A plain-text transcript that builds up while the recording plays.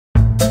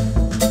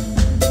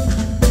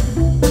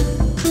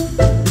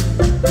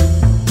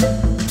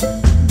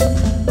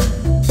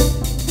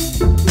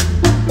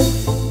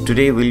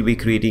Today we'll be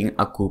creating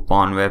a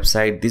coupon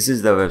website. This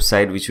is the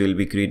website which we'll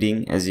be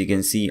creating, as you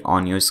can see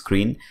on your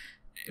screen.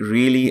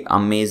 Really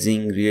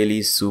amazing,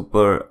 really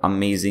super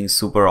amazing,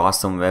 super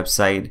awesome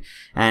website.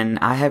 And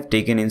I have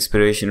taken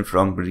inspiration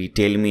from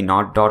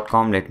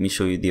retailmenot.com. Let me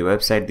show you the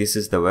website. This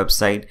is the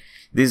website.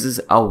 This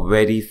is a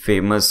very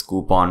famous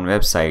coupon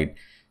website.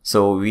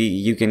 So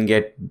you can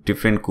get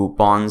different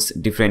coupons,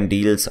 different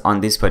deals on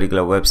this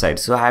particular website.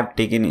 So I have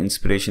taken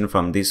inspiration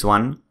from this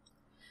one.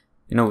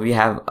 We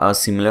have a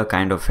similar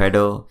kind of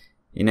header.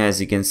 As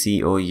you can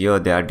see over here,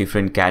 there are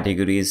different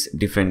categories,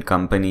 different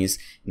companies.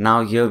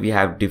 Now here we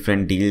have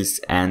different deals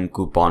and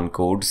coupon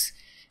codes.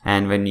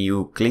 And when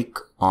you click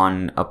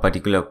on a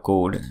particular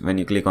code, when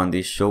you click on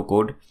this show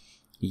code,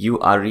 you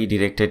are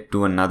redirected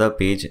to another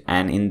page.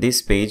 And in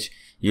this page,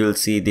 you'll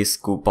see this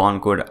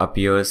coupon code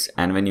appears.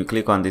 And when you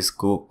click on this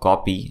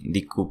copy,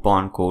 the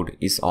coupon code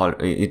is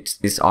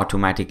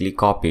automatically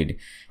copied.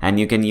 And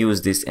you can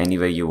use this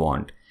anywhere you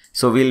want.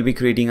 So we'll be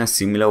creating a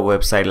similar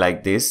website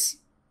like this.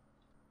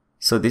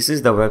 So this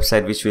is the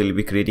website which we'll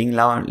be creating.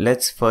 Now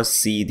let's first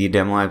see the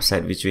demo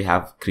website which we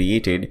have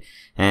created,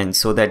 and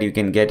so that you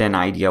can get an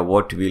idea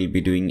what we'll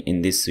be doing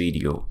in this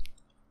video.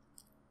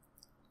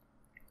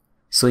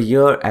 So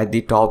here at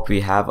the top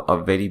we have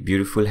a very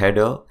beautiful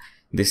header.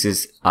 This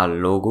is our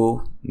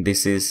logo.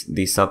 This is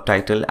the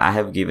subtitle. I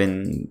have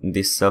given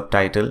this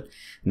subtitle.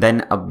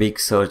 Then a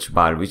big search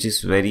bar, which is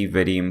very,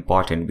 very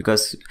important,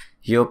 because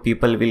here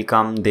people will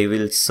come, they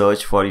will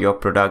search for your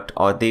product,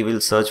 or they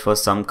will search for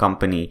some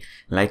company.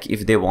 Like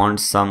if they want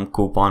some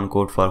coupon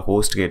code for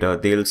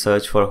HostGator, they'll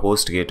search for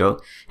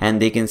HostGator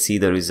and they can see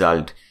the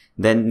result.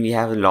 Then we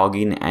have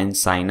login and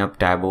sign up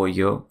tab over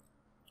here.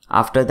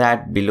 After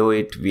that, below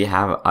it we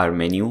have our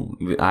menu.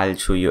 I'll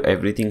show you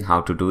everything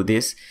how to do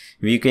this.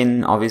 We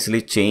can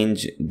obviously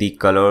change the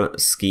color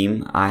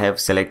scheme. I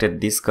have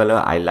selected this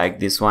color. I like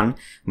this one,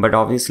 but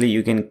obviously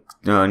you can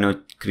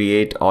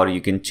create, or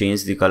you can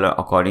change the color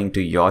according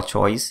to your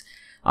choice.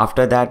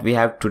 After that, we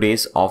have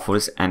today's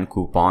offers and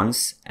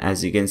coupons.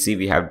 As you can see,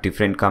 we have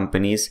different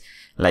companies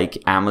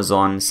like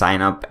Amazon,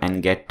 sign up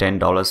and get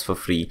 $10 for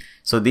free.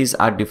 So these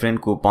are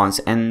different coupons,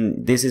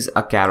 and this is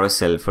a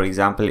carousel. For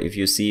example, if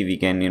you see, we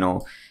can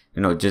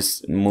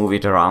just move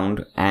it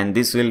around, and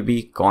this will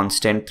be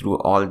constant through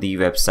all the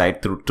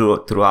website,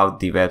 throughout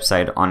the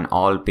website, on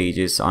all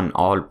pages, on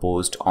all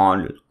posts,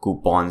 all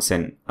coupons,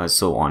 and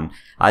so on.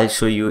 I'll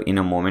show you in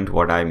a moment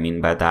what I mean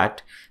by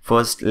that.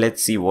 First,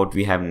 let's see what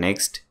we have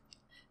next.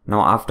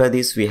 Now after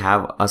this, we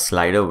have a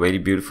slider, very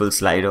beautiful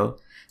slider.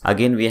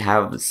 Again, we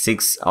have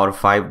 6 or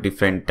 5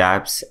 different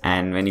tabs,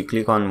 and when you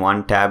click on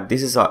one tab,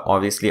 this is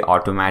obviously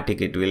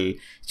automatic. It will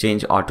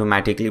change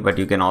automatically, but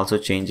you can also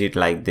change it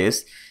like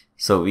this.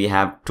 So we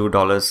have $2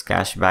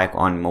 cashback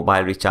on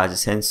mobile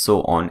recharges and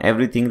so on.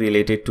 Everything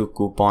related to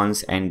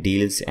coupons and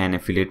deals and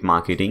affiliate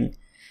marketing.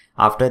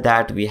 After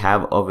that, we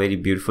have a very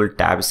beautiful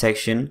tab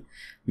section.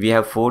 We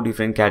have 4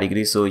 different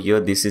categories. So here,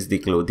 this is the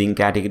clothing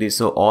category.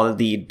 So all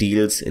the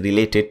deals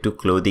related to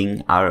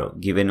clothing are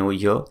given over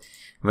here.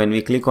 When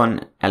we click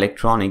on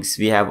electronics,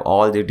 we have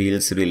all the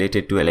deals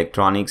related to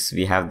electronics.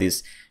 We have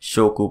this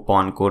show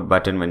coupon code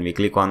button. When we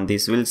click on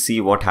this, we'll see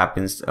what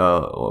happens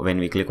when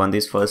we click on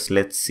this. First,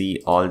 let's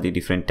see all the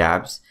different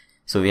tabs.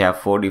 So we have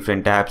 4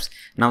 different tabs.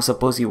 Now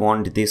suppose you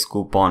want this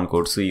coupon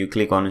code. So you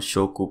click on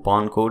show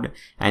coupon code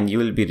and you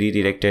will be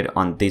redirected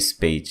on this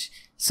page.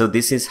 So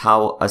this is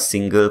how a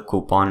single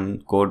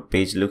coupon code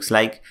page looks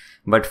like.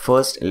 But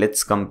first,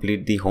 let's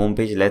complete the home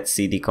page. Let's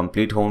see the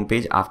complete home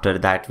page. After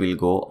that, we'll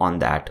go on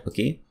that.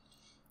 Okay.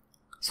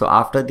 So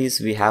after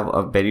this, we have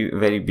a very,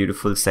 very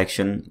beautiful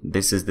section.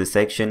 This is the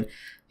section.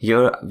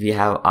 Here we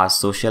have our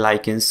social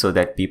icons so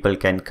that people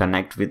can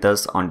connect with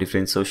us on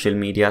different social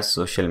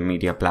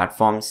media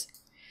platforms.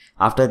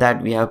 After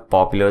that, we have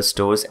popular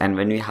stores. And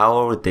when we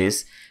hover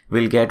this,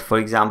 we'll get, for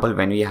example,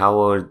 when we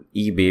hover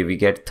eBay, we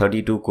get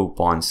 32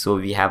 coupons. So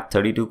we have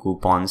 32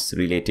 coupons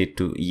related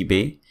to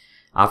eBay.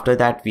 After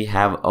that, we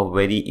have a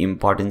very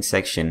important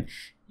section.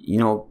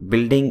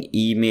 Building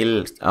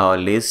email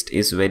list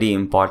is very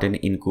important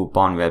in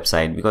coupon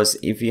website, because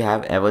if you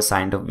have ever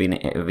signed up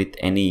with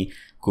any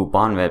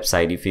coupon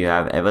website, if you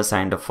have ever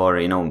signed up for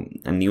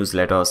a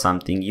newsletter or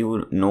something,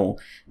 you know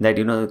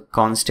that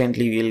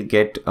constantly we'll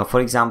get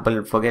for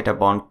example, forget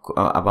about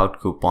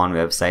coupon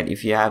website.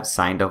 If you have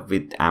signed up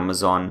with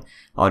Amazon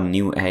or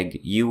Newegg,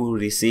 you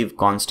receive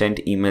constant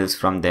emails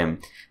from them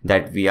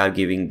that we are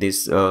giving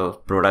this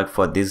product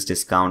for this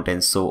discount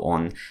and so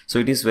on. So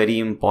it is very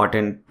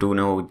important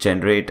to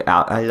generate.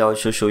 I'll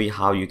also show you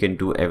how you can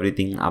do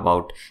everything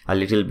about a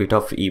little bit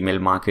of email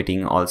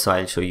marketing. Also,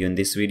 I'll show you in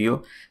this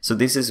video. So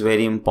this is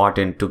very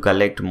important to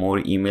collect more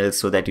emails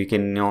so that you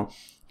can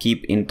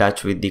keep in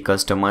touch with the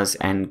customers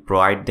and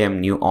provide them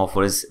new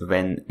offers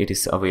when it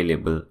is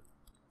available.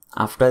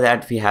 After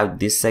that, we have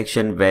this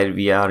section where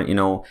we are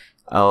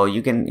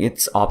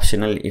it's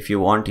optional. If you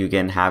want, you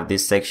can have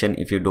this section.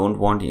 If you don't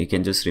want, you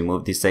can just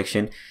remove this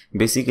section.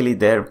 Basically,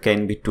 there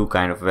can be two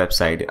kind of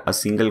website: a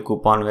single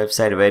coupon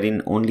website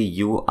wherein only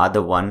you are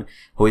the one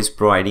who is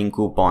providing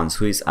coupons,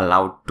 who is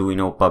allowed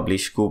to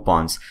publish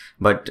coupons.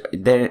 But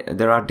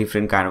there are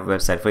different kind of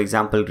website. For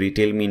example,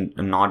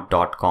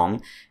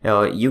 retailmenot.com,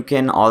 you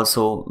can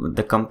also,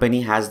 the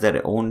company has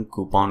their own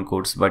coupon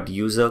codes, but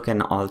user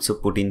can also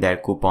put in their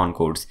coupon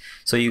codes.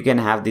 So you can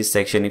have this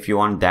section if you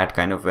want that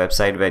kind of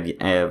website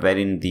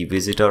wherein the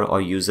visitor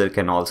or user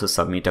can also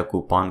submit a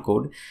coupon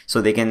code.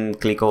 So they can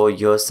click over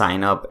here,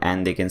 sign up,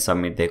 and they can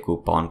submit their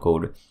coupon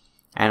code.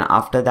 And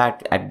after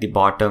that, at the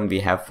bottom,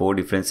 we have 4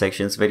 different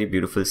sections, very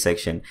beautiful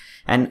section.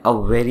 And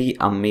a very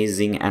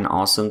amazing and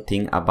awesome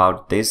thing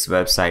about this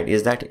website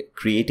is that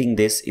creating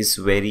this is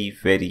very,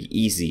 very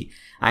easy.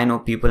 I know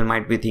people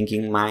might be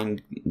thinking,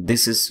 man,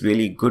 this is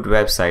really good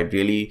website,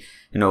 really,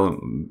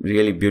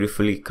 really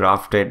beautifully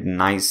crafted,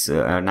 nice,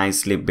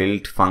 nicely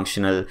built,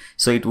 functional.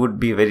 So it would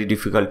be very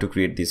difficult to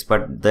create this,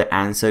 but the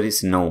answer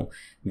is no.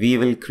 We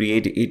will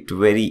create it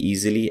very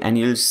easily, and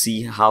you'll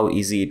see how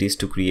easy it is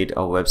to create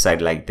a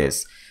website like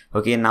this.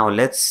 Okay, now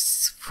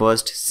let's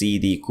first see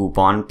the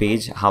coupon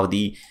page, how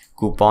the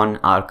coupon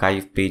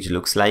archive page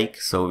looks like.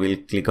 So we'll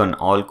click on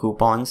all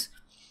coupons,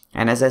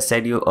 and as I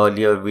said you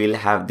earlier, we'll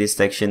have this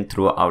section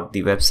throughout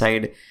the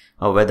website.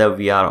 Whether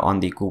we are on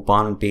the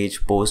coupon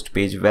page, post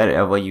page,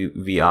 wherever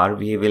we are,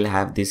 we will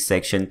have this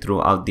section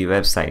throughout the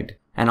website.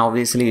 And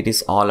obviously it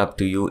is all up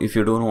to you. If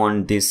you don't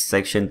want this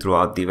section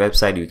throughout the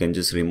website, you can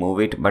just remove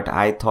it. But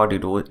I thought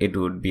it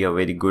would be a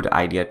very good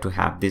idea to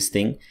have this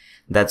thing.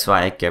 That's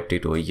why I kept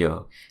it over here.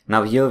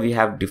 Now here we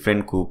have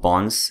different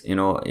coupons,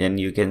 and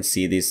you can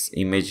see this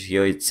image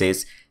here. It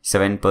says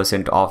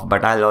 7% off,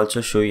 but I'll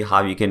also show you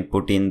how you can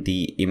put in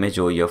the image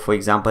over here. For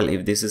example,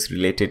 if this is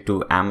related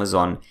to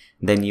Amazon,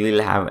 then you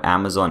will have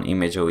Amazon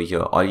image over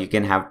here, or you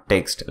can have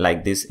text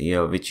like this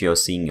here, which you're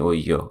seeing over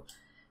here.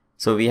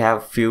 So we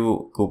have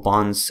few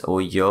coupons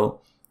over here,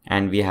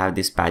 and we have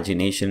this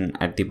pagination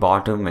at the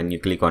bottom. When you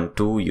click on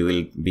 2, you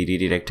will be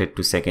redirected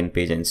to second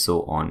page, and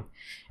so on.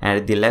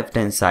 And at the left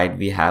hand side,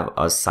 we have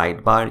a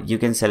sidebar. You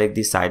can select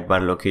the sidebar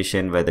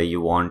location, whether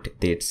you want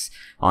this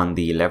on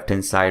the left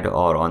hand side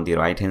or on the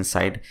right hand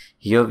side.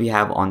 Here we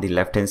have on the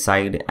left hand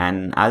side,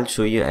 and I'll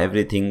show you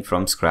everything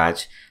from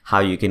scratch, how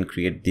you can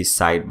create these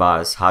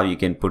sidebars, how you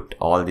can put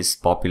all these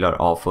popular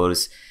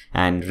offers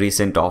and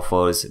recent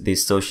offers,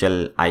 these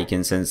social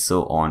icons, and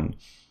so on.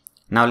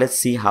 Now let's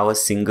see how a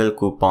single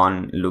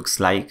coupon looks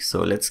like.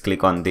 So let's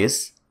click on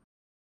this.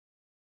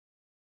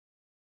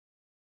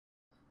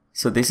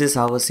 So this is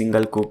how a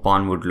single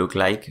coupon would look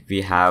like.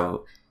 We have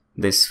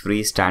this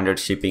free standard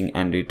shipping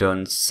and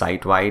returns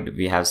site-wide.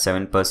 We have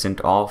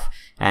 7% off,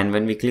 and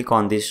when we click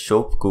on this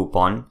shop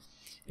coupon,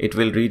 it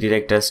will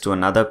redirect us to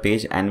another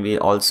page, and we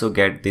also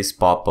get this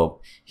pop-up.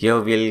 Here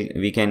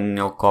we can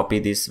copy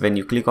this. When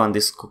you click on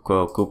this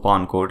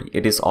coupon code,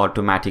 it is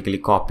automatically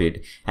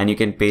copied, and you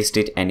can paste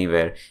it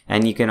anywhere.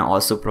 And you can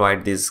also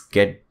provide this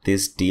get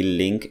this deal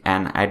link,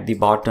 and at the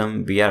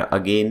bottom we are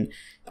again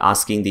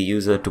asking the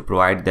user to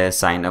provide their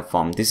sign up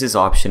form. This is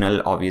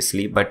optional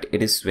obviously, but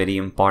it is very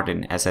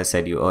important, as I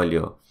said you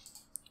earlier.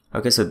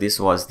 Okay, so this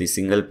was the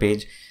single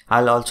page.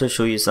 I'll also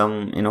show you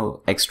some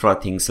extra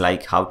things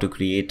like how to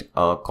create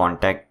a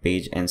contact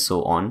page and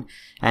so on.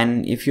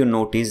 And if you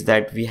notice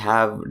that we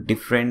have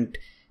different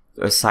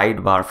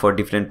sidebar for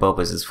different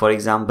purposes. For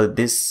example,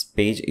 this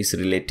page is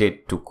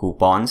related to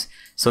coupons,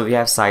 so we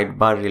have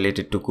sidebar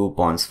related to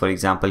coupons. For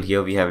example,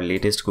 here we have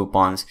latest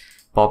coupons,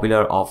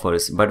 popular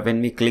offers. But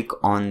when we click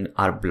on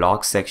our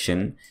blog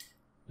section,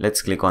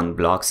 let's click on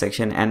blog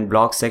section, and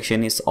blog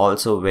section is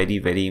also very,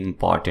 very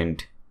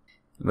important.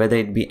 Whether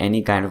it be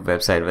any kind of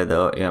website,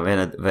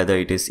 whether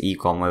it is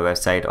e-commerce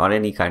website or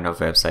any kind of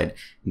website,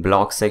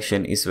 blog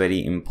section is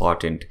very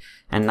important.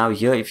 And now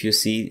here, if you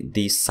see,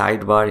 the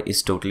sidebar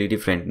is totally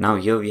different. Now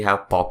here we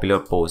have popular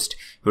post.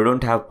 We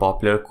don't have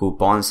popular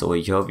coupons over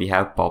here. We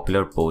have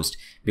popular post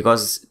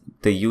because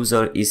the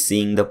user is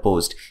seeing the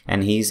post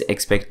and he is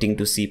expecting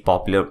to see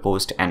popular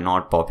post and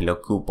not popular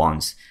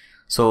coupons.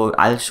 So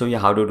I'll show you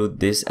how to do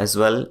this as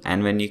well.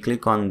 And when you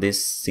click on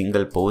this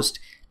single post,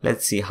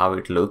 let's see how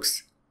it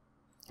looks.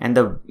 And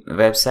the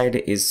website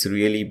is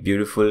really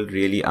beautiful,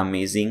 really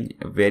amazing,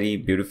 very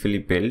beautifully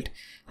built.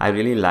 I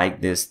really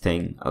like this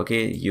thing.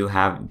 Okay, you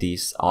have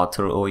this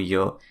author over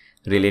here,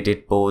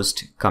 related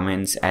post,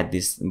 comments at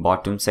this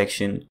bottom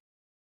section.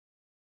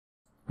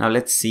 Now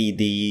let's see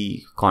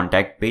the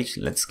contact page.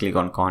 Let's click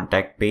on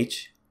contact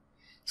page.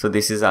 So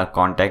this is our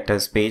contact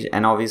us page,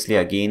 and obviously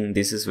again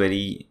this is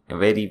very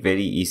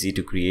easy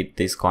to create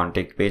this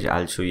contact page.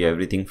 I'll show you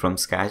everything from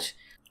scratch.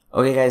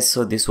 Okay guys,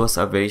 so this was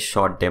a very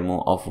short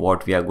demo of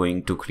what we are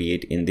going to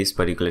create in this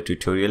particular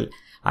tutorial.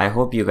 I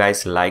hope you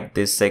guys like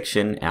this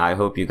section. I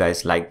hope you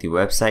guys like the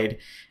website,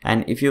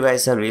 and if you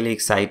guys are really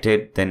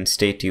excited, then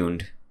stay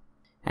tuned.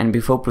 And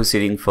before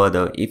proceeding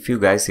further, if you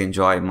guys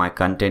enjoy my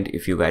content,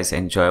 if you guys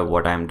enjoy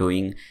what I'm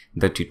doing,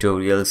 the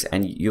tutorials,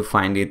 and you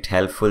find it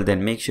helpful,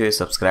 then make sure you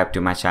subscribe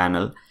to my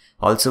channel.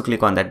 Also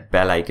click on that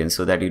bell icon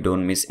so that you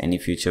don't miss any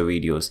future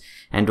videos.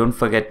 And don't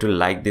forget to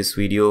like this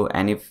video,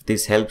 and if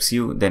this helps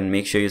you, then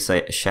make sure you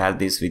share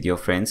this with your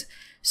friends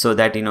so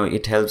that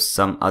it helps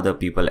some other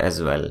people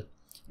as well.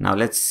 Now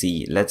let's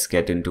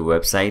get into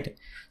website.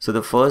 So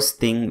the first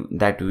thing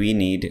that we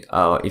need,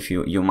 if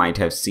you might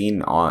have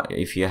seen, or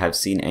if you have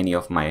seen any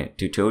of my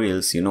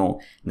tutorials, you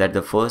know that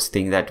the first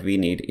thing that we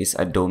need is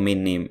a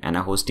domain name and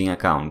a hosting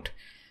account.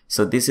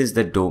 So this is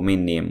the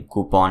domain name,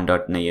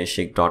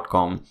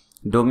 coupon.nayashik.com.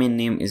 Domain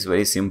name is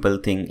very simple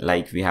thing,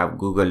 like we have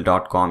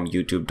google.com,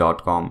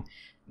 youtube.com,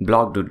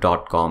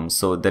 blog.com.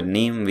 So the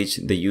name which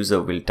the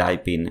user will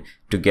type in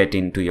to get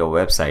into your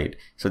website,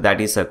 so that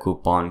is a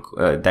coupon,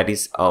 that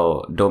is a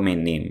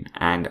domain name.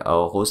 And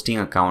a hosting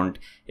account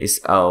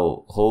is a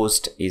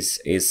host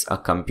is a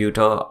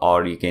computer,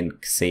 or you can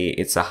say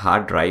it's a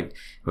hard drive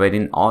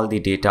wherein all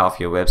the data of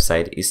your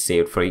website is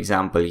saved. For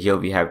example, here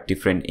we have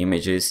different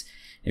images,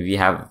 we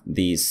have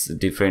these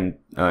different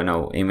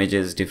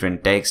images,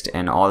 different text,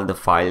 and all the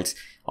files.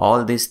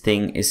 All this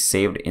thing is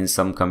saved in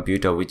some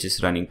computer which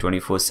is running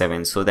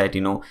 24/7, so that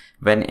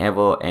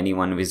whenever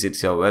anyone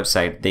visits your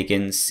website, they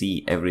can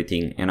see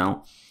everything.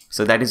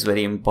 So that is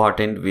very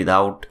important.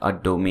 Without a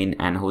domain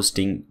and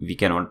hosting, we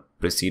cannot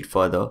proceed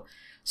further.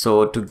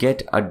 So to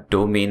get a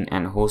domain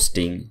and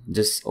hosting,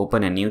 just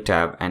open a new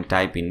tab and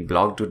type in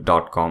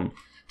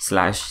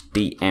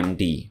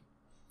blog.com/tmd.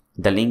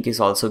 The link is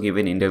also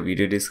given in the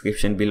video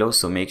description below,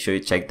 so make sure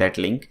you check that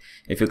link.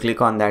 If you click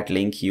on that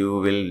link, you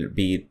will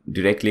be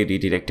directly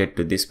redirected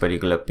to this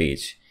particular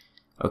page.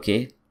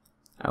 Okay,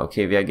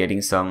 we are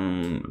getting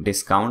some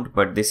discount,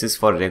 but this is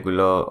for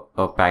regular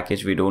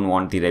package. We don't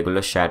want the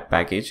regular shared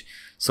package.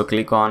 So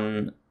click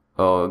on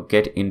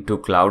get into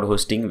cloud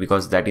hosting,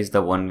 because that is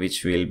the one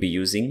which we'll be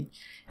using.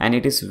 And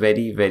it is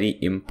very, very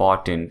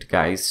important,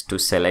 guys, to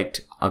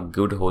select a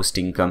good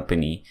hosting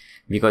company,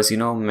 because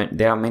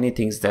there are many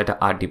things that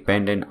are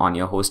dependent on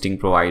your hosting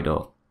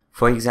provider.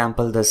 For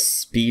example, the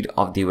speed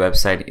of the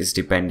website is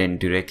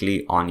dependent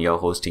directly on your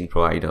hosting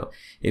provider.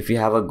 If you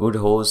have a good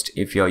host,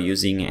 if you're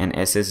using an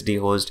SSD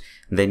host,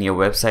 then your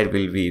website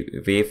will be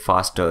way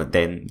faster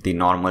than the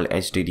normal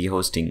HDD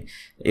hosting.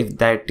 If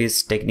that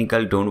is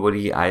technical, don't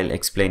worry, I'll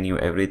explain you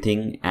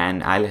everything,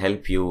 and I'll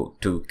help you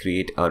to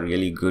create a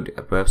really good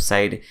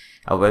website,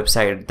 a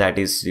website that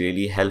is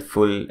really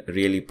helpful,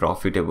 really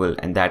profitable,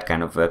 and that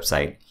kind of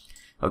website.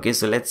 Okay,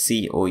 so let's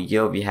see.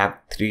 Here we have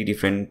three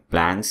different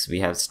plans. We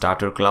have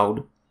starter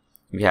cloud,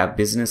 we have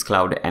business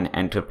cloud, and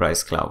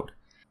enterprise cloud.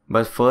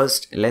 But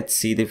first, let's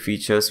see the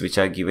features which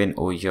are given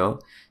over here.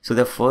 So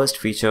the first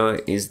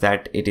feature is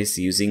that it is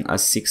using a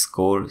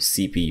 6-core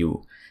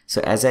CPU.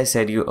 So as I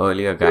said you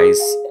earlier, guys,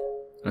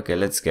 okay,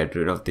 let's get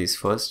rid of this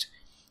first.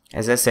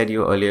 As I said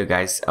you earlier,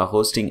 guys, a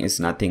hosting is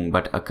nothing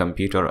but a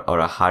computer or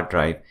a hard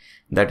drive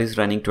that is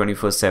running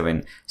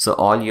 24/7. So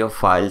all your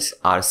files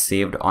are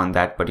saved on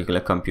that particular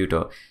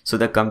computer. So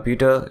the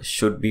computer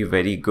should be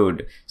very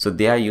good. So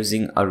they are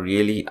using a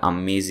really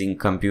amazing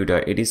computer.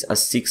 It is a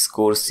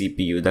 6-core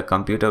CPU. The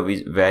computer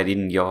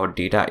wherein your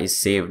data is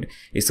saved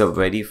is a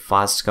very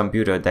fast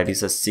computer. That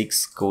is a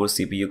 6-core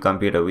CPU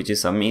computer, which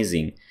is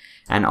amazing.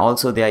 And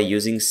also they are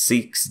using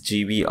 6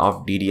 GB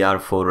of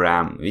DDR4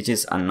 RAM, which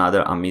is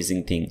another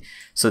amazing thing.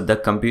 So the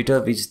computer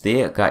which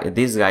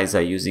these guys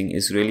are using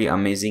is really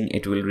amazing.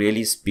 It will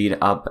really speed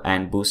up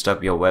and boost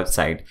up your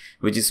website,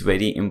 which is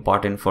very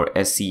important for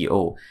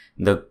SEO.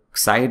 The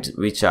sites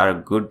which are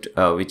good,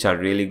 which are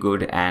really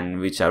good, and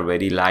which are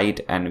very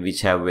light, and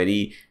which have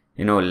very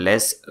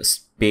less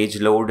page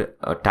load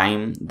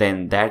time,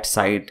 then that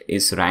site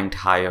is ranked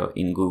higher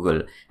in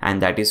Google,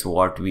 and that is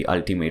what we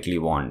ultimately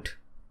want.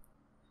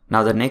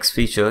 Now the next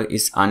feature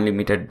is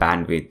unlimited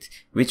bandwidth,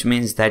 which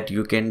means that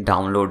you can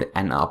download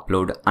and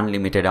upload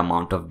unlimited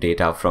amount of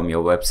data from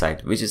your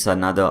website, which is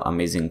another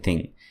amazing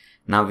thing.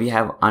 Now we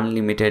have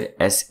unlimited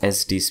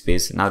SSD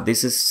space. Now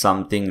this is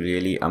something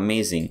really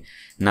amazing.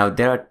 Now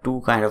there are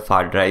two kind of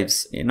hard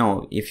drives.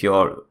 If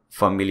you're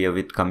familiar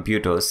with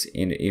computers,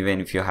 even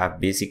if you have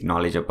basic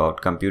knowledge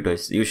about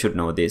computers, you should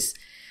know this,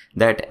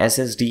 that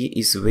SSD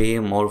is way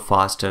more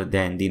faster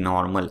than the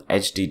normal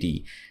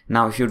HDD.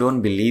 Now if you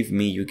don't believe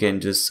me, you can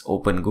just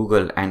open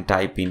Google and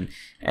type in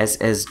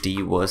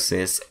SSD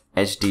versus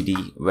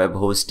HDD web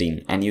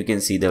hosting, and you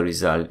can see the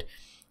result.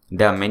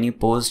 There are many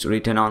posts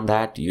written on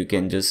that. You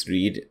can just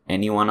read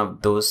any one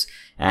of those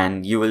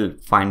and you will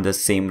find the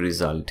same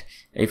result.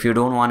 If you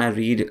don't want to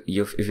read,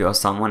 if you're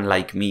someone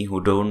like me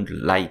who don't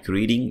like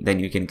reading, then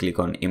you can click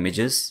on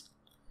images.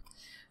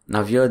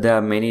 Now here there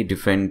are many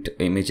different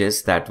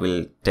images that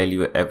will tell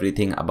you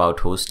everything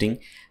about hosting.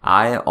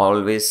 I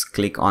always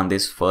click on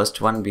this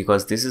first one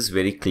because this is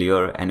very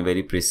clear and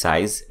very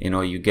precise.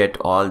 You get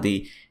all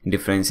the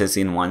differences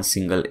in one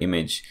single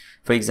image.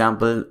 For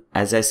example,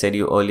 as I said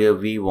you earlier,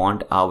 we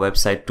want our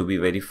website to be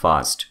very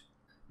fast.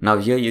 Now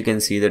here you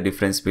can see the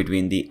difference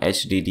between the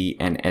HDD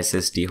and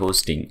SSD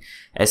hosting.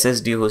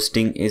 SSD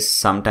hosting is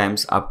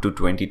sometimes up to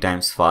 20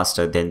 times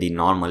faster than the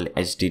normal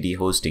HDD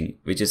hosting,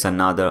 which is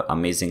another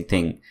amazing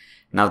thing.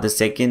 Now the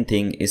second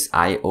thing is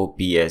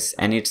IOPS,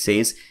 and it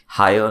says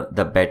higher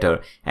the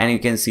better, and you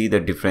can see the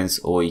difference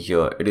over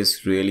here. It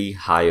is really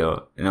higher,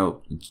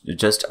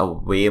 just a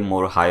way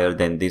more higher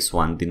than this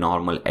one, the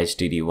normal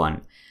HTTP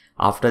one.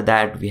 After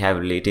that we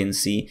have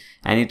latency,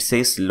 and it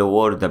says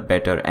lower the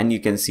better, and you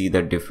can see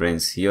the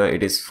difference. Here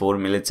it is 4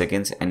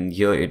 milliseconds and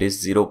here it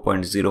is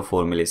 0.04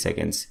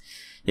 milliseconds.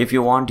 If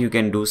you want, you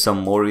can do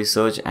some more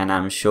research and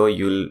I'm sure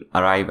you'll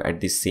arrive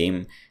at the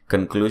same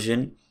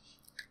conclusion.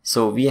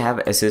 So we have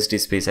SSD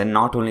space, and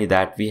not only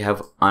that, we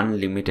have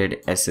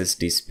unlimited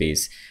SSD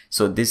space.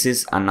 So this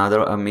is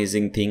another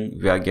amazing thing.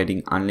 We are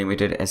getting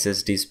unlimited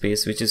SSD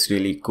space, which is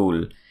really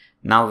cool.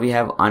 Now we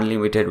have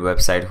unlimited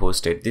website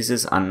hosted. This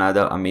is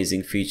another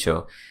amazing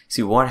feature.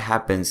 See, what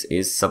happens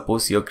is,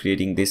 suppose you're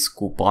creating this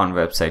coupon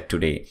website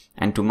today,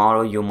 and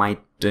tomorrow you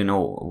might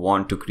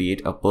want to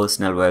create a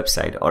personal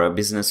website or a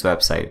business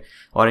website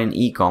or an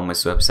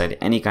e-commerce website,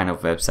 any kind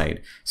of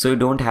website. So you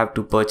don't have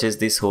to purchase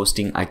this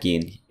hosting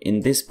again. In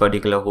this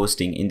particular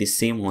hosting, in the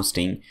same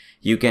hosting,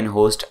 you can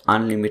host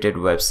unlimited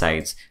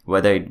websites,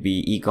 whether it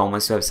be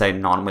e-commerce website,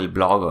 normal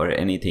blog or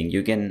anything.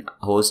 You can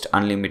host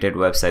unlimited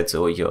websites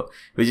over here,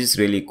 which is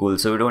really cool.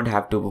 So we don't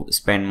have to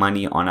spend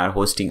money on our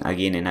hosting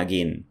again and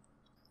again.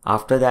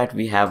 After that,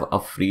 we have a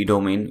free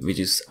domain, which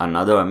is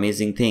another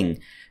amazing thing.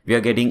 We are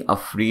getting a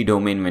free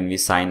domain when we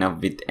sign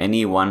up with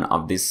any one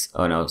of this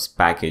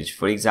package.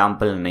 For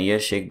example,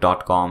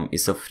 nayershake.com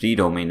is a free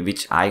domain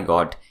which I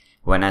got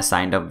when I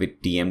signed up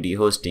with TMD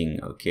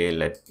hosting. Okay,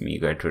 let me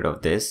get rid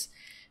of this.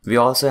 We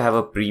also have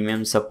a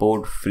premium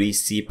support, free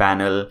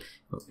cPanel,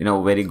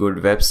 very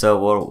good web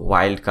server,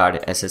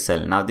 wildcard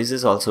SSL. Now this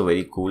is also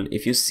very cool.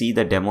 If you see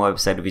the demo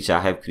website which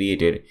I have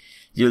created,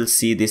 you'll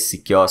see this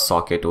secure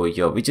socket over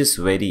here, which is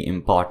very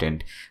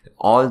important.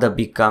 All the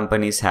big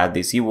companies have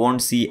this. You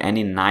won't see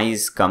any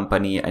nice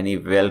company, any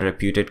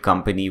well-reputed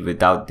company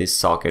without this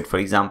socket. For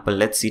example,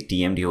 let's see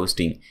TMD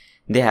hosting.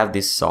 They have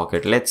this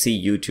socket. Let's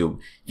see YouTube.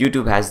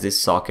 YouTube has this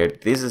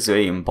socket. This is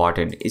very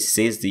important. It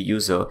says the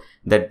user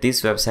that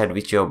this website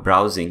which you're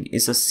browsing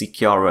is a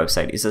secure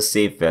website, is a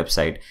safe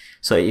website.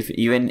 So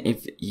even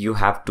if you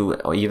have to,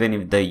 or even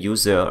if the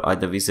user or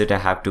the visitor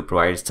have to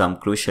provide some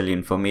crucial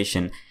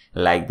information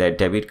like the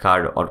debit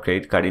card or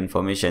credit card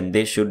information,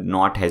 they should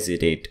not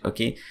hesitate.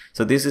 Okay,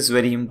 so this is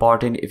very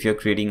important. If you're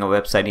creating a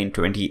website in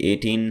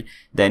 2018,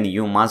 then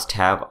you must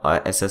have a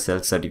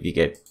SSL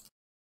certificate.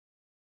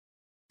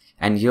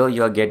 And here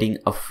you are getting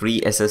a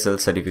free SSL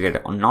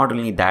certificate. Not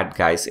only that,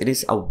 guys, it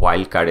is a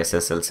wildcard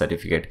SSL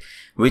certificate,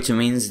 which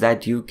means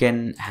that you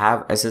can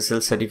have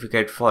SSL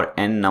certificate for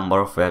n number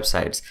of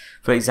websites.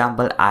 For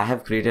example, I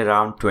have created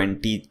around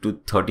 20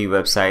 to 30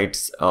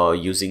 websites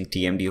using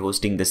TMD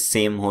hosting, the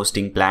same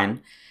hosting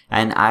plan,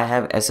 and I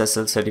have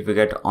SSL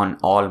certificate on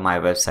all my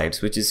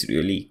websites, which is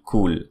really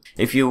cool.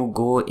 If you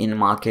go in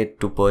market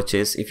to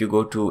purchase, if you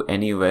go to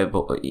any web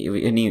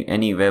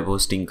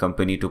hosting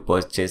company to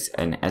purchase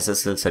an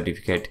SSL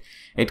certificate,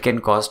 it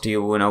can cost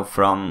you,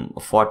 from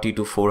 $40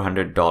 to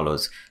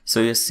 $400.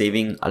 So you're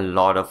saving a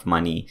lot of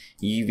money.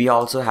 We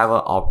also have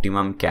an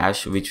optimum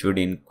cache, which would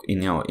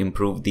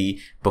improve the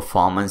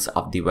performance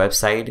of the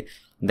website.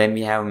 Then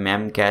we have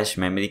memory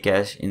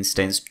cache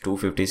instance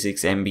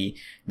 256 MB.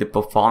 The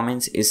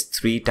performance is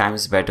 3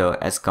 times better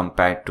as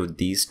compared to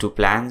these two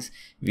plans.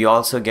 We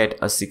also get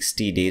a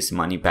 60 days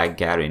money back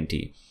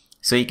guarantee.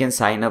 So you can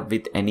sign up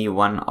with any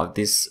one of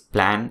this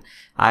plan.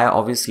 I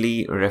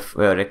obviously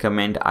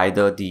recommend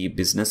either the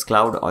business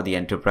cloud or the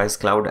enterprise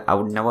cloud. I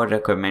would never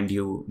recommend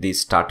you the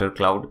starter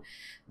cloud.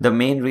 The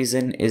main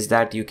reason is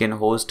that you can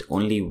host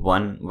only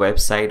one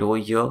website over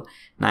here.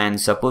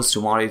 And suppose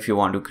tomorrow if you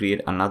want to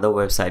create another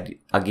website,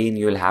 again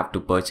you will have to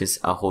purchase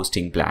a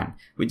hosting plan,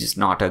 which is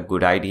not a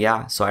good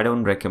idea. So I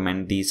don't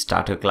recommend the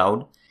starter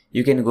cloud.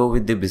 You can go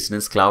with the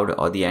business cloud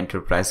or the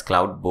enterprise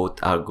cloud.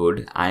 Both are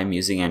good. I am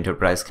using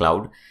enterprise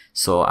cloud.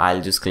 So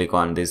I'll just click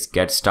on this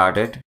get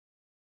started.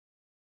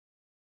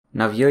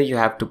 Now here you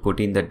have to put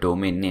in the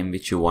domain name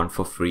which you want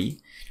for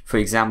free. For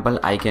example,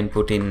 I can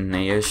put in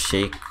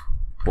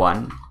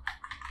nayershake1.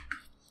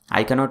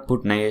 I cannot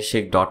put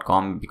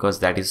nayershake.com because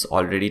that is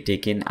already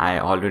taken. I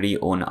already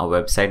own a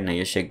website,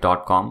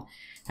 nayershake.com,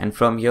 and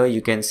from here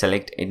you can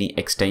select any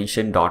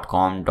extension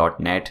 .com,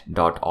 .net,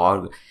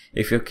 .org.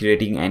 If you're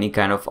creating any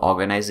kind of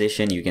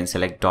organization, you can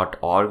select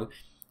 .org.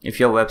 If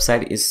your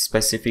website is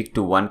specific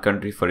to one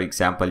country, for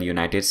example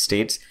United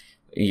States,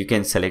 you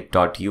can select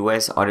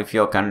 .us, or if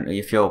your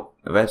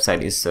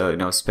website is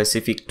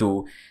specific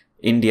to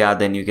India,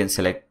 then you can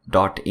select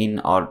 .in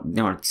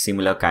or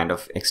similar kind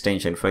of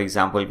extension. For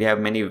example, we have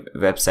many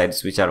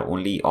websites which are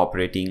only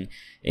operating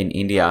in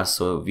India,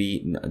 so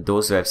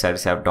those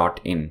websites have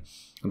 .in.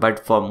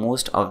 But for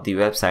most of the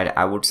website,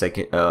 I would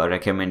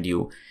recommend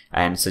you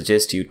and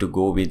suggest you to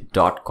go with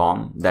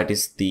 .com. That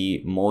is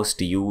the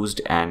most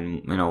used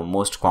and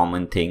most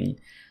common thing.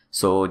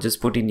 So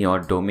just put in your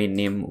domain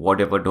name,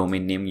 whatever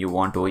domain name you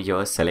want over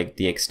here, select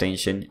the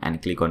extension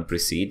and click on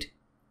proceed.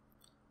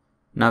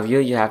 Now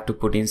here you have to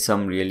put in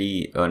some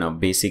really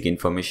basic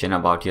information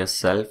about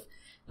yourself,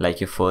 like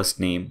your first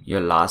name,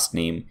 your last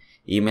name,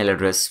 email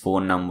address,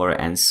 phone number,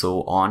 and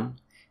so on.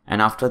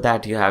 And after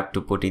that, you have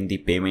to put in the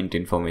payment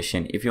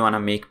information. If you want to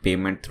make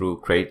payment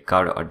through credit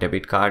card or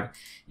debit card,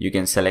 you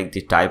can select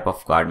the type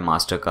of card,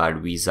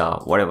 MasterCard,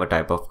 Visa, whatever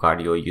type of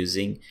card you're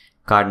using,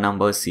 card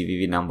number,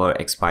 CVV number,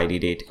 expiry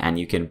date, and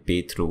you can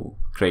pay through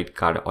credit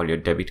card or your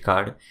debit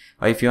card.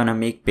 Or if you want to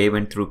make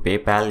payment through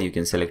PayPal, you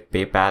can select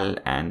PayPal,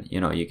 and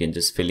you can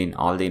just fill in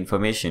all the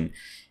information.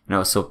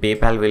 So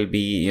PayPal will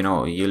be,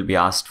 you'll be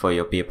asked for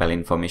your PayPal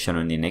information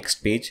on the next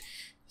page.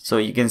 So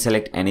you can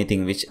select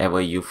anything whichever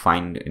you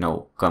find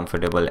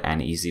comfortable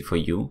and easy for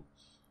you.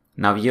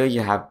 Now here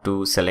you have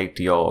to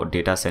select your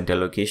data center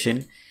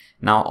location.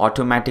 Now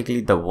automatically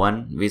the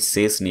one which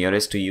says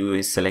nearest to you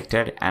is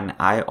selected, and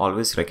I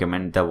always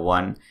recommend the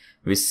one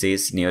which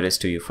says nearest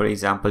to you. For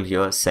example,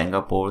 here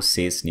Singapore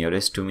says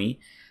nearest to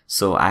me,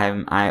 so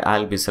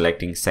I'll be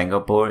selecting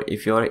Singapore.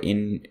 If you're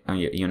in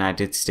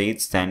United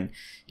States, then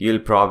you'll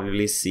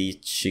probably see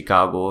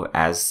Chicago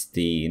as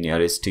the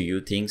nearest to you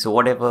thing. So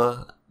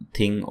whatever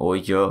thing over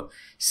here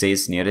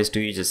says nearest to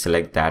you, just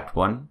select that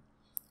one.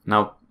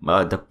 Now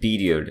the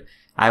period,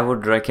 I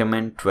would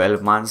recommend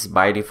 12 months.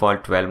 By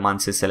default 12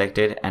 months is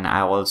selected, and I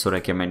also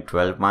recommend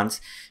 12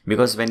 months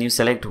because when you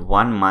select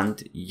 1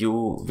 month, you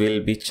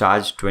will be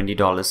charged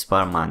 $20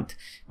 per month,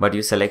 but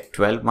you select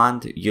 12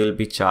 month, you'll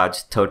be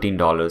charged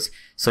 $13.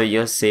 So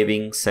you're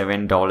saving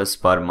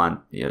 $7 per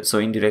month. So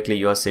indirectly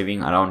you are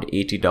saving around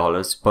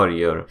 $80 per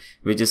year,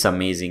 which is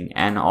amazing.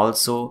 And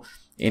also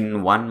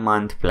in 1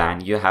 month plan,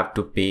 you have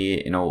to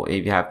pay,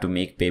 you have to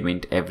make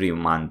payment every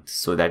month,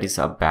 so that is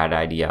a bad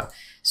idea.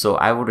 So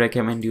I would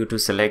recommend you to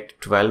select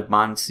 12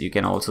 months. You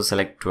can also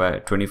select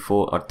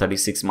 24 or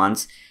 36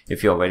 months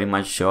if you're very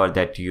much sure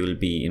that you'll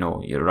be,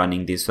 you're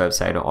running this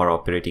website or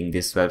operating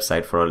this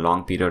website for a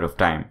long period of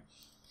time.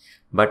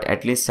 But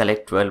at least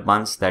select 12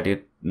 months. That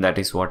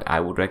is what I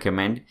would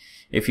recommend.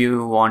 If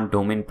you want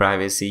domain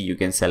privacy, you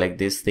can select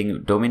this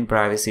thing. Domain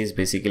privacy is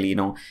basically,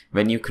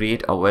 when you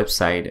create a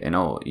website,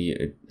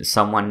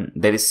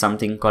 there is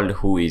something called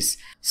whois.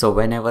 So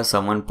whenever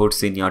someone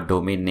puts in your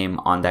domain name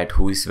on that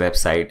whois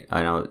website,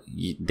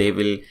 they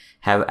will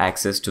have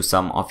access to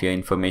some of your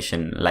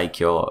information, like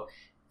your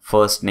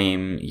first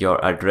name,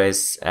 your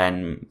address,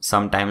 and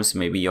sometimes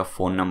maybe your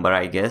phone number,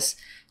 I guess.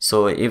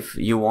 So if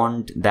you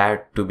want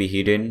that to be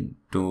hidden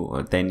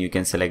then you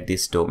can select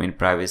this domain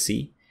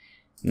privacy.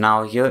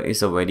 Now here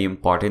is a very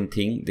important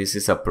thing. This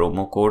is a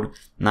promo code.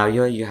 Now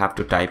here you have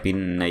to type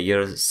in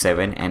year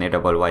 7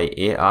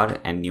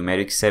 NAYYAR and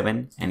numeric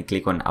 7 and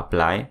click on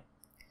apply.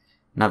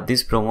 Now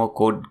this promo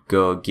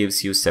code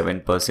gives you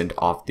 7%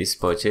 off this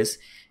purchase,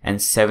 and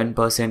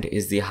 7%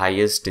 is the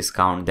highest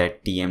discount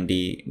that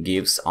TMD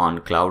gives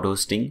on cloud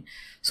hosting.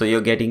 So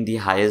you're getting the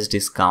highest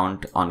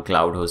discount on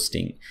cloud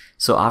hosting.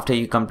 So after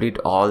you complete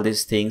all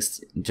these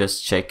things,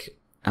 just check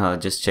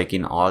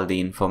in all the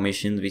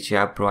information which you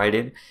have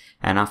provided,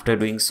 and after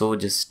doing so,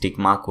 just tick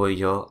mark over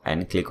here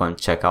and click on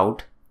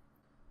checkout.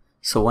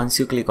 So once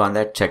you click on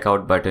that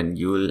checkout button,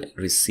 you will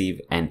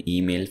receive an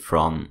email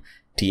from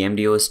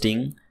TMD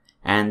Hosting,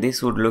 and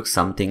this would look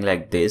something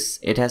like this.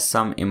 It has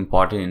some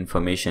important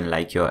information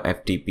like your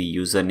FTP,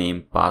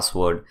 username,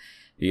 password,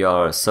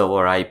 your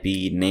server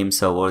IP, name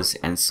servers,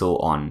 and so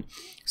on.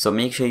 So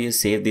make sure you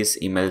save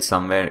this email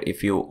somewhere.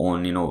 If you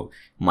own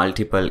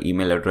multiple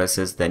email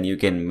addresses, then you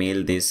can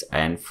mail this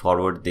and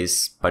forward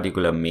this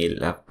particular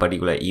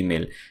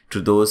email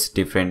to those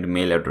different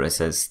mail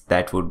addresses.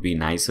 That would be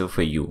nicer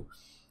for you.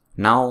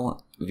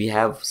 Now we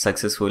have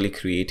successfully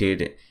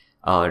created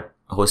a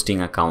hosting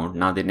account.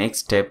 Now the next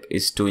step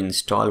is to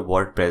install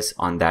WordPress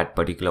on that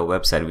particular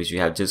website which we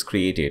have just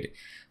created.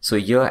 So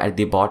here at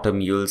the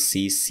bottom you'll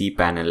see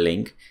cPanel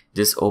link.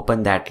 Just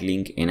open that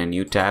link in a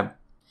new tab.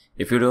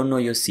 If you don't know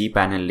your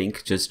cPanel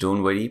link, just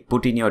don't worry.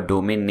 Put in your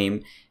domain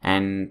name,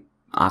 and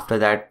after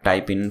that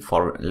type in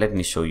let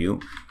me show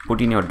you.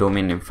 Put in your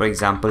domain name. For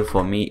example,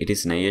 for me it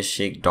is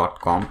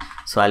nayashsheikh.com.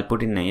 So I'll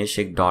put in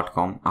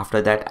nayashsheikh.com.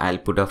 After that I'll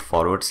put a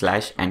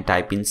 / and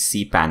type in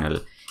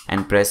cPanel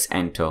and press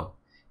enter.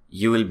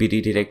 You will be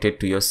redirected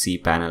to your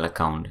cPanel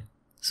account.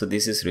 So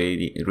this is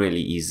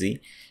really easy.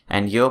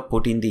 And here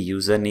put in the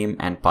username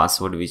and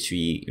password which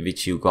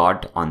you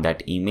got on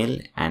that email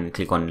and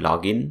click on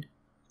login.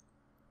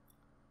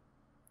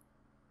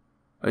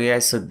 Okay,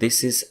 so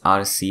this is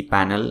our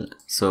cPanel.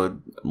 So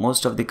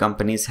most of the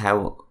companies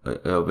have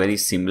a very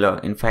similar,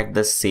 in fact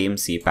the same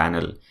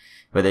cPanel.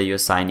 Whether you're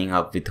signing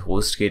up with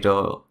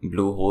HostGator,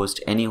 Bluehost,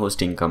 any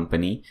hosting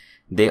company,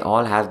 they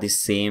all have the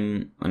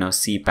same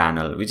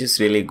cPanel, which is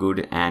really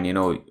good. And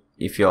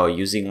if you're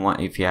using one,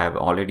 if you have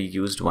already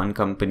used one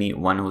company,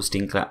 one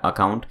hosting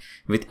account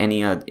with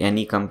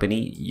any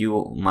company,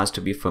 you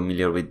must be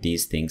familiar with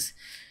these things.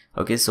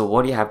 Okay, so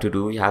what you have to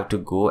do, you have to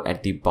go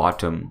at the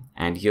bottom,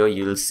 and here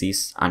you'll see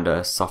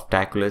under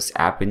Softaculous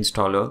app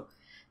installer,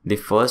 the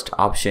first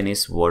option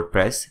is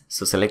WordPress.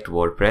 So select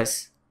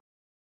WordPress,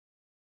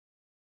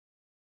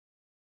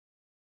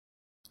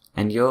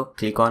 and here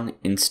click on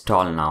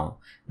install now.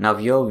 Now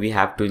here we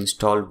have to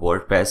install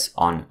WordPress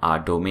on our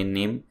domain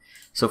name.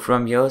 So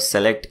from here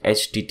select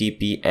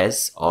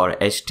HTTPS or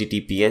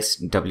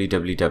HTTPS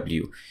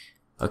www.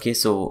 Okay,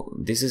 so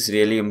this is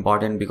really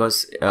important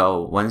because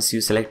once you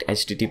select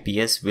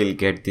HTTPS, we'll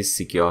get this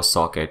secure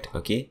socket.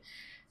 Okay,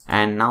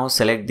 and now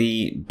select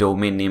the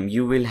domain name.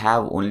 You will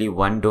have only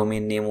one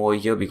domain name over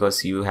here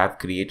because you have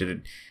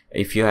created,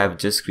 if you have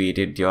just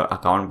created your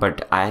account,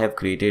 but I have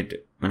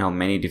created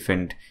many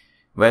different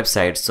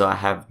websites, so I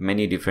have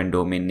many different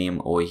domain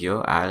name over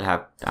here.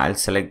 I'll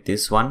select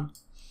this one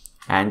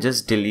and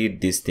just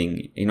delete this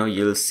thing.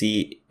 You'll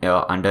see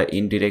under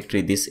in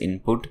directory this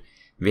input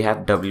we have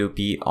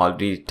WP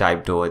already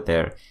typed over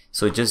there,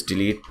 so just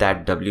delete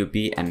that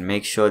WP and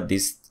make sure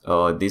this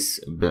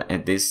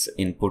this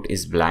input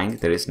is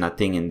blank. There is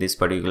nothing in this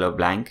particular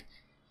blank.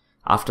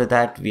 After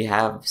that we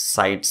have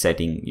site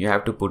setting. You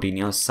have to put in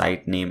your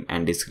site name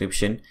and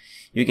description.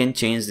 You can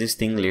change this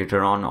thing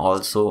later on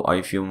also, or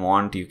if you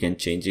want you can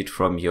change it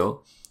from here.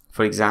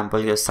 For example,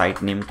 your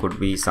site name could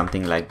be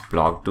something like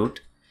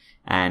blog.tut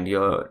and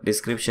your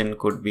description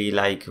could be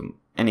like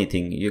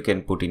anything. You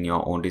can put in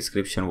your own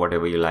description,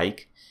 whatever you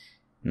like.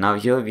 Now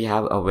here we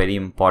have a very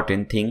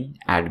important thing,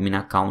 admin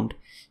account.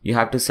 You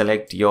have to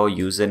select your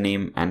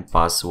username and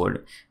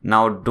password.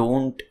 Now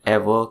don't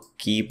ever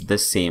keep the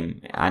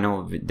same. I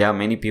know there are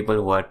many people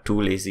who are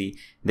too lazy.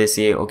 They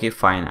say, okay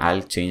fine,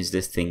 I'll change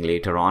this thing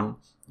later on,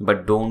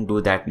 but don't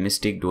do that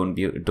mistake.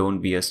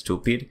 Don't be a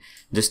stupid.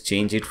 Just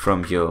change it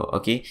from here,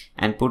 okay,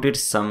 and put it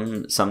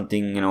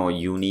something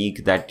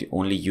unique that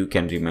only you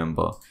can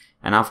remember.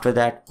 And after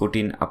that put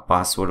in a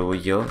password over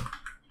here,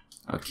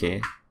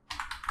 okay.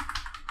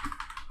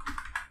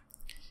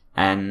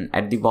 And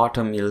at the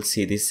bottom you'll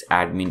see this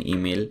admin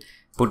email.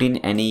 Put in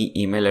any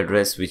email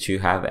address which you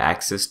have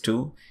access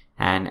to,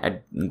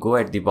 and go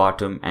at the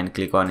bottom and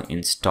click on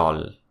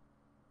install.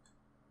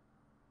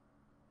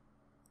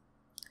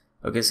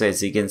 Okay, so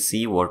as you can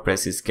see,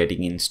 WordPress is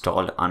getting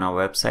installed on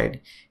our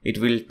website. It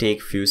will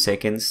take few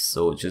seconds,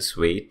 so just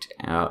wait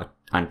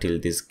until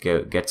this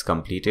gets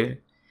completed.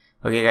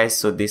 Okay guys,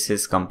 so this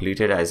is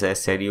completed. As I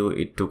said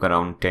it took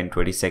around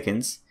 10-20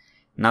 seconds.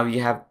 Now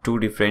you have two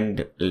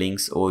different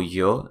links over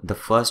here. The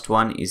first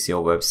one is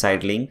your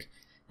website link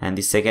and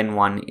the second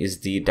one is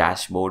the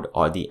dashboard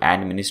or the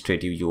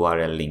administrative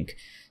URL link.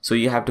 So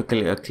you have to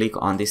click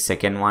on the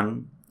second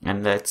one,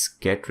 and let's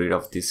get rid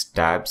of these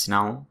tabs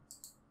now.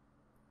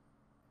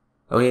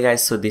 Okay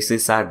guys, so this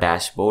is our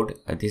dashboard.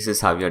 This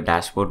is how your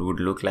dashboard would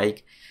look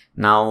like.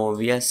 Now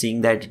we are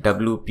seeing that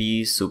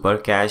WP Super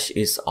Cache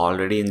is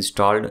already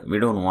installed. We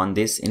don't want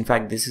this. In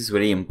fact, this is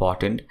very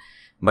important,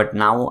 but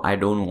now I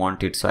don't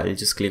want it, so I'll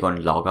just click on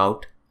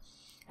logout.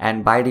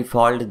 And by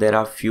default there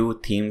are few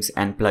themes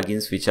and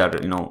plugins which are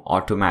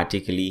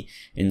automatically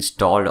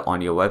installed on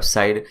your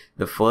website.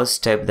 The first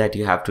step that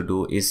you have to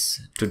do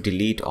is to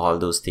delete all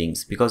those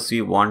things, because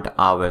we want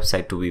our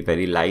website to be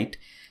very light,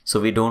 so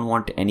we don't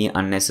want any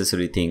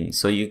unnecessary thing.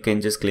 So you can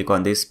just click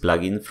on this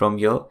plugin from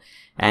here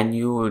and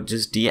you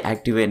just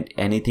deactivate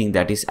anything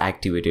that is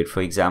activated.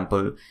 For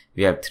example,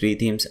 we have 3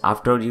 themes.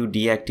 After you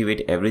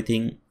deactivate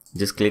everything,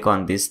 just click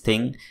on this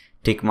thing,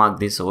 tick mark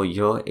this over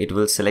here. It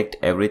will select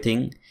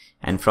everything,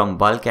 and from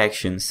bulk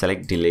action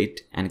select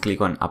delete and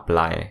click on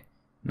apply.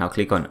 Now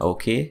click on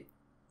OK.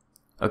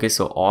 Okay,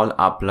 so all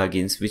our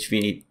plugins which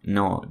we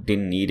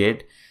didn't need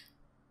it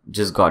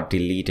just got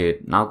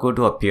deleted. Now go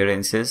to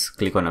appearances,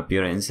 click on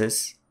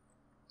appearances.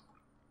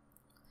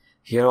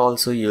 Here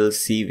also you'll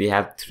see we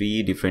have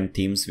 3 different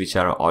themes which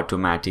are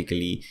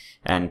automatically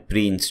and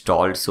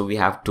pre-installed, so we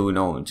have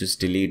to just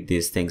delete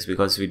these things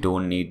because we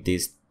don't need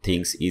these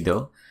things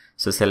either.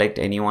 So select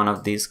any one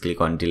of these,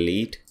 click on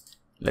delete.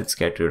 Let's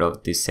get rid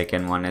of this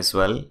second one as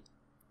well.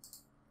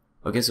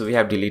 Okay, so we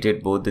have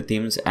deleted both the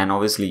themes, and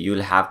obviously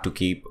you'll have to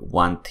keep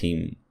one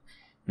theme.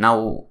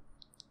 Now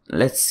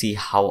let's see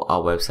how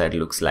our website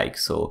looks like.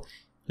 So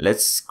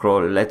let's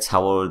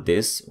hover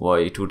this, or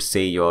it would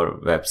say your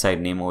website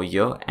name over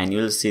here, and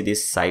you'll see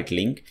this site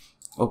link.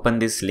 Open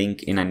this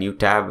link in a new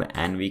tab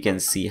and we can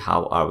see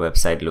how our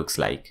website looks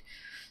like.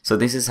 So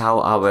this is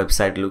how our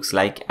website looks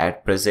like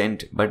at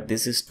present, but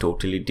this is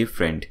totally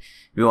different.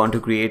 We want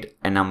to create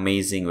an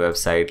amazing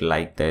website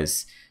like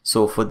this.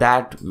 So for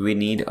that we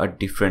need a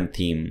different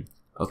theme.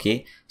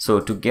 Okay, so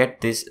to get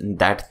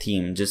that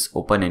theme, just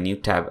open a new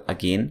tab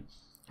again,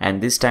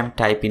 and this time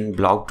type in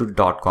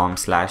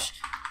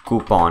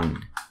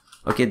blogtut.com/coupon.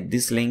 Okay,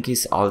 this link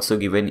is also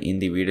given in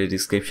the video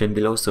description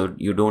below, so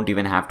you don't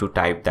even have to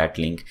type that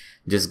link.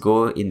 Just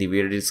go in the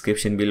video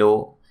description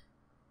below,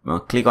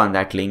 click on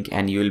that link,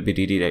 and you will be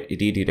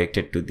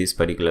redirected to this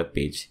particular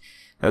page.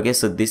 Okay,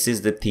 so this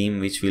is the theme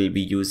which we'll be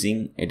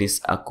using. It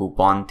is a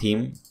coupon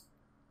theme,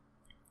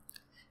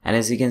 and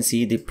as you can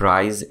see the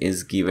price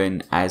is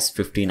given as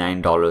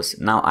 $59.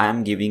 Now I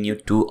am giving you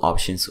 2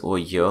 options over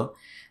here.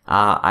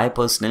 I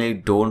personally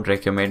don't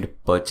recommend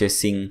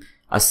purchasing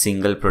a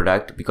single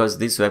product because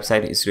this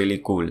website is really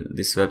cool.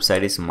 This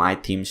website is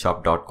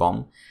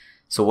mythemeshop.com.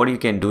 So what you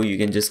can do, you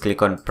can just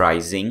click on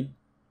pricing,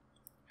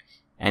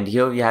 And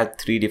here we have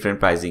three different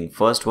pricing.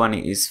 First one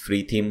is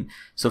free theme.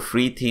 So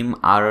free theme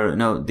are,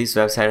 this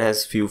website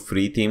has few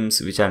free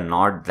themes which are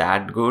not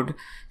that good.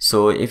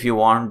 So if you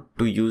want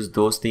to use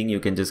those things, you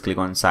can just click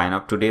on sign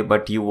up today,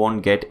 but you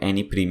won't get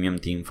any premium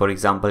theme. For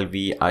example,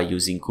 we are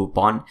using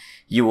Coupon,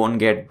 you won't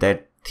get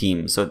that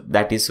theme. So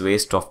that is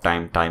waste of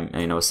time,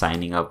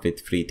 signing up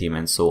with free theme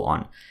and so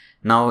on.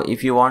 Now,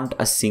 if you want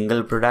a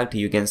single product,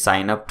 you can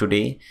sign up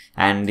today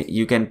and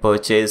you can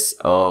purchase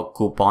a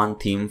Coupon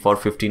theme for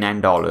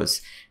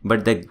 $59.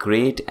 But the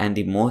great and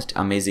the most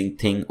amazing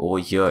thing over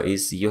here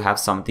is you have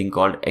something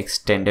called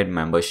extended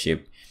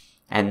membership.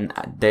 And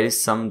there is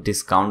some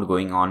discount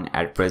going on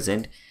at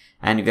present.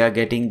 And we are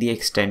getting the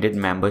extended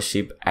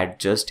membership at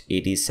just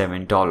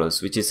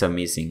 $87, which is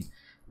amazing.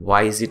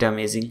 Why is it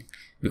amazing?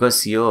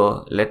 Because here,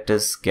 let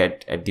us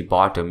get at the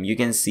bottom. You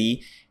can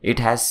see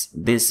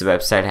this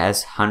website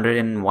has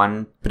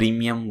 101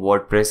 premium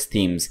WordPress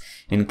themes,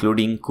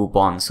 including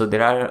Coupon. So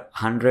there are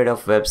 100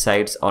 of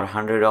websites or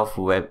 100 of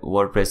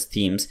WordPress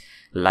themes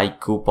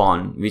like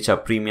Coupon, which are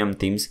premium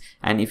themes.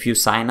 And if you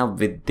sign up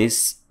with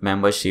this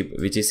membership,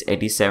 which is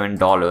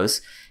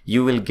 $87,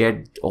 you will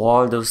get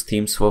all those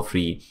themes for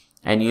free.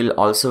 And you'll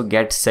also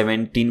get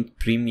 17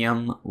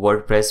 premium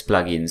WordPress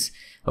plugins.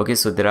 Okay,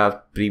 so there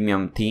are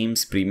premium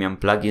themes, premium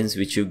plugins,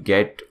 which you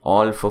get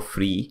all for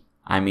free.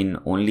 I mean,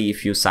 only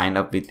if you sign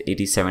up with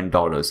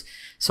 $87.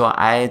 So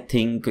I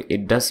think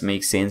it does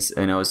make sense,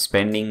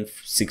 spending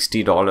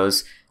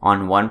 $60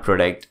 on one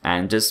product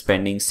and just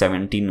spending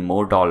 $17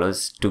 more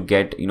to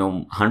get,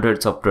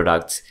 hundreds of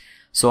products.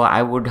 So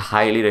I would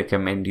highly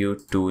recommend you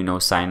to,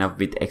 sign up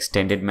with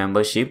extended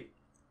membership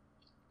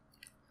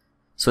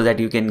so that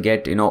you can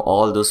get,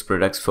 all those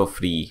products for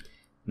free.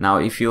 Now,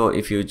 if you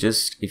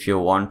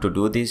want to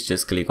do this,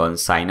 just click on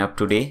sign up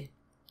today.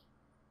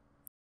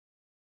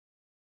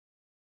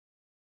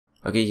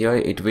 Okay, here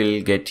it will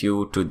get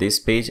you to this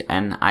page,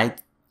 and I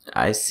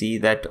see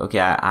that, okay,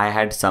 I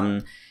had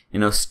some,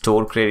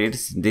 store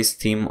credits. This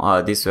theme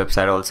or this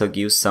website also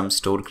gives some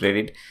store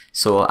credit.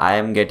 So I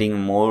am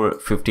getting more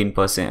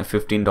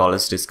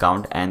 $15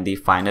 discount, and the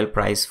final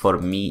price for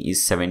me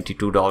is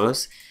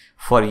 $72.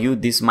 For you,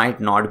 this might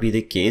not be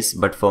the case,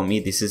 but for me,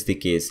 this is the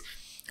case.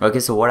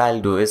 Okay, so what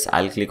I'll do is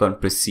I'll click on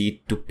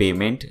proceed to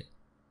payment.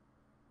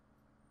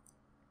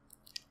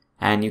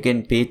 And you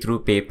can pay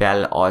through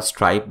PayPal or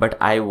Stripe, but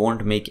I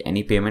won't make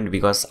any payment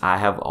because I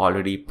have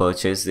already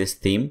purchased this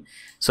theme.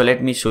 So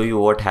let me show you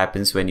what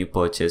happens when you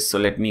purchase. So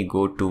let me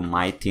go to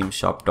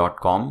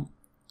mythemeshop.com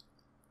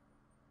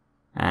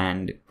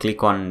and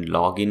click on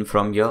login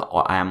from here,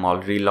 or I am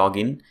already logged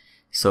in.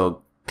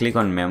 So click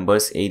on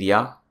members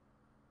area.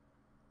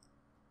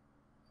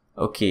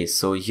 Okay,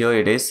 so here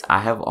it is.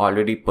 I have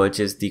already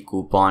purchased the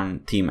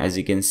Coupon theme, as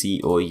you can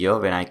see over here.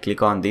 When I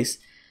click on this,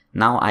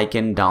 now I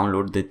can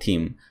download the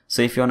theme.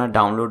 So if you want to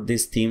download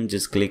this theme,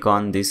 just click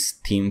on this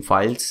theme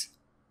files.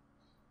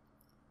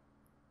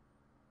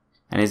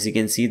 And as you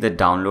can see, the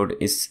download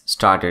is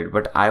started,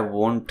 but I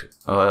won't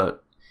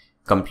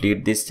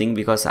complete this thing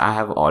because I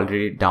have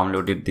already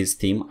downloaded this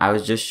theme. I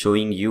was just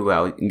showing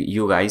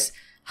you guys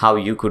how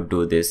you could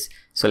do this.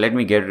 So let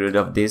me get rid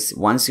of this.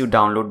 Once you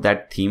download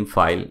that theme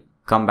file,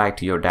 come back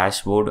to your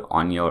dashboard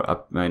on your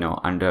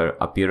under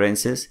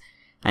appearances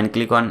and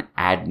click on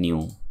add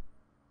new.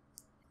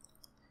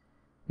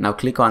 Now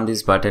click on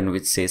this button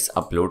which says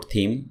upload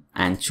theme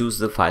and choose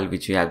the file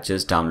which you have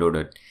just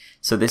downloaded.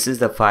 So this is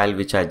the file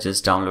which I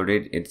just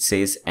downloaded. It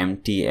says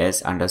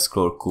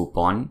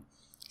mts_coupon.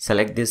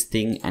 Select this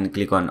thing and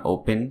click on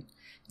open.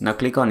 Now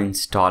click on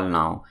install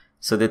now.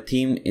 So the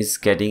theme is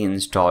getting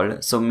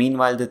installed. So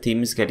meanwhile the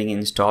theme is getting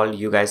installed,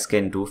 you guys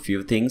can do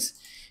few things.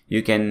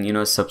 You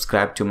can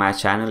subscribe to my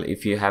channel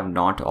if you have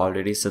not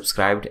already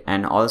subscribed,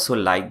 and also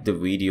like the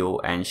video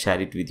and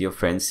share it with your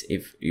friends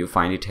if you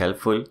find it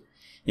helpful.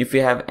 If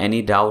you have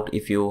any doubt,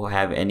 if you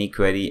have any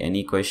query,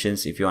 any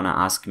questions, if you want to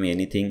ask me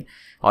anything,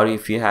 or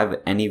if you have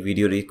any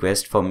video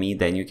request for me,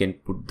 then you can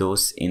put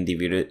those in the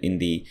video in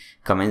the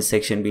comment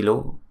section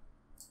below.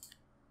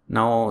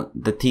 Now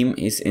the theme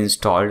is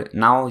installed.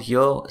 Now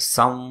here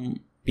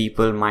some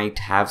people might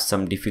have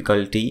some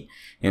difficulty.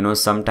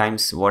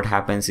 Sometimes what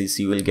happens is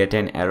you will get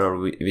an error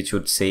which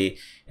would say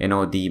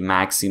the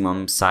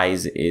maximum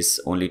size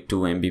is only 2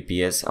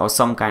 Mbps or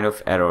some kind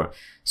of error.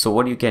 So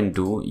what you can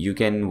do, you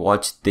can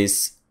watch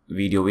this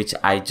video which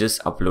I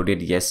just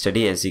uploaded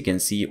yesterday. As you can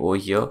see over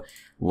here,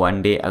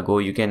 1 day ago,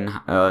 you can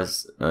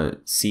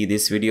see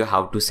this video,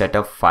 how to set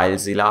up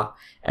FileZilla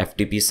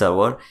FTP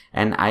server,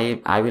 and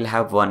I will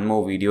have one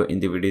more video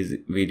in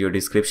the video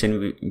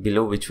description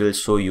below which will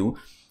show you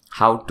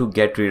how to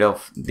get rid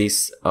of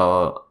this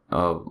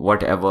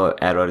whatever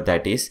error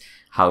that is,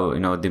 how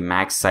the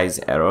max size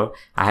error.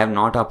 I have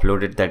not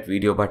uploaded that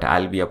video, but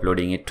I'll be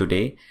uploading it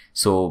today.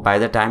 So by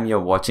the time you're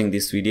watching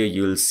this video,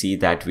 you'll see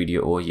that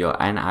video over here,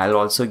 and I'll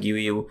also give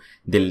you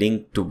the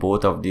link to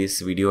both of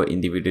this video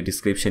in the video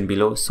description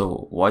below.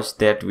 So watch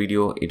that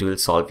video, it will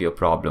solve your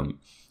problem.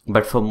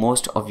 But for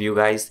most of you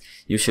guys,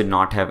 you should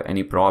not have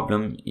any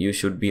problem. You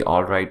should be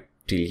all right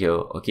till here.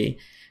 Okay,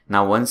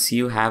 Now once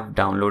you have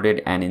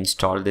downloaded and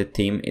installed the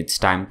theme, it's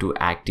time to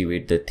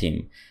activate the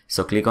theme.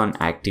 So click on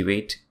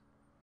activate.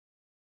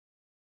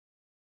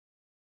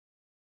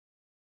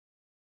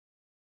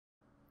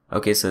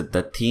 Okay, so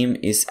the theme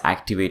is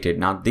activated.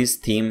 Now this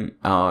theme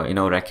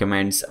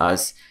recommends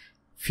us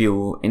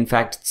few, in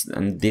fact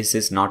this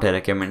is not a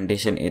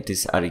recommendation, it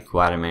is a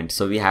requirement.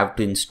 So we have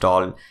to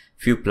install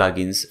few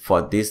plugins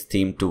for this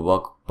theme to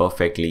work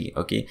perfectly.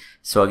 Okay,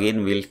 so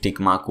again we'll tick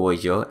mark over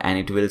here and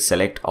it will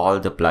select all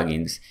the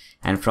plugins,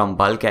 and from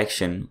bulk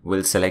action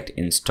we'll select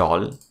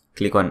install,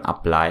 click on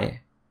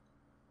apply.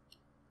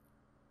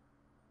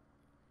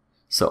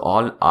 So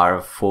all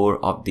our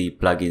 4 of the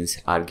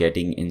plugins are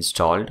getting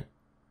installed.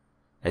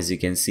 As you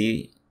can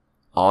see,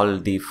 all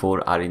the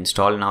 4 are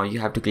installed. Now you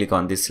have to click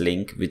on this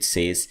link which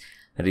says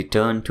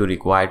return to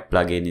required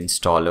plugin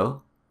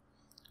installer.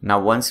 Now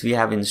once we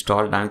have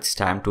installed, now it's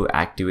time to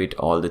activate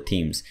all the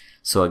themes.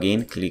 So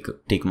again click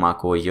tick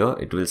mark over here,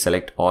 it will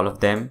select all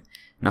of them.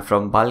 Now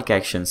from bulk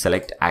action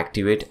select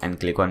activate and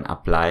click on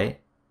apply.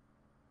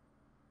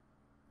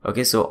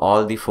 Okay, so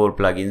all the 4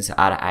 plugins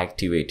are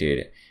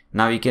activated.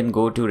 Now you can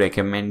go to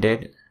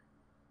recommended,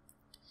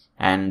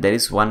 and there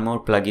is one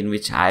more plugin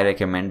which I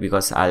recommend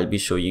because I'll be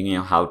showing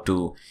you how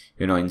to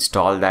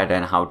install that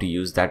and how to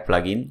use that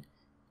plugin.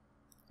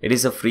 It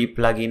is a free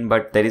plugin,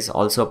 but there is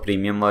also a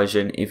premium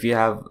version. If you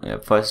have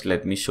first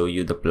let me show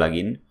you the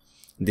plugin.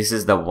 This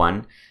is the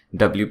one,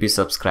 WP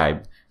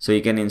subscribe. So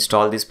you can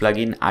install this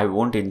plugin. I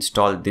won't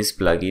install this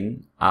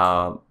plugin,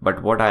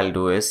 but what I'll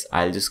do is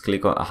I'll just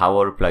click on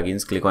our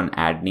plugins, click on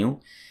add new.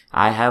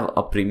 I have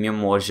a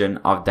premium version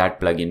of that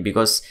plugin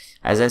because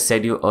as I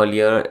said you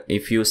earlier,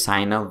 if you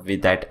sign up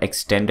with that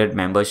extended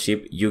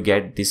membership, you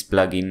get this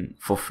plugin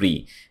for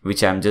free,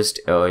 which I'm just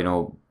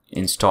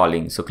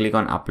installing. So click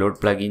on upload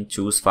plugin,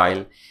 choose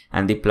file,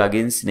 and the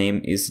plugin's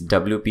name is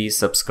WP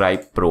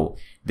Subscribe Pro.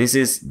 This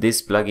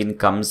plugin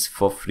comes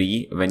for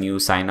free when you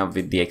sign up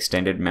with the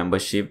extended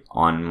membership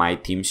on my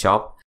theme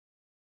shop.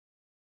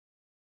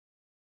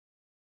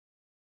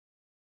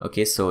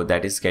 Okay, so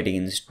that is getting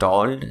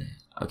installed.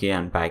 Okay,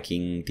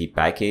 unpacking the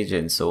package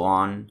and so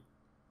on.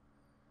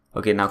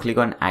 Okay, now click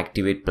on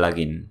activate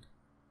plugin.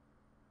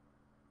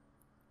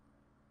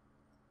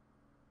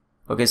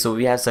 Okay, so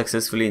we have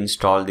successfully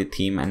installed the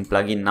theme and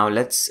plugin. Now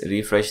let's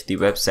refresh the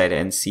website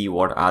and see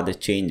what are the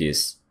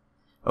changes.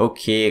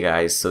 Okay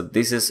guys, so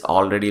this is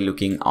already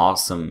looking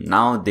awesome.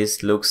 Now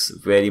this looks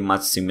very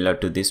much similar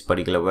to this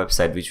particular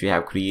website which we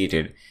have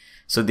created.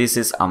 So this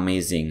is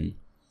amazing.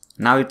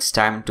 Now it's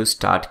time to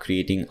start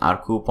creating our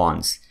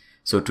coupons.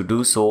 So to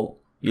do so,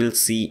 you'll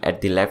see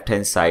at the left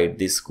hand side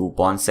this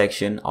coupon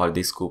section or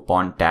this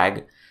coupon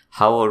tag,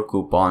 our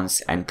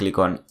coupons, and click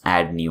on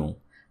add new.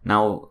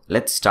 Now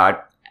let's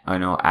start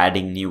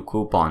adding new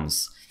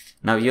coupons.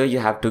 Now here you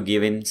have to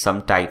give in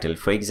some title.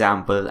 For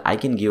example, I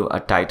can give a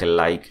title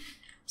like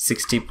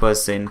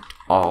 60%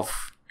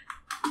 off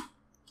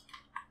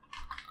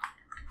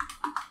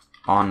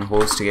on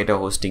HostGator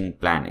hosting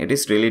plan. It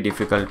is really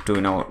difficult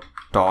to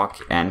talk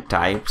and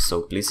type,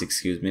 so please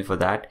excuse me for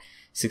that.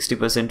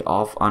 60%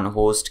 off on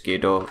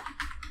HostGator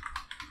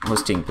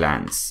hosting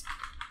plans.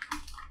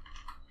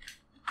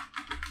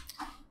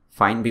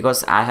 Fine,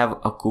 because I have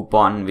a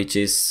coupon which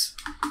is,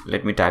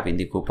 let me type in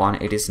the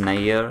coupon, it is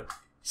Nair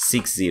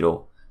 60.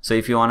 So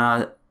if you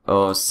wanna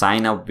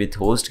sign up with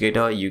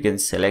HostGator, you can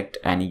select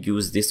and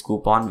use this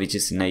coupon which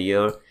is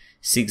Nair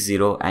 60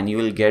 and you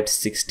will get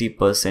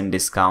 60%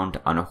 discount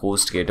on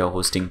HostGator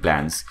hosting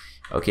plans.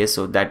 Okay,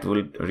 so that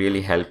will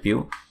really help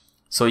you.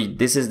 So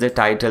this is the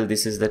title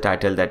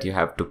that you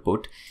have to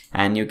put,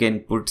 and you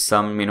can put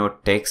some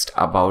text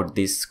about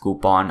this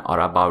coupon or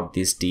about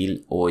this deal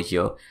over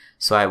here.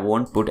 So I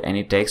won't put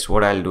any text.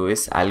 What I'll do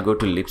is I'll go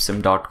to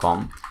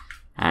lipsum.com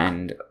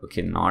and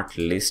okay, not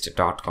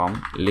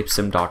list.com,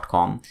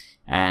 lipsum.com,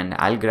 and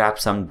I'll grab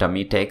some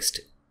dummy text.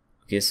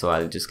 Okay, so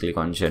I'll just click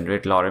on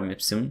generate lorem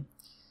ipsum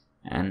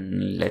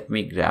and let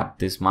me grab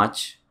this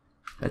much.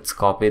 Let's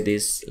copy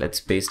this,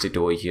 let's paste it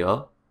over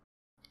here.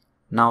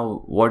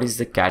 Now what is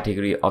the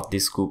category of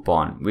this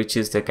coupon? Which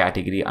is the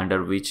category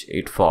under which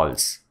it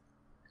falls?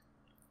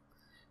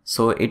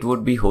 So it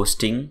would be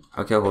hosting.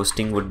 Okay,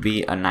 hosting would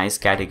be a nice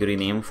category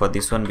name for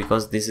this one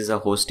because this is a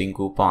hosting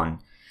coupon.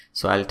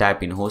 So I'll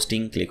type in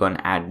hosting, click on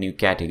add new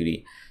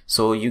category.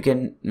 So you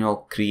can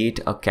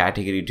create a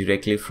category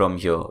directly from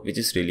here, which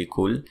is really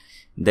cool.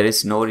 There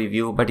is no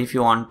review, but if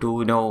you want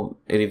to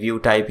review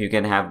type, you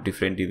can have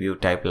different review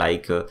type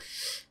like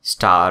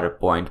star,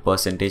 point,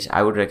 percentage.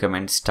 I would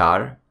recommend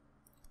star.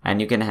 And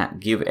you can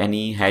give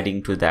any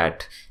heading to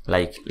that,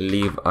 like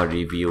leave a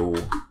review,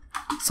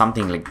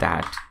 something like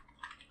that.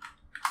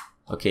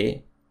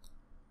 Okay,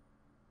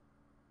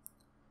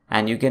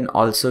 and you can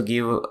also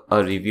give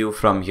a review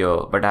from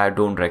here, but I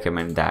don't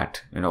recommend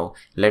that.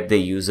 Let the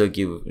user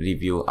give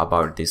review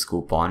about this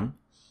coupon.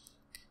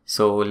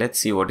 So let's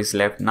see what is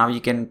left. Now you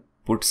can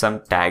put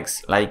some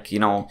tags, like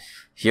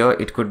here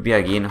it could be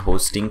again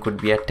hosting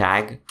could be a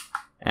tag,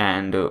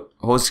 and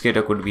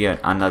HostGator could be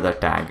another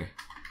tag.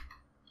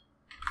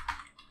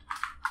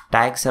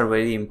 Tags are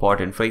very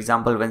important. For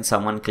example, when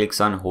someone clicks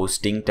on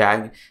hosting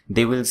tag,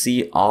 they will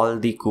see all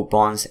the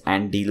coupons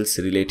and deals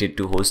related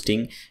to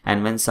hosting.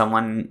 And when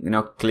someone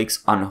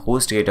clicks on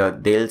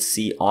HostGator, they'll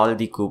see all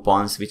the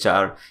coupons which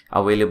are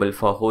available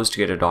for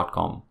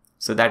hostgator.com.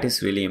 So that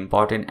is really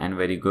important and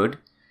very good.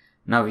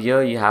 Now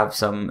here you have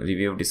some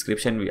review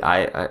description.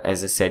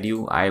 As I said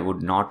I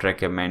would not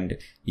recommend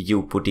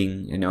you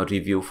putting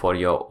review for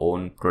your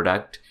own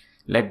product.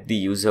 Let the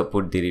user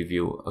put the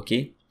review.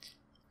 Okay.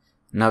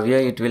 Now here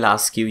it will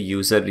ask you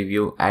user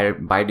review.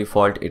 By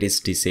default it is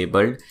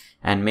disabled,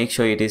 and make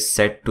sure it is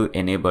set to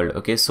enabled.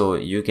 Okay, so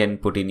you can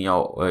put in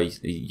your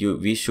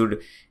we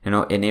should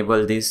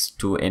enable this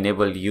to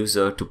enable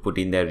user to put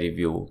in their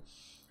review.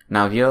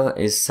 Now here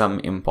is some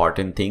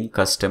important thing: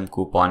 custom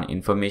coupon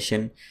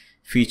information,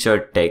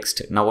 featured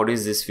text. Now what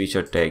is this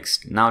featured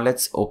text? Now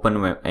let's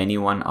open any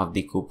one of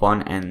the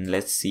coupon and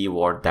let's see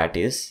what that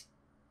is.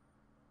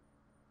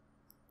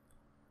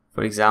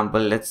 For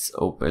example, let's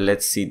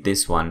see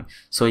this one.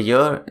 So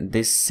here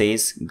this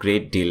says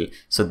great deal.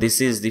 So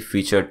this is the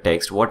featured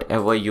text.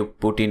 Whatever you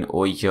put in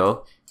over here,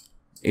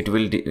 it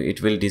will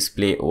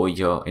display over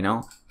here.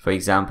 For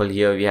example,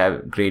 here we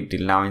have great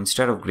deal. Now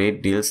instead of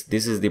great deals,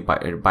 this is the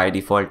by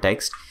default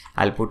text.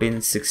 I'll put in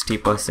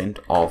 60%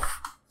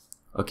 off.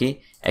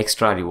 Okay,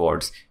 extra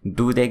rewards.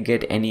 Do they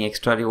get any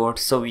extra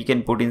rewards? So we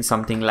can put in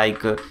something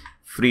like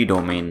free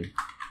domain.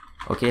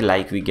 Okay,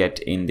 like we get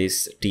in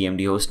this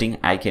TMD hosting.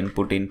 I can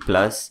put in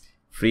plus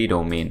free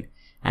domain,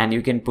 and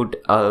you can put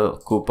a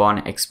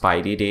coupon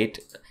expiry date.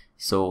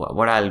 So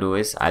what I'll do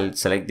is I'll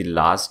select the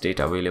last date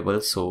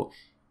available. So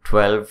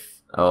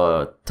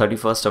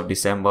 31st of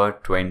December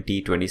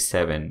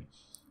 2027.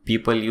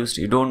 People used,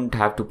 you don't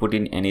have to put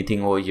in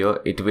anything over here.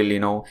 It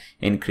will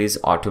increase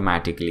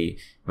automatically.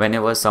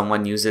 Whenever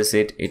someone uses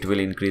it, it will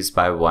increase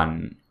by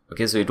 1.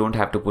 Okay, so you don't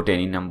have to put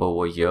any number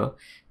over here.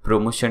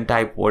 Promotion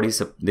type, what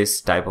is this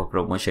type of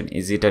promotion?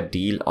 Is it a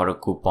deal or a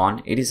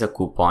coupon? It is a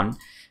coupon,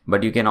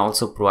 but you can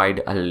also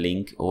provide a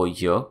link over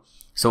here.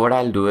 So what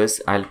I'll do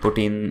is I'll put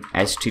in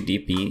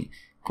http://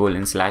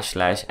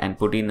 and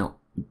put in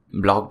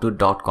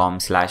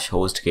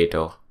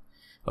blogtutor.com/hostgator.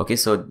 Okay,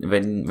 so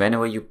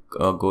whenever you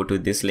go to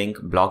this link,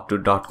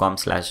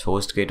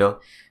 blogtutor.com/hostgator,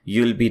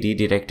 you'll be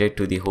redirected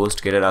to the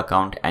HostGator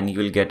account and you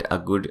will get a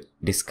good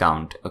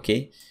discount.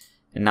 Okay.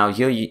 And now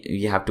here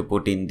you have to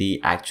put in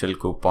the actual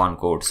coupon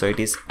code. So it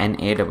is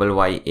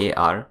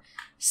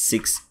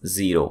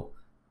NAYYAR60.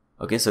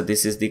 Okay, so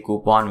this is the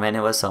coupon.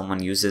 Whenever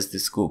someone uses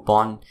this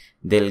coupon,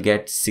 they'll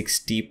get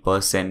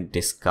 60%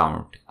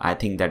 discount. I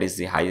think that is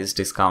the highest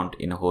discount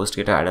in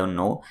HostGator. I don't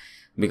know,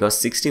 because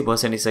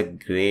 60% is a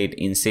great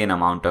insane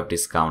amount of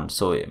discount.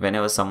 So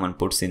whenever someone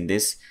puts in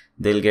this,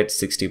 they'll get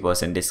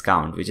 60%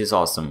 discount, which is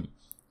awesome.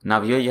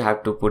 Now here you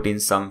have to put in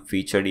some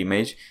featured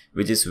image,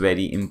 which is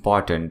very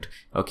important.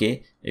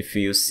 Okay, if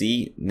you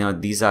see now,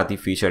 these are the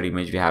featured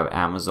image. We have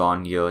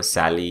Amazon here,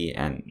 Sally,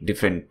 and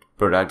different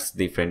products,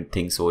 different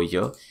things over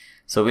here.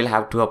 So we'll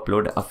have to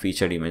upload a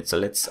featured image. So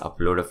let's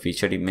upload a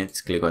featured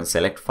image. Click on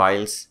select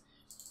files.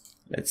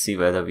 Let's see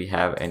whether we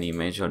have any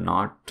image or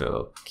not.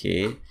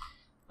 Okay,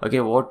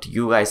 what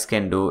you guys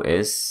can do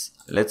is,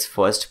 let's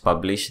first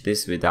publish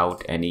this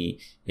without any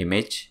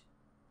image.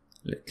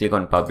 Click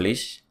on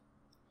publish.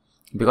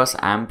 Because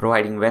I'm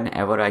providing,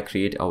 whenever I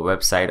create a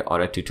website or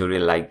a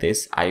tutorial like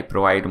this, I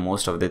provide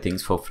most of the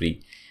things for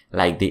free,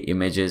 like the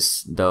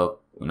images, the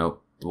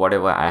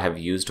whatever I have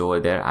used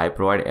over there, I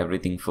provide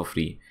everything for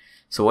free.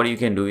 So what you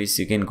can do is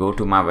you can go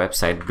to my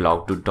website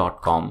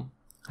blogtutor.com.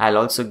 I'll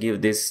also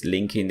give this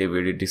link in the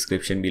video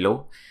description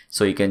below,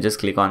 so you can just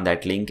click on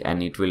that link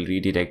and it will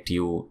redirect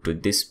you to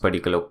this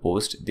particular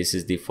post. This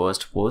is the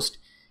first post.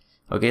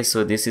 Okay,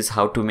 so this is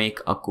how to make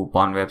a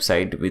coupon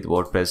website with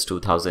WordPress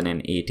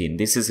 2018.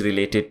 This is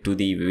related to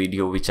the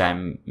video which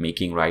I'm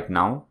making right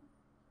now.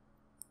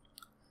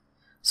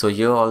 So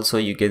here also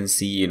you can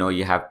see,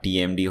 you have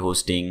TMD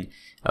hosting,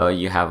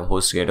 you have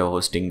HostGator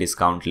hosting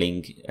discount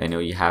link,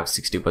 you have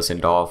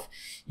 60% off.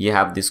 You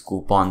have this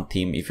coupon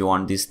theme. If you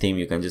want this theme,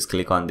 you can just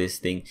click on this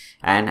thing.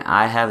 And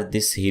I have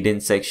this hidden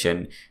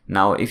section.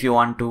 Now, if you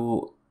want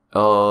to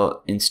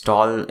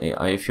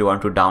if you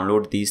want to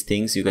download these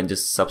things, you can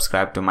just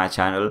subscribe to my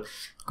channel,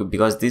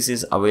 because this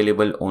is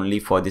available only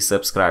for the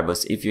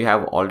subscribers. If you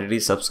have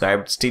already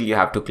subscribed, still you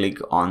have to click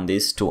on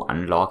this to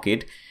unlock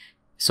it.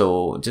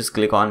 So just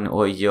click on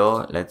over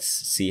here. Let's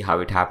see how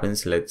it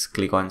happens. Let's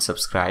click on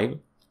subscribe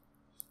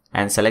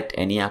and select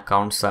any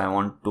account. So I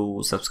want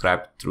to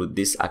subscribe through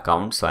this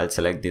account, so I'll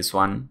select this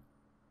one,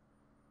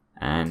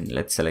 and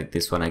let's select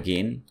this one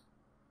again.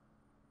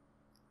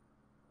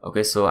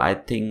 Okay, so I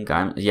think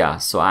I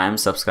am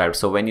subscribed.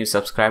 So when you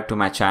subscribe to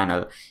my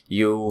channel,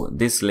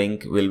 this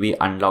link will be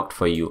unlocked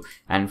for you,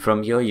 and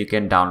from here you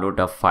can download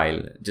a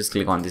file. Just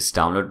click on this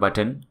download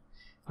button.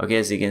 Okay,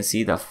 as you can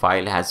see, the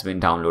file has been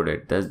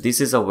downloaded. This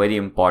is a very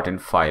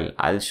important file.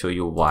 I'll show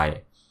you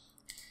why.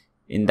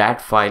 In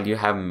that file you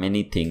have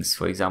many things.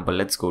 For example,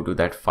 let's go to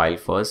that file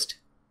first.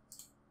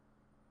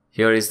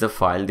 Here is the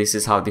file. This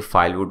is how the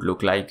file would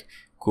look like.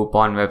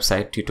 coupon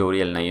website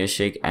tutorial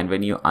Nayashik, and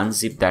when you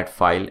unzip that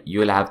file, you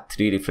will have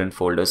 3 different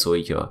folders over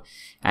here.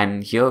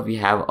 And here we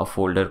have a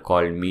folder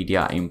called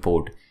media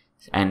import,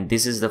 and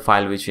this is the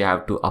file which you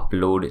have to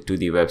upload to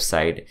the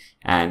website.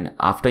 And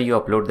after you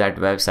upload that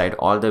website,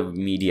 all the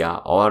media,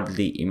 all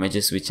the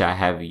images which I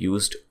have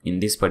used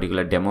in this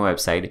particular demo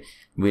website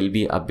will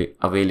be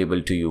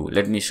available to you.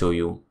 Let me show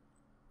you.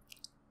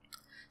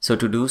 So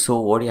to do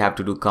so, what you have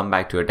to do, come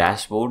back to your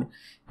dashboard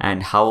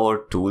and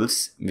hover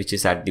tools, which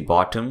is at the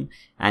bottom,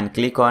 and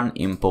click on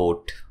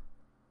import.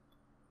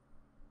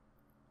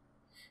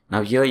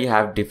 Now here you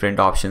have different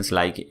options,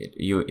 like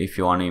if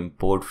you want to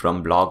import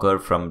from Blogger,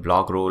 from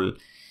Blogroll,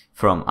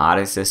 from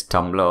RSS,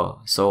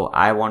 Tumblr. So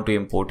I want to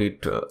import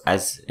it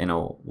as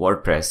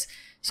WordPress.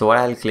 So what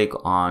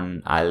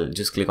I'll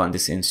just click on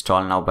this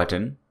install now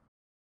button,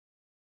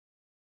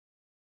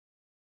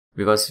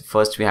 because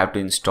first we have to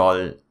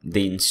install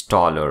the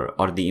installer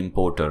or the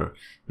importer.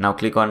 Now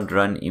click on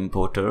run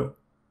importer.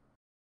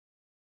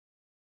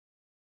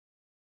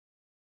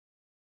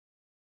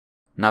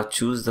 Now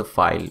choose the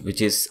file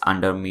which is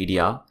under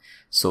media.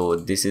 So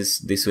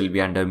this will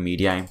be under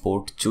media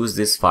import. Choose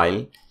this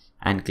file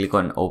and click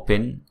on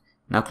open.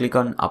 Now click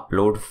on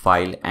upload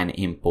file and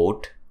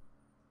import.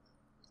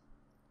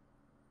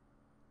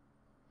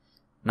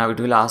 Now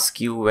it will ask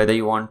you whether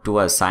you want to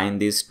assign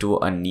this to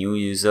a new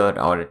user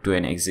or to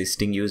an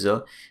existing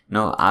user.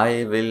 Now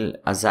I will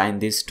assign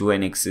this to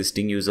an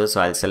existing user,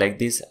 so I'll select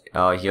this.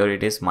 Here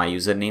it is, my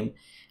username,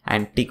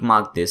 and tick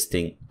mark this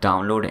thing,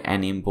 download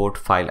and import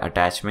file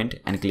attachment,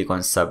 and click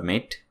on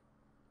submit.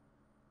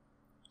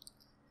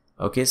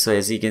 Okay, so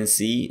as you can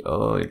see,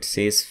 it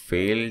says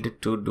failed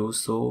to do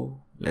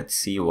so. Let's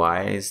see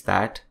why is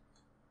that.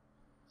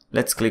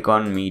 Let's click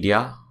on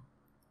media.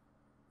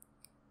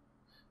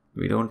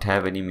 We don't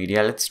have any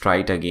media. Let's try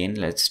it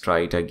again.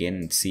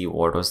 And see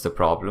what was the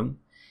problem.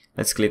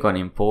 Let's click on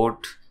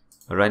import,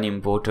 run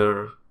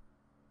importer,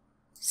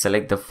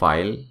 select the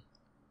file.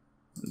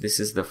 This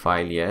is the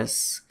file,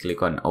 yes.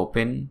 Click on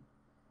open,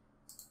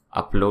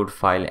 upload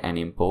file and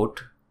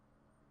import.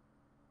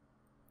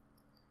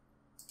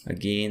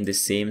 Again the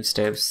same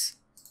steps,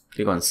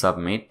 click on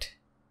submit.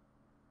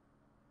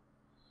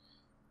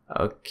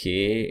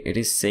 Okay, it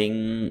is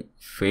saying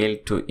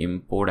failed to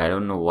import. I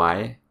don't know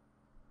why.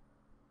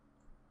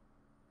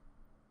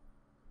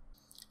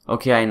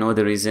 Okay, I know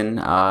the reason.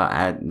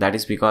 That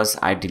is because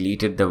I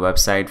deleted the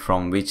website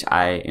from which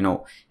I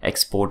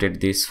exported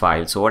this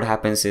file. So what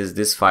happens is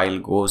this file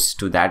goes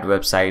to that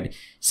website,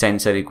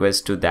 sends a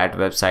request to that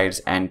website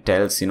and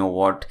tells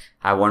what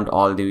I want,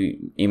 all the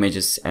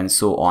images and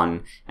so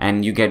on,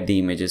 and you get the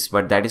images.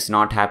 But that is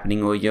not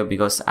happening over here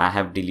because I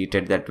have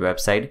deleted that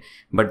website.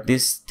 But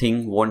this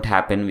thing won't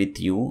happen with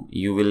you.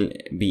 You will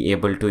be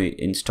able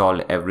to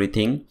install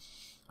everything.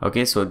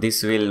 Okay, so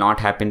this will not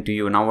happen to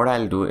you. Now what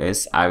I'll do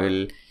is I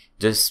will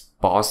just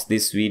pause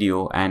this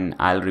video and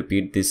I'll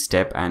repeat this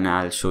step and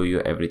I'll show you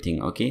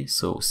everything. Okay,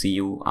 so see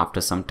you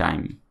after some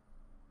time.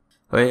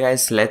 Okay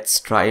guys, let's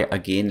try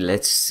again.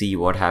 Let's see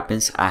what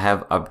happens. I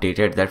have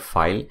updated that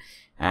file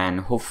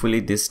and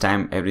hopefully this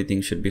time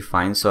everything should be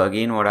fine. So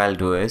again what I'll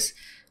do is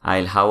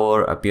I'll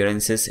hover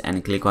appearances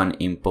and click on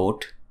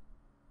import,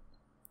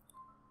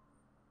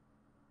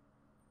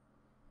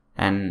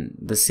 and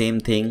the same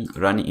thing,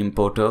 run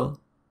importer,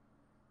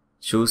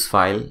 choose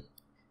file,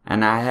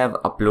 and I have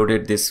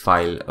uploaded this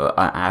file.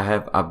 I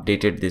have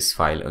updated this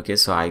file. Okay,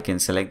 so I can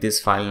select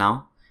this file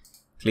now,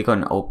 click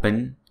on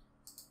open,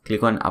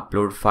 click on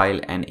upload file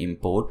and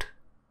import.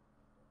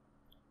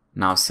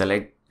 Now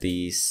select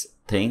this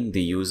thing,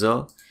 the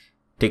user,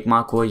 tick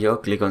mark over here,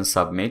 click on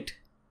submit.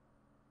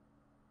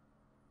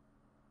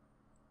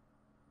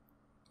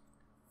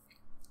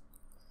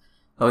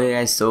 Okay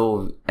guys,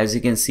 so as you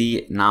can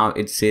see now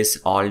it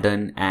says all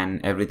done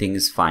and everything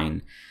is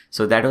fine.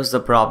 So that was the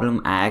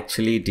problem. I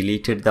actually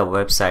deleted the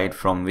website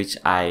from which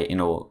I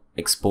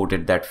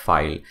exported that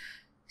file.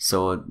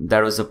 So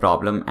that was the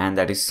problem and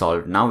that is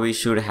solved. Now we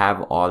should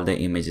have all the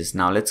images.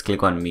 Now let's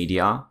click on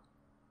media.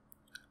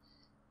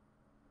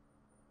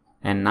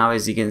 And now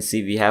as you can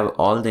see we have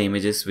all the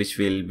images which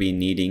we'll be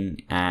needing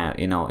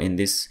in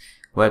this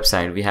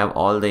website. We have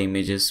all the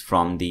images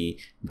from the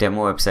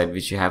demo website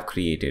which you have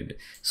created.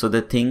 So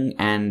the thing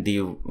and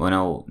the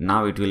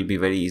now it will be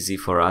very easy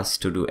for us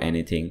to do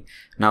anything.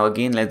 Now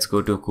again let's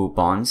go to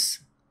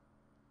coupons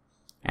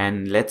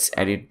and let's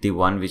edit the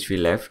one which we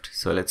left.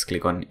 So let's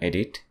click on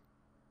edit.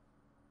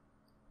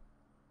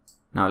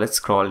 Now let's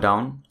scroll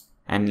down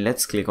and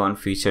let's click on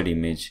featured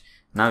image.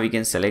 Now we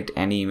can select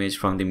any image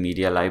from the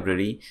media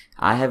library.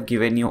 I have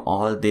given you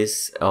all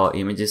these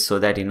images so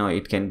that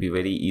it can be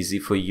very easy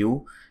for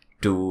you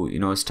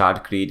to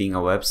start creating a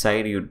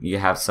website. You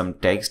have some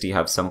text, you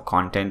have some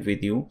content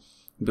with you,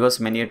 because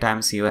many a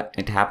times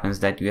it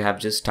happens that you have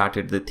just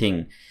started the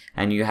thing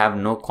and you have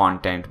no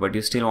content but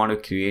you still want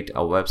to create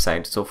a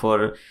website. So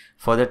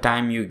for the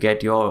time you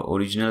get your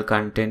original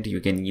content,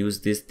 you can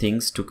use these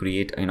things to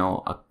create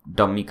a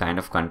dummy kind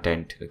of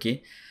content.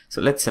 Okay,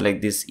 so let's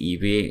select this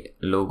eBay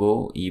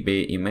logo,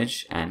 eBay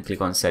image, and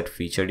click on set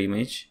featured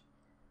image.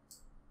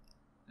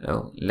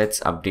 Let's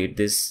update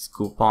this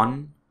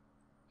coupon.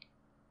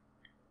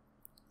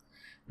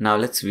 Now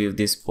let's view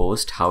this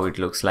post, how it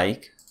looks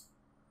like.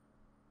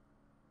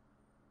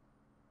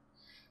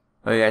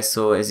 Okay,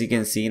 so as you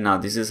can see, now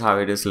this is how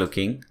it is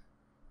looking.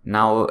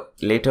 Now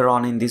later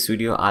on in this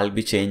video I'll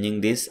be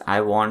changing this.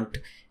 I want,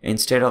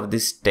 instead of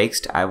this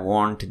text, I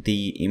want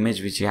the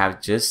image which you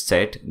have just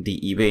set, the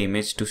eBay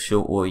image, to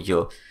show over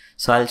here.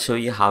 So I'll show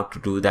you how to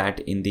do that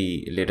in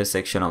the later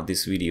section of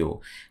this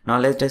video. Now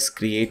let us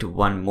create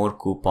one more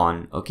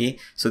coupon. Okay,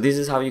 so this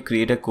is how you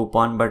create a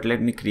coupon, but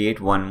let me create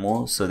one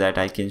more so that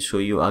I can show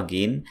you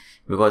again,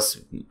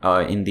 because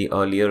in the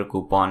earlier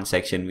coupon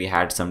section we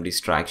had some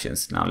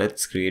distractions. Now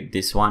let's create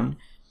this one.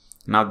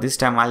 Now this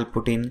time I'll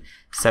put in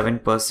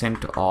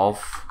 7%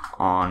 off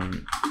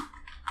on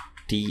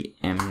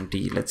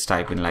TMD. Let's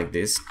type in like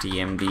this: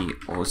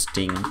 TMD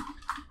hosting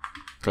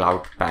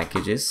cloud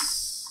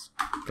packages,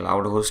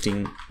 cloud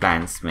hosting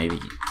plans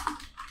maybe.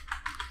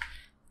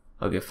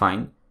 Okay,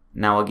 fine.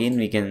 Now again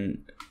we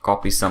can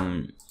copy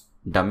some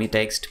dummy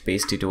text,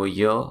 paste it over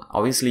here.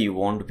 Obviously you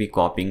won't be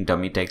copying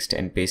dummy text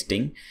and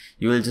pasting.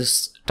 You will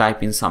just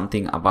type in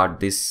something about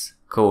this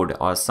code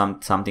or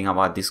something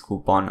about this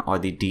coupon or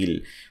the deal.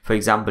 For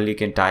example, you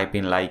can type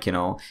in like,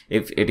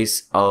 if it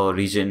is a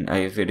region,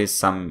 if it is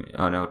some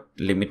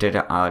limited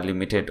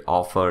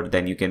offer,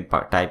 then you can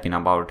type in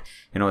about,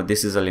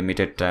 this is a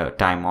limited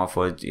time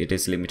offer, it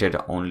is limited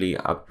only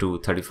up to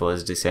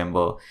 31st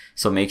December,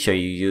 so make sure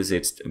you use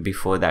it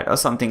before that, or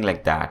something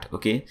like that.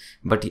 Okay,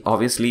 but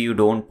obviously you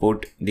don't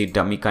put the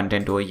dummy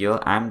content over here.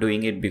 I'm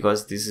doing it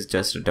because this is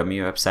just a dummy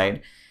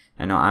website,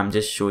 I'm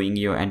just showing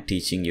you and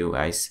teaching you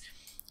guys.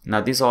 Now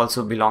this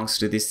also belongs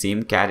to the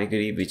same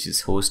category, which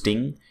is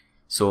hosting,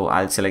 so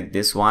I'll select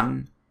this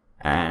one,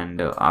 and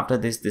after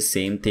this, the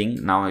same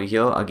thing. Now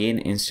here again,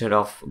 instead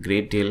of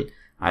great deal,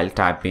 I'll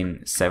type in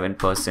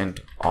 7%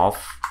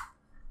 off.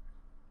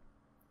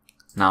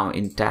 Now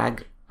in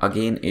tag,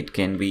 again it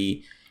can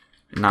be,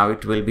 now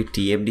it will be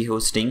TMD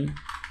hosting,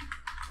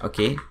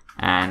 okay,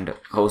 and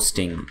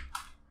hosting.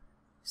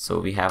 So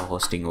we have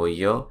hosting over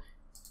here.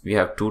 We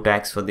have two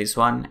tags for this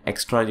one.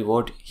 Extra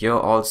reward, here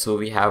also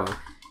we have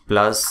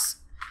plus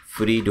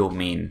free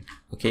domain,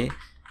 okay,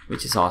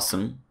 which is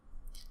awesome.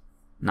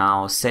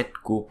 Now set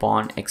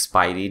coupon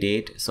expiry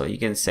date, so you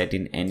can set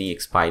in any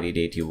expiry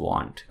date you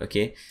want.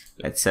 Okay,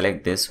 let's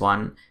select this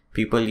one.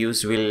 People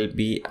used will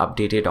be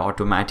updated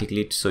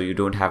automatically, so you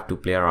don't have to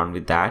play around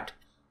with that.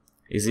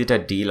 Is it a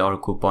deal or a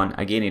coupon?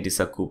 Again, it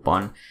is a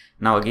coupon.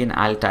 Now again,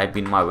 I'll type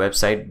in my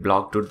website,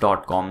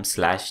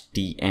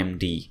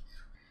 blogtutor.com/TMD.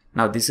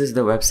 Now this is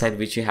the website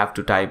which you have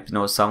to type.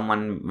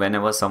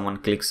 Whenever someone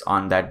clicks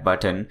on that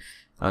button,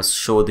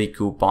 show the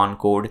coupon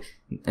code,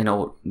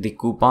 the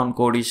coupon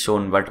code is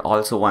shown, but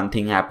also one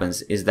thing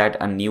happens is that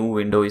a new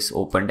window is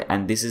opened,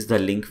 and this is the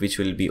link which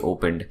will be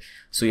opened.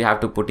 So you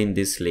have to put in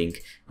this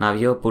link. Now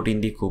here, put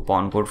in the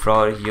coupon code.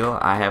 For here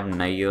I have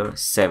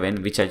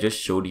Nair7, which I just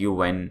showed you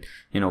when,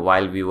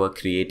 while we were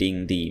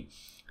creating the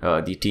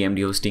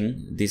TMD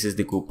hosting. This is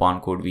the coupon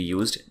code we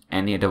used,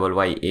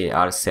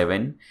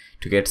 NAYYAR7,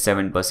 to get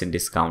 7%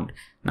 discount.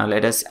 Now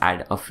let us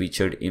add a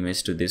featured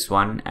image to this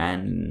one,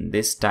 and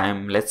this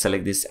time let's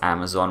select this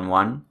Amazon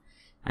one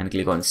and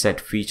click on set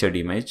featured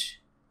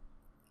image.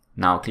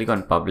 Now click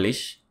on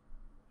publish.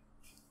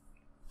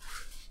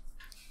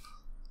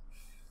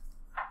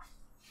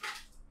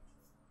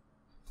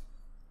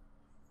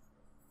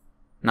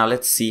 Now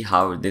let's see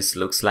how this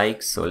looks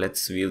like. So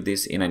let's view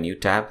this in a new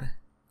tab.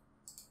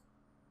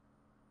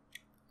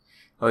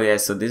 Oh yeah,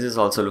 so this is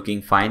also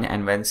looking fine,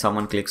 and when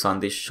someone clicks on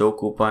this show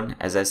coupon,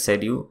 as I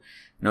said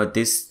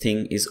this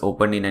thing is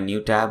opened in a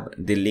new tab,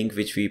 the link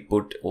which we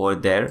put over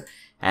there,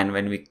 and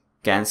when we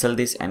cancel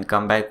this and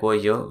come back over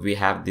here, we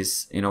have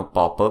this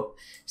pop-up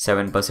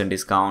 7%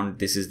 discount.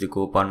 This is the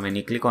coupon. When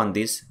you click on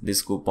this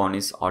coupon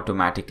is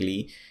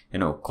automatically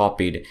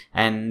copied,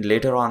 and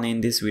later on in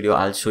this video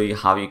I'll show you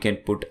how you can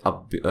put a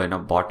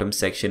bottom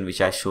section,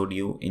 which I showed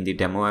you in the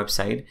demo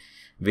website.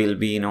 Will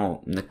be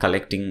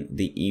collecting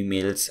the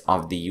emails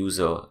of the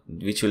user,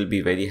 which will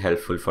be very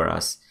helpful for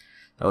us.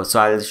 So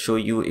I'll show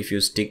you, if you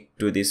stick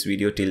to this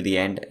video till the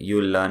end,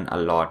 you'll learn a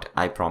lot,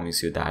 I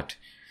promise you that.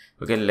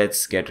 Okay,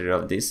 let's get rid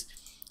of this.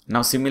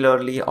 Now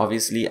similarly,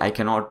 obviously I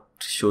cannot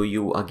show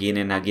you again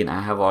and again. I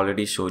have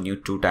already shown you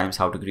 2 times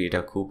how to create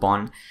a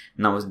coupon.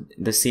 Now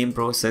the same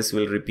process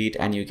will repeat,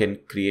 and you can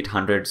create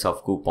hundreds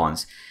of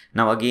coupons.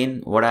 Now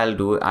again, what I'll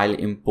do, I'll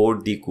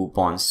import the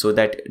coupons, so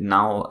that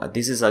now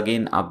this is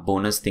again a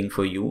bonus thing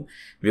for you,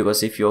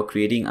 because if you're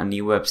creating a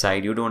new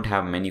website, you don't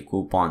have many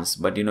coupons,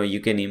 but you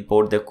can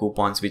import the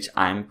coupons which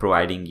I'm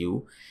providing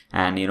you,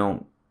 and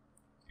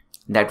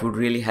that would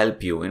really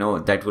help you.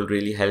 That will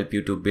really help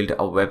you to build a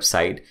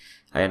website,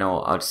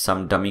 or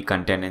some dummy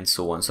content and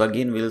so on. So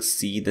again, we'll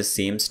see the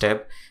same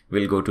step.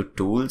 We'll go to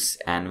tools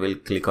and we'll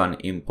click on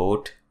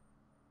import.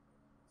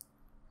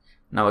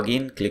 Now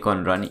again, click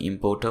on run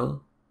importer.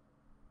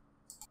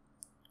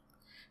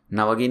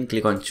 Now again,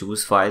 click on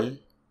choose file.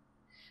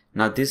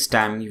 Now this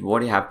time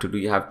what you have to do,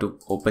 you have to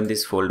open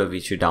this folder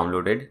which you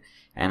downloaded,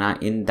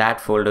 and in that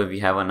folder we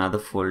have another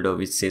folder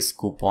which says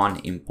coupon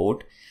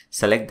import.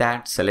 Select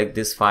that, select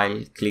this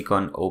file, click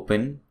on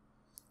open,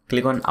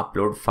 click on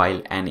upload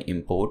file and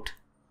import.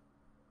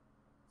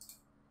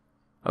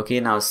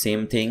 Okay, now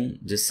same thing,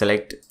 just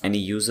select any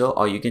user,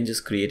 or you can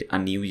just create a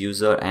new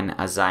user and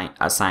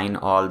assign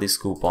all these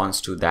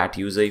coupons to that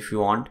user if you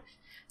want.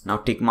 Now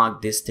tick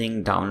mark this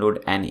thing,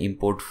 download and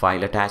import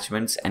file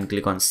attachments and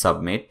click on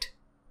submit.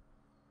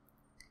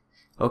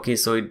 Okay,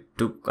 so it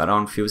took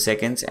around few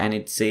seconds and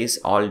it says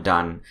all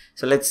done.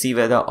 So let's see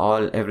whether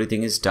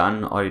everything is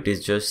done or it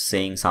is just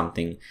saying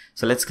something.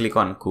 So let's click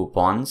on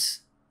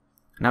coupons.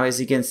 Now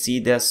as you can see,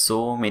 there are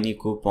so many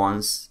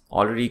coupons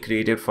already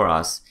created for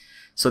us.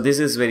 So this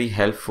is very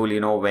helpful,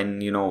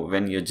 when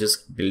you're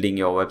just building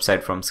your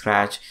website from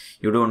scratch,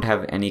 you don't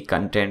have any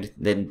content,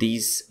 then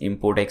these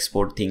import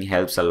export thing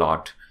helps a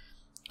lot.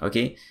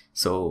 Okay,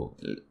 so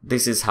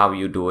this is how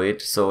you do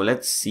it. So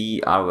let's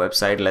see our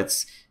website.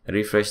 Let's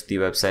refresh the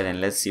website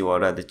and let's see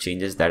what are the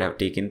changes that have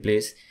taken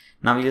place.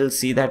 Now you'll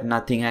see that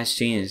nothing has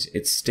changed.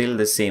 It's still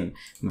the same,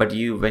 but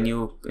when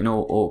you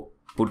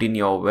put in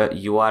your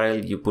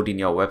URL, you put in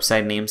your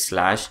website name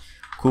 /coupons,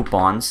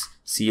 COUPONS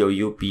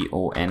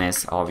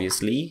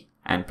obviously,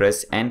 and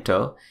press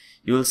enter,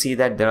 you will see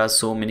that there are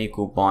so many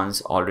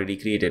coupons already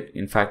created,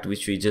 in fact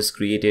which we just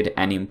created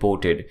and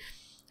imported,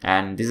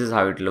 and this is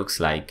how it looks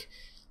like.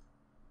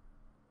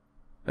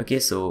 Okay,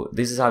 so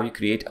this is how you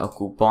create a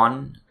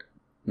coupon.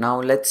 Now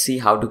let's see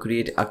how to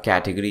create a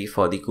category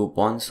for the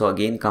coupon. So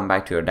again, come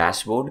back to your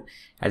dashboard.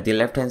 At the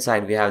left hand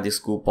side we have this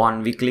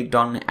coupon. We clicked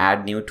on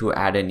add new to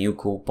add a new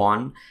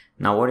coupon.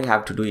 Now what you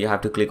have to do, you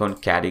have to click on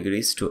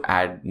categories to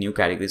add new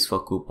categories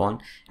for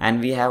coupon, and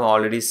we have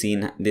already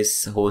seen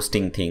this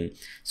hosting thing.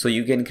 So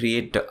you can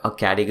create a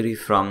category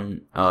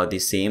from the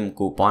same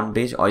coupon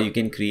page, or you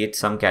can create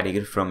some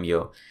category from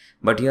here.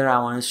 But here I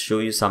want to show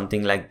you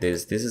something like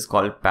this. This is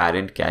called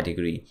parent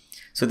category.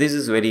 So this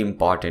is very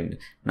important.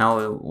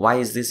 Now why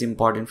is this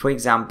important? For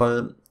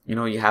example,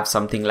 you have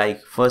something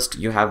like, first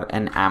you have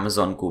an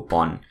Amazon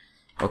coupon.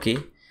 Okay,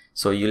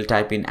 so you'll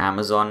type in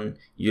Amazon,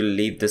 you'll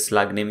leave the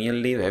slug name, you'll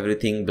leave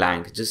everything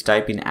blank, just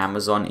type in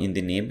Amazon in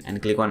the name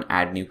and click on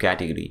add new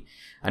category.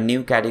 A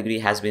new category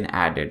has been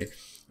added.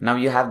 Now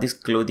you have this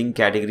clothing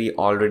category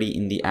already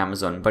in the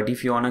Amazon, but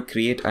if you want to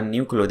create a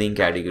new clothing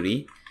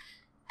category,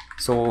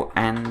 so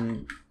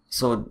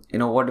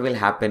what will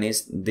happen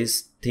is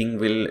this thing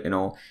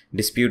will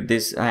dispute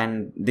this,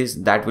 and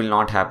that will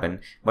not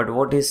happen. But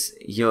what is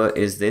here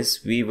is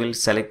this, we will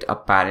select a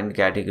parent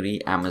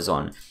category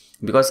Amazon,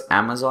 because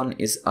Amazon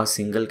is a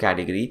single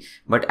category,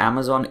 but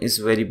Amazon is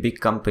very big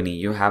company.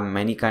 You have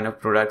many kind of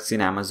products in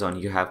Amazon.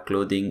 You have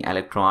clothing,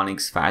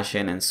 electronics,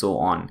 fashion, and so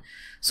on.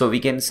 So we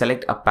can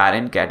select a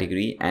parent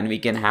category and we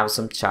can have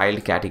some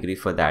child category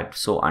for that.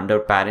 So under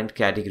parent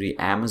category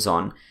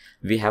Amazon,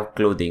 we have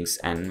clothings,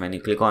 and when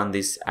you click on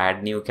this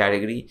add new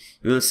category,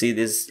 you will see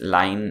this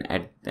line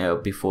at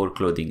before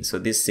clothing. So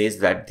this says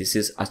that this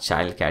is a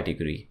child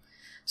category.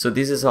 So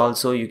this is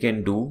also you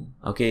can do.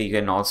 Okay, you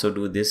can also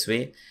do this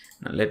way.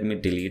 Now let me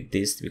delete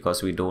this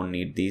because we don't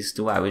need these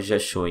two. I was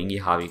just showing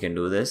you how you can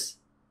do this.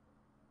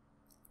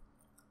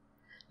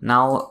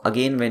 Now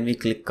again, when we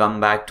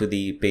come back to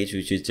the page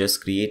which is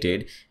just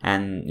created,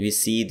 and we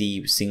see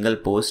the single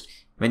post,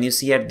 when you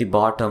see at the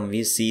bottom,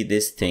 we see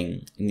this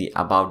thing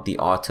about the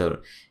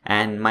author,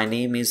 and my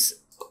name is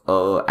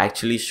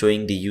actually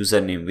showing the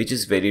username, which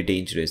is very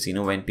dangerous.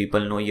 When people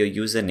know your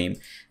username,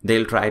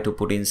 they'll try to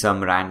put in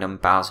some random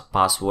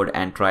password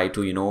and try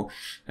to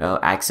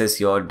access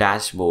your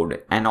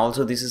dashboard. And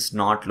also this is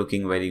not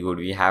looking very good.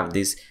 We have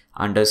this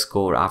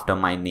underscore after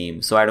my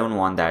name, so I don't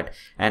want that,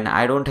 and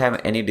I don't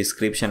have any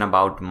description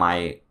about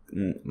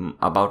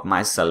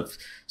myself.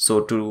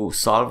 So to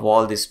solve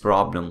all this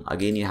problem,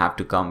 again you have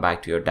to come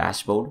back to your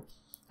dashboard.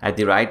 At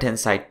the right hand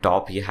side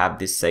top, you have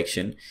this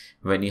section.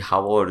 When you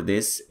hover over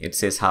this, it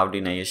says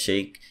howdy Naya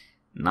Sheikh.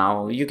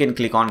 Now you can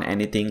click on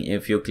anything.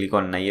 If you click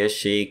on Naya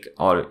Sheikh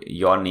or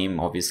your name,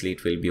 obviously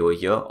it will be over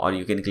here, or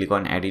you can click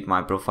on edit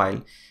my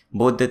profile.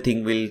 Both the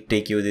thing will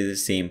take you to the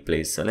same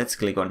place. So let's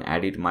click on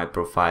edit my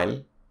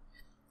profile.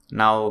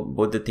 Now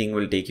both the thing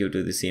will take you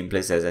to the same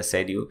place as I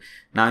said you.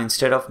 Now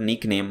instead of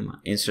nickname,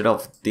 instead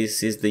of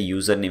this is the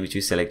username which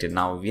we selected.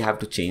 Now we have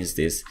to change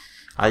this.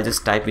 I'll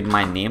just type in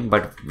my name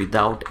but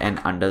without an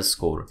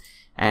underscore,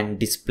 and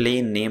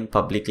display name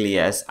publicly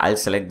as, I'll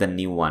select the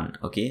new one.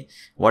 Okay,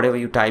 whatever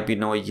you type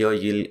in over here,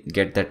 you'll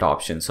get that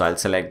option. So I'll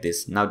select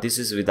this. Now this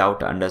is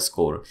without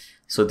underscore,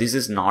 so this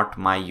is not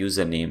my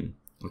username.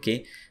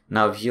 Okay,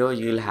 now here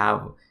you'll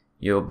have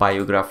your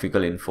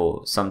biographical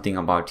info, something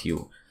about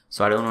you.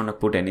 So I don't want to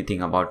put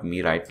anything about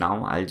me right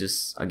now. I'll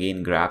just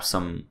again grab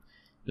some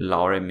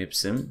lorem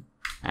ipsum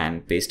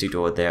and paste it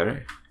over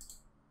there.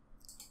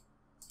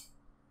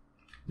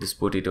 Just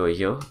put it over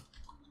here.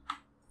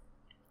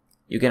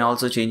 You can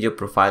also change your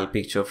profile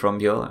picture from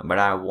here, but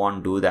I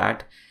won't do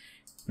that.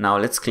 Now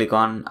let's click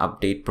on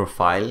update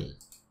profile.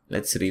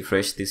 Let's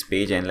refresh this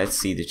page and let's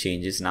see the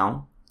changes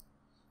now.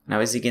 Now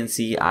as you can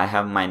see, I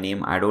have my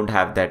name, I don't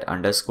have that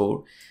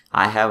underscore.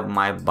 I have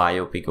my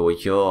bio pic over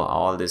here,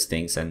 all these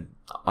things, and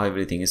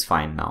everything is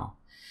fine now.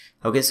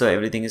 Okay, so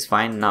everything is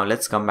fine. Now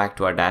let's come back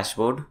to our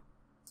dashboard.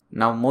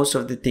 Now most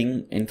of the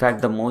thing, in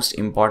fact the most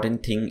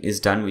important thing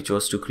is done, which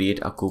was to create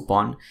a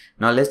coupon.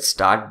 Now let's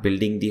start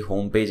building the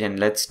homepage and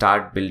let's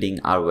start building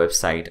our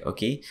website.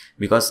 Okay,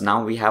 because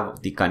now we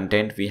have the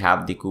content, we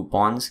have the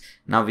coupons.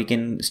 Now we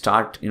can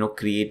start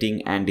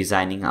creating and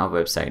designing our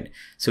website.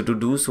 So to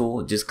do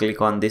so, just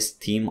click on this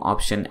theme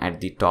option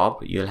at the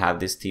top. You'll have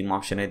this theme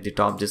option at the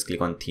top. Just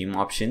click on theme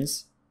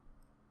options.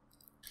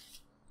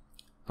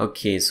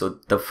 Okay, so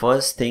the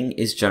first thing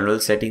is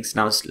general settings.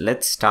 Now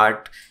let's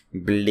start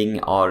building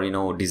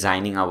or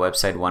designing our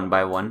website one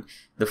by one.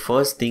 The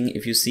first thing,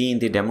 if you see in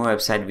the demo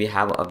website, we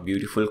have a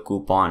beautiful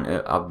coupon,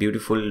 a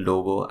beautiful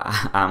logo.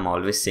 I'm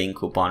always saying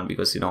coupon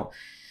because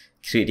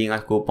creating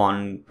a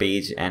coupon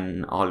page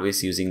and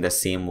always using the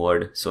same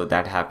word, so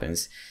that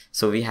happens.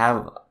 So we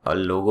have a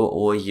logo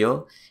over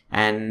here,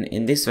 and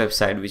in this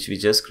website which we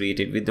just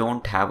created, we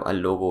don't have a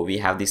logo, we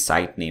have the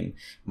site name,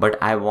 but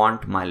I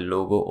want my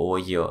logo over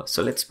here,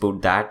 so let's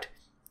put that.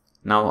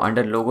 Now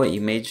under logo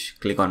image,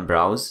 click on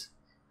browse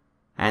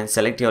and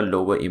select your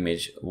logo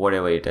image,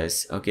 whatever it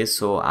is. Okay,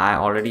 so I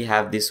already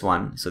have this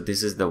one, so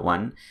this is the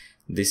one.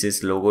 This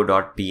is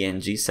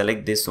logo.png.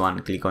 Select this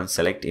one, click on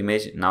select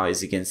image. Now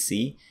as you can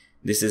see,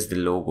 this is the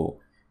logo.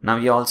 Now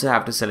you also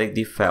have to select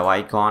the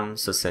favicon,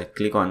 so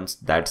click on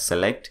that,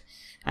 select,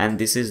 and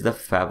this is the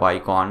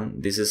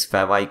favicon. This is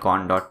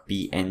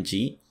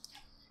favicon.png.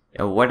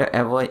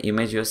 Whatever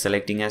image you're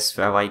selecting as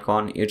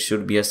favicon, it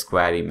should be a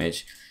square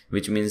image,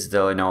 which means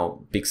the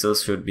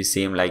pixels should be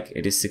same, like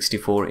it is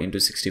 64 into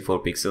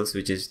 64 pixels,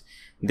 which is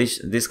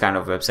this kind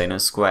of website, a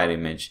square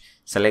image.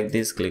 Select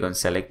this, click on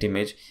select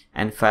image,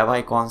 and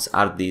favicons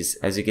are these.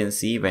 As you can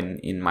see, when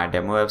in my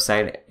demo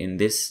website, in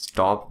this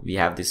top we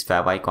have this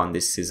favicon,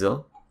 this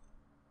scissor,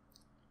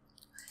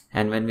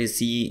 and when we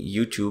see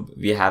YouTube,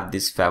 we have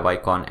this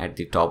favicon at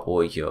the top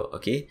over here.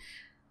 Okay,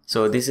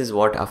 so this is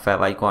what a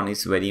favicon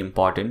is, very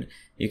important.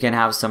 You can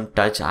have some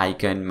touch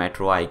icon,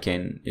 metro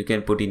icon. You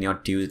can put in your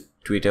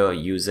Twitter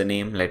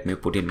username. Let me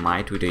put in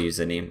my Twitter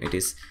username. It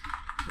is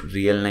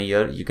Real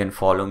Nair. You can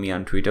follow me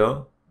on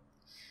Twitter.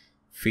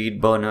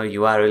 Feed burner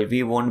URL.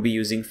 We won't be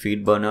using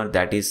feed burner.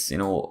 That is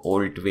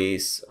old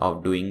ways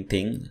of doing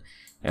thing.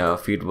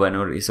 Feed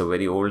burner is a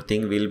very old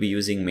thing. We'll be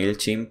using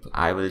MailChimp.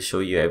 I will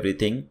show you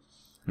everything.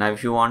 Now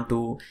if you want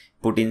to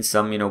put in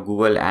some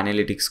Google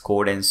Analytics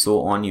code and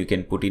so on, you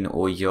can put in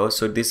over here.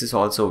 So this is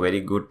also a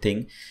very good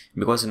thing,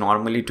 because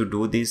normally to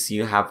do this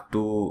you have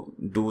to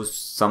do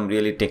some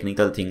really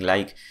technical thing,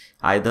 like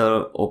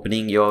either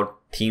opening your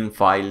theme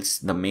files,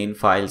 the main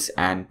files,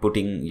 and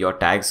putting your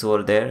tags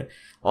over there,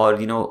 or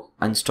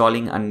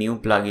installing a new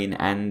plugin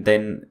and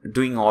then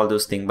doing all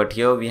those things. But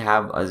here we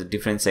have a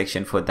different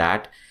section for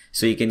that,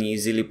 so you can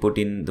easily put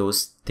in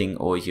those things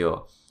over here.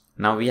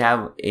 Now we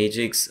have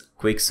Ajax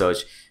quick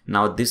search.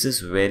 Now this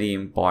is very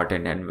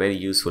important and very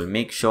useful.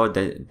 Make sure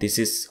that this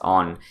is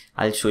on.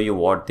 I'll show you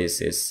what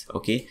this is.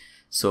 Okay,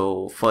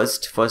 so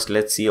first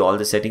let's see all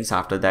the settings.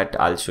 After that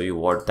I'll show you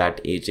what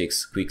that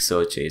Ajax quick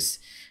search is.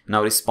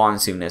 Now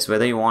responsiveness,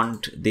 whether you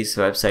want this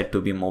website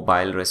to be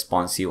mobile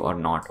responsive or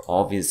not.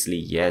 Obviously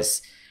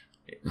yes.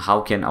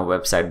 How can a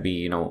website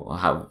be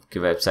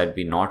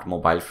not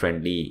mobile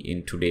friendly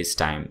in today's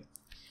time?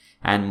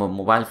 And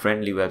mobile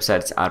friendly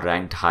websites are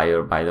ranked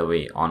higher, by the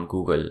way, on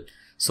Google.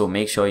 So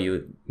make sure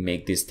you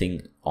make this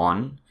thing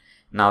on.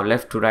 Now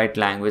left to right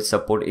language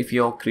support. If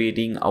you're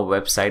creating a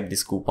website,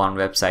 this coupon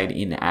website,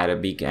 in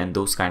Arabic and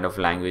those kind of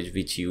language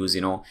which use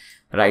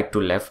right to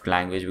left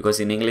language, because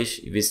in English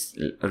we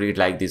read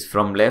like this,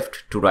 from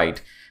left to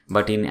right,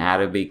 but in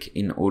Arabic,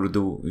 in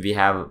Urdu, we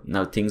have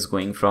now things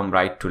going from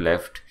right to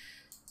left.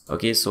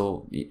 Okay,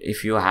 so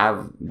if you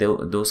have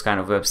those kind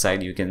of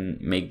website, you can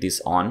make this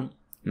on.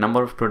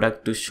 Number of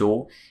product to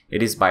show,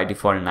 it is by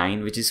default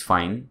 9, which is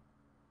fine.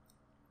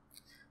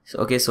 So,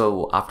 okay,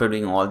 so after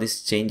doing all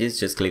these changes,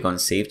 just click on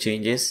save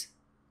changes.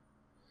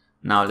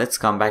 Now let's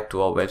come back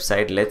to our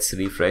website. Let's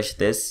refresh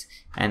this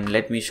and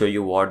let me show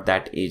you what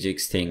that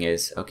Ajax thing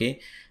is. Okay,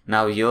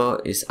 now here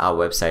is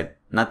our website.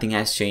 Nothing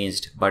has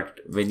changed, but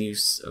when you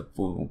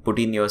put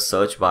in your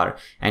search bar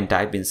and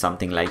type in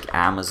something like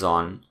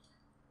Amazon,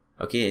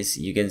 okay, so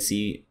you can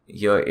see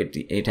here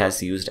it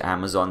has used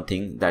Amazon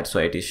thing, that's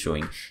why it is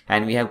showing.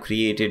 And we have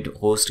created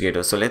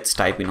HostGator. So let's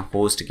type in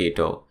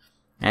HostGator.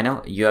 I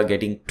know you are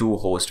getting two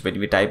hosts when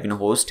we type in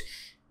host,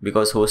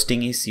 because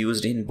hosting is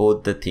used in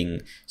both the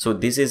thing. So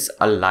this is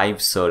a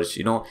live search.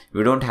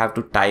 We don't have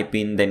to type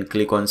in, then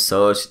click on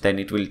search, then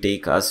it will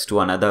take us to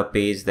another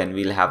page, then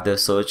we'll have the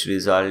search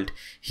result.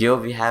 Here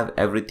we have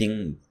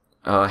everything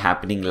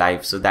happening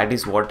live. So that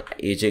is what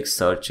Ajax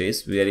search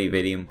is. Very,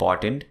 very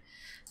important.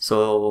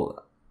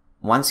 So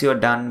once you're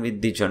done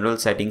with the general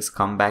settings,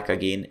 come back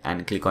again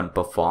and click on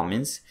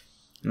performance.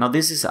 Now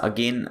this is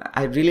again,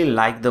 I really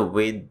like the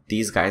way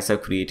these guys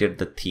have created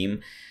the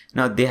theme.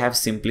 Now they have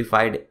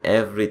simplified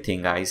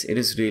everything, guys. It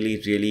is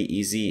really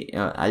easy.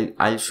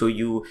 I'll show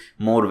you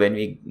more when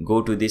we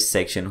go to this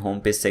section,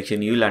 homepage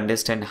section. You'll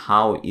understand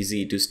how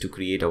easy it is to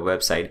create a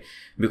website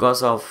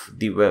because of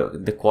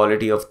the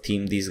quality of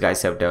theme these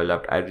guys have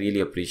developed. I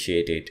really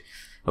appreciate it.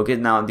 Okay,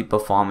 now the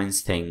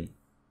performance thing.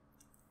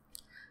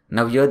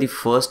 Now here the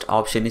first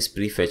option is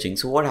prefetching.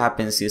 So what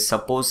happens is,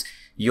 suppose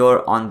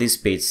you're on this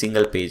page,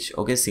 single page,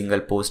 okay, single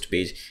post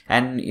page,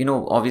 and you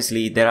know,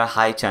 obviously there are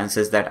high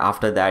chances that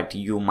after that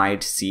you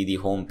might see the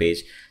home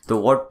page. So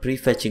what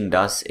prefetching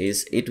does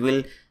is, it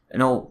will, you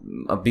know,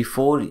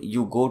 before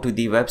you go to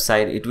the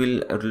website, it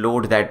will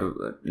load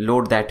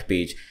that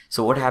page.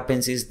 So what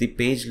happens is, the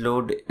page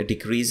load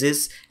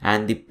decreases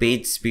and the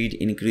page speed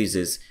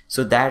increases,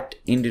 so that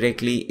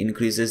indirectly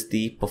increases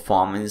the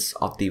performance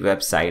of the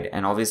website.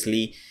 And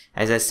obviously,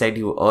 as I said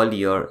you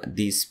earlier,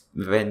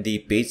 when the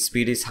page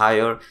speed is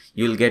higher,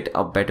 you'll get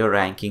a better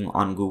ranking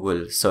on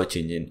Google search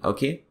engine.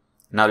 Okay,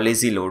 now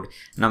lazy load.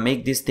 Now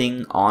make this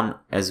thing on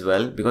as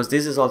well, because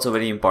this is also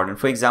very important.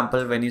 For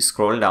example, when you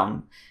scroll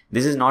down,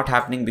 this is not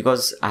happening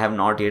because I have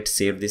not yet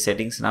saved the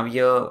settings. Now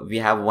here we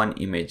have one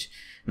image.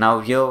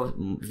 Now here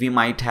we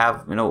might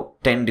have, you know,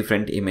 10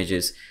 different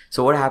images.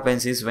 So what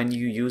happens is, when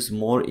you use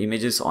more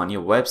images on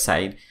your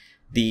website,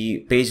 the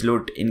page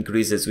load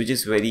increases, which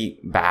is very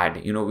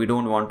bad. You know, we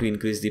don't want to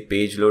increase the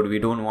page load. We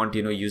don't want,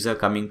 you know, user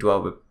coming to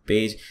our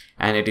page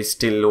and it is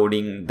still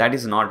loading. That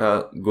is not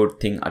a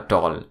good thing at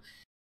all.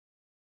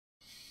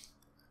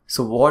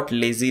 So what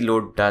lazy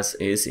load does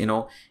is, you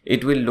know,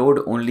 it will load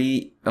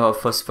only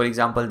for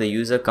example, the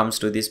user comes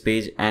to this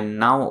page, and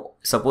now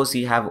suppose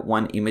you have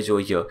one image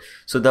over here.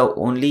 So the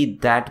only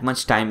that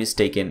much time is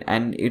taken,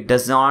 and it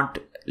does not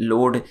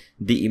load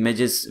the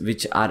images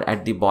which are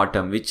at the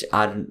bottom, which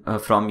are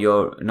from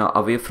your, you know,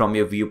 away from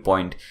your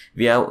viewpoint.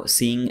 We are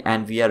seeing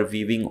and we are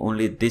viewing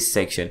only this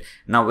section.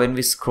 Now when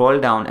we scroll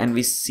down and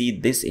we see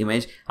this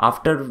image,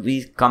 after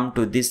we come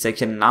to this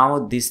section, now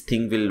this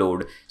thing will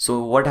load.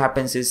 So what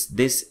happens is,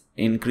 this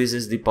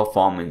increases the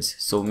performance.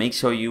 So make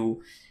sure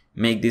you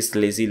make this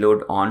lazy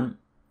load on.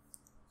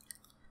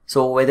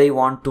 So whether you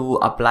want to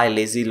apply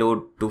lazy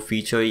load to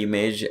feature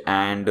image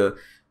and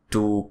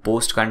to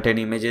post content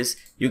images,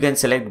 you can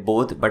select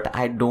both, but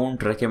I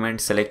don't recommend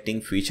selecting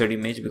featured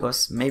image,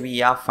 because maybe,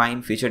 yeah,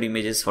 fine, featured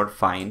images for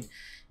fine.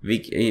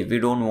 We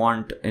don't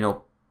want, you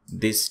know,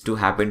 this to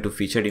happen to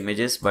featured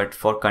images, but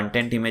for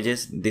content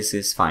images this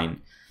is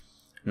fine.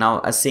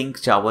 Now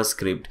async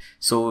JavaScript.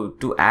 So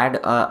to add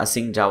a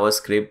async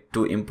JavaScript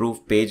to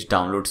improve page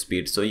download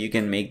speed, so you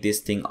can make this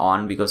thing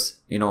on,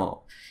 because you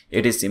know,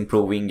 it is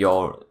improving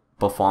your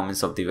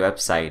performance of the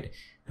website.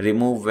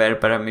 Remove where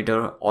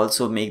parameter,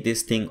 also make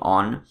this thing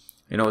on.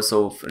 You know,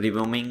 so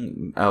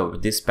removing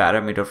this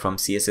parameter from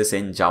CSS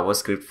and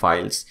JavaScript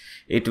files,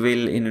 it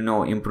will, you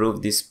know,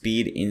 improve the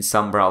speed in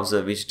some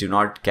browser which do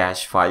not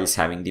cache files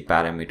having the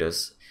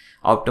parameters.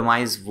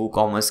 Optimize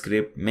WooCommerce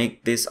script,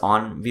 make this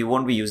on. We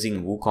won't be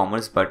using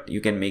WooCommerce, but you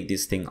can make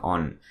this thing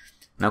on.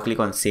 Now click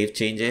on save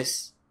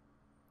changes.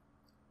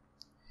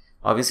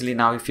 Obviously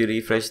now if you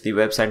refresh the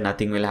website,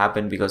 nothing will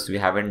happen because we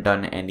haven't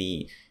done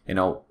any, you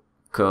know,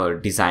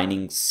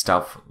 designing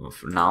stuff.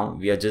 Now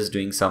we are just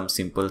doing some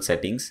simple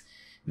settings.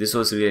 This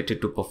was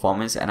related to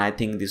performance, and I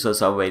think this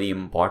was a very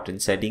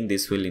important setting.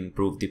 This will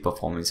improve the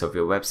performance of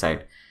your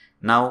website.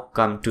 Now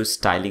come to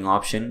styling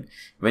option.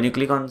 When you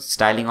click on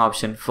styling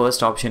option,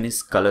 first option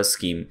is color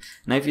scheme.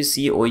 Now if you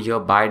see over here,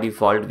 by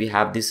default we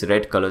have this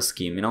red color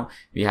scheme. You know,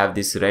 we have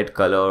this red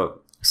color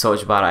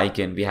search bar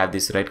icon, we have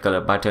this red color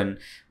button,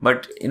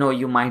 but you know,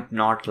 you might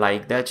not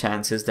like, the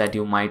chances that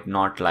you might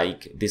not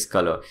like this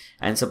color,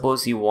 and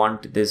suppose you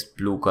want this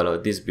blue color,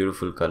 this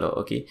beautiful color.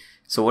 Okay,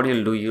 so what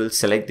you'll do, you'll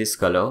select this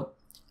color,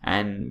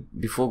 and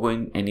before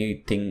going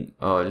anything,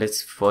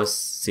 let's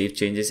first save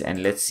changes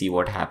and let's see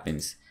what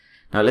happens.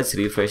 Now let's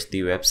refresh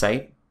the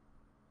website.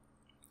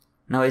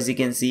 Now as you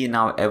can see,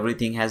 now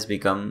everything has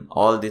become,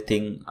 all the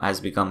thing has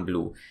become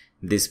blue.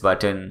 This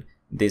button,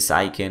 this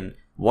icon,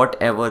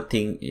 whatever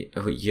thing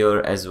here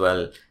as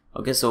well.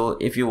 Okay, so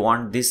if you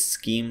want this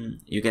scheme,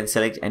 you can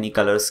select any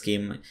color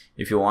scheme.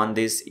 If you want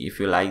this, if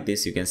you like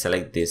this, you can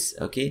select this.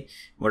 Okay,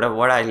 what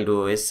I'll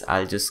do is,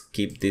 I'll just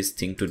keep this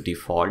thing to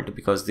default,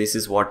 because this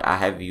is what I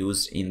have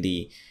used in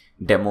the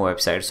demo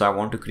website. So I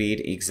want to create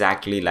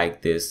exactly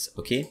like this.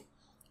 Okay,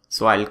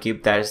 so I'll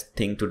keep that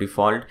thing to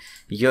default.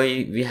 Here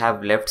we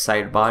have left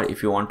sidebar.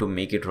 If you want to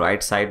make it right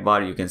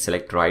sidebar, you can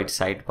select right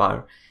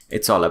sidebar.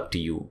 It's all up to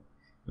you.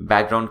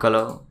 Background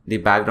color, the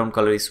background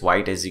color is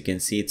white. As you can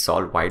see, it's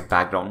all white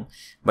background,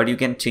 but you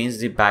can change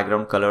the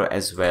background color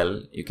as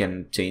well. You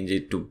can change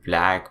it to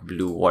black,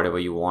 blue, whatever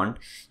you want.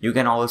 You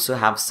can also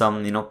have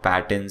some, you know,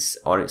 patterns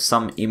or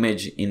some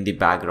image in the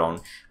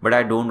background, but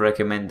I don't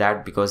recommend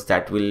that, because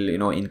that will, you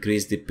know,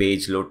 increase the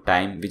page load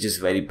time, which is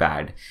very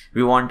bad.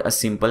 We want a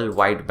simple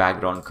white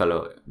background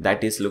color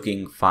that is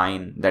looking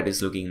fine, that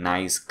is looking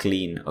nice,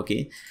 clean.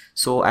 Okay,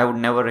 so I would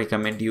never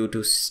recommend you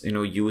to, you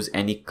know, use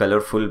any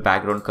colorful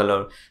background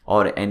color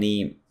or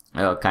any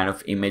kind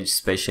of image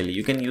specially.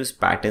 You can use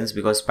patterns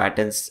because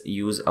patterns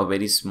use a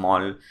very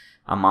small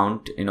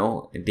amount, you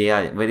know, they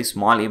are very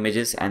small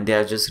images and they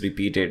are just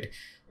repeated.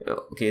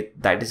 Okay,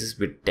 that is a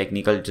bit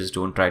technical, just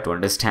don't try to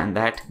understand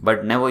that.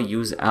 But never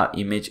use a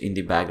image in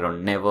the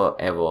background, never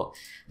ever.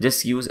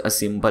 Just use a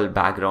simple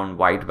background,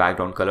 white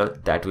background color,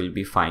 that will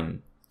be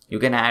fine. You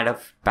can add a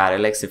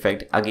parallax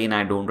effect. Again,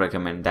 I don't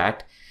recommend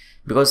that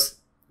because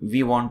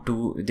we want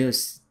to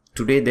this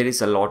today there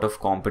is a lot of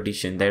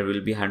competition. There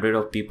will be hundreds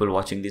of people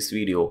watching this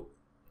video,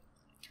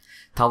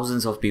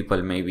 thousands of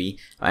people maybe,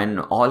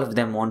 and all of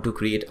them want to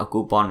create a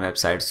coupon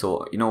website.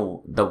 So you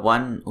know, the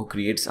one who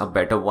creates a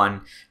better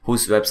one,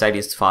 whose website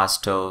is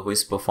faster, who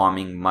is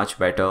performing much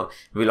better,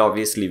 will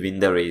obviously win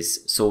the race.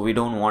 So we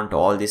don't want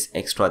all these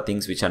extra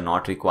things which are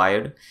not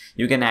required.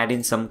 You can add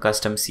in some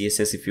custom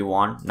CSS if you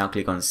want. Now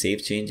click on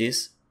save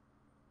changes.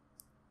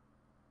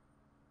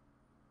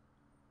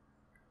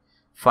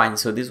 Fine,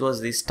 so this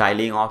was the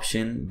styling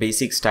option,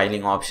 basic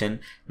styling option.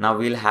 Now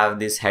we'll have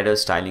this header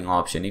styling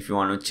option if you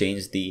want to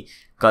change the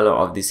color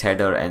of this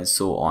header and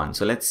so on.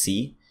 So let's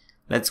see.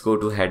 Let's go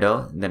to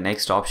header, the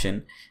next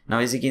option. Now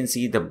as you can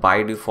see, the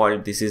by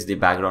default, this is the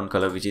background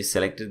color which is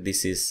selected.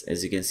 This is,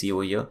 as you can see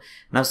over here.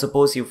 Now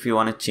suppose if you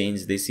want to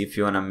change this, if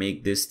you want to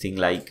make this thing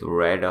like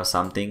red or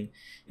something,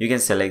 you can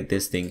select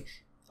this thing.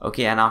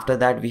 Okay, and after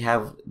that we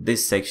have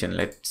this section.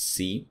 Let's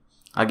see.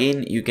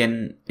 Again, you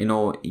can, you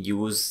know,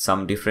 use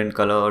some different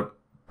color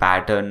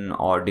pattern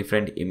or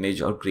different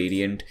image or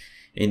gradient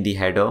in the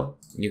header.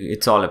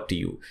 It's all up to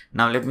you.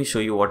 Now let me show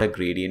you what a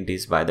gradient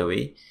is, by the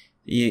way.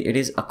 It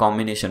is a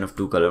combination of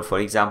two colors. For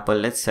example,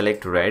 let's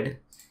select red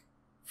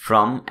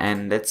from,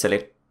 and let's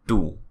select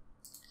two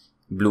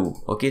blue.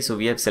 Okay, so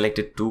we have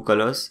selected two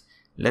colors.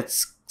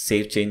 Let's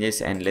save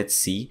changes and let's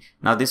see.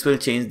 Now this will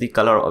change the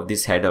color of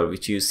this header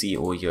which you see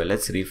over here.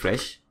 Let's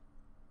refresh.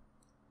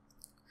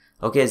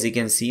 Okay, as you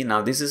can see,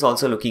 now this is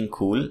also looking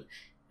cool,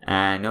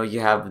 and now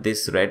you have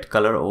this red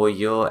color over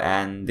here,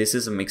 and this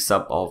is a mix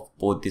up of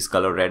both this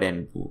color red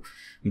and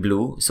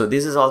blue. So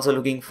this is also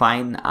looking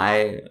fine.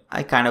 I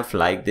kind of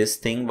like this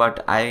thing,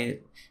 but I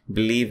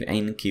believe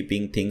in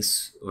keeping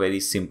things very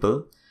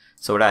simple.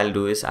 So what I'll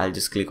do is I'll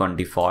just click on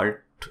default,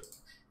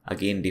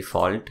 again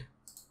default,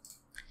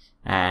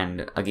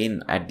 and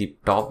again at the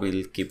top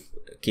we'll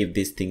keep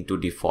this thing to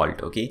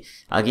default. Okay,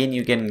 again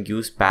you can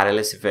use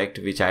parallax effect,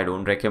 which I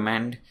don't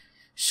recommend.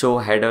 Show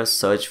header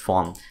search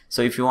form.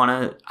 So if you want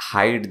to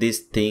hide this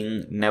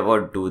thing,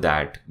 never do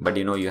that, but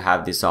you know, you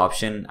have this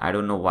option. I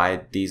don't know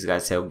why these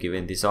guys have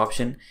given this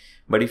option,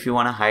 but if you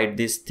want to hide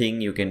this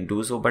thing, you can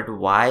do so. But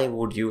why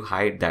would you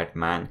hide that,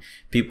 man?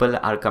 People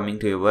are coming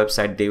to your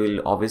website, they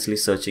will obviously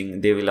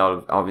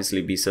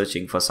obviously be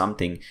searching for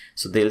something,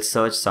 so they'll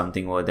search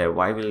something over there.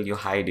 Why will you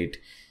hide it?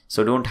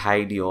 So don't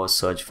hide your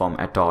search form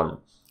at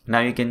all. Now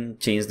you can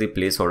change the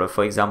placeholder.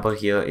 For example,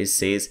 here it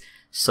says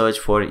search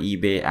for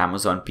eBay,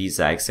 Amazon,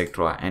 pizza,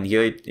 etc. And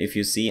here, if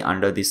you see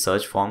under the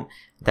search form,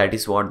 that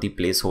is what the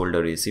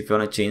placeholder is. If you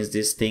want to change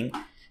this thing,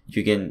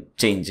 you can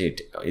change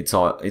it. It's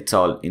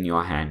all in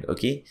your hand.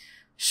 Okay,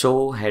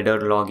 show header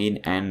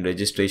login and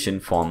registration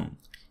form.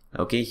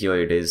 Okay, here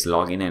it is,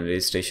 login and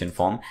registration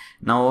form.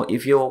 Now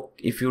if you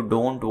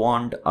don't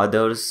want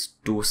others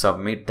to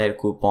submit their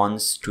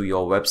coupons to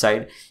your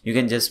website, you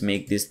can just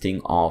make this thing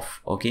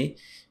off.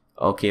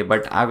 Okay,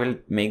 but I will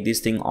make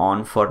this thing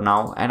on for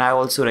now, and I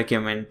also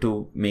recommend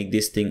to make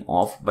this thing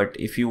off. But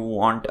if you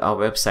want a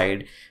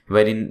website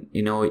wherein,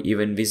 you know,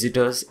 even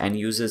visitors and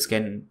users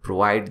can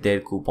provide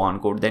their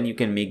coupon code, then you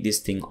can make this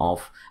thing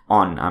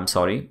on. I'm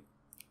sorry,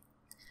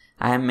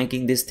 I am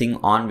making this thing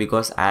on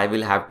because I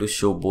will have to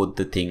show both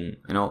the thing,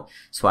 you know,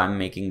 so I'm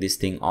making this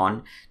thing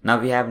on. Now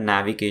we have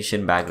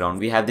navigation background.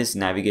 We have this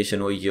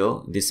navigation over here,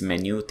 this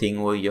menu thing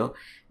over here.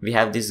 We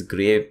have this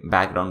gray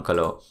background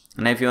color,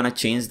 and if you want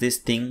to change this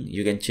thing,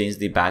 you can change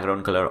the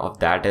background color of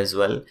that as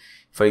well.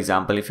 For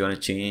example, if you want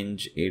to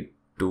change it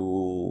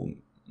to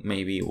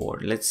maybe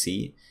what, let's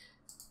see,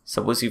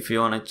 suppose if you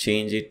want to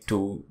change it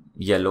to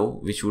yellow,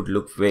 which would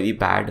look very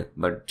bad,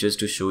 but just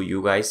to show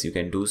you guys, you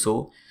can do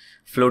so.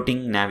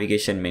 Floating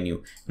navigation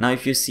menu. Now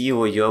if you see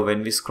over here,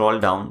 when we scroll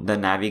down, the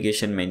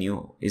navigation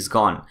menu is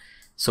gone.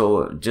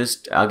 So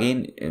just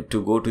again,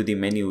 to go to the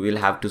menu, we'll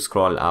have to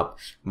scroll up.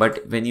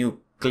 But when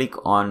you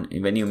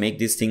make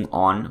this thing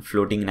on,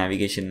 floating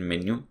navigation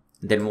menu,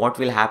 then what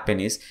will happen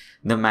is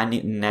the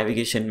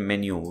navigation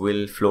menu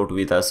will float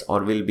with us,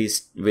 or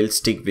will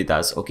stick with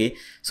us. Okay,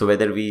 so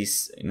whether we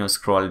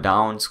scroll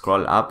down,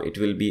 scroll up, it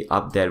will be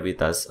up there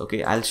with us.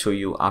 Okay, I'll show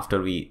you after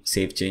we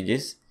save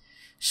changes.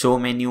 Show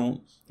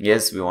menu,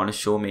 yes, we want to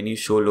show menu.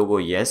 Show logo,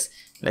 yes.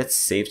 Let's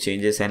save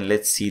changes and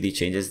let's see the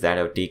changes that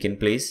have taken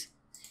place.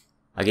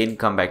 Again,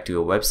 come back to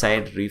your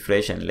website,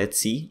 refresh, and let's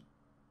see.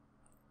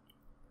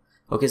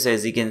 Okay, so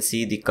as you can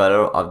see, the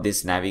color of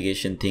this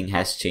navigation thing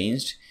has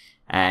changed,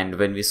 and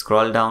when we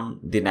scroll down,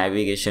 the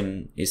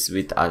navigation is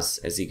with us.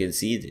 As you can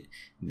see,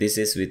 this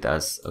is with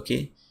us.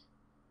 Okay,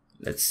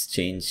 let's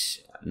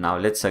change. Now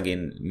let's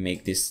again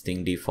make this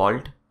thing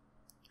default.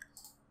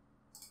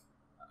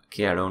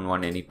 Okay, I don't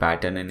want any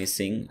pattern,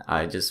 anything.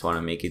 I just want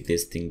to make it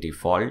this thing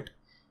default.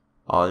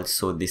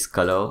 Also this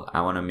color, I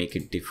want to make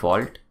it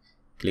default.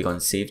 Click on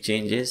save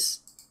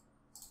changes.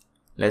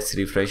 Let's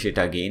refresh it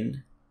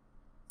again.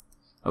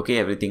 Okay,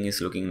 everything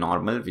is looking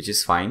normal, which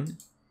is fine.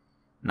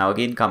 Now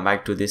again come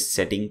back to this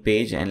setting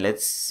page and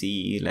let's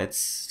see,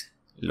 let's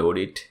load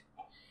it.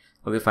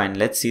 Okay, fine.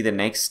 Let's see the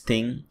next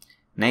thing.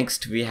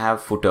 Next we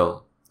have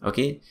footer.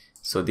 Okay,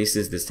 so this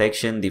is the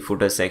section, the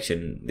footer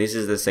section. This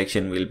is the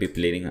section we'll be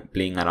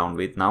playing around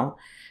with now.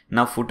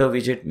 Now footer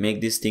widget,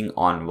 make this thing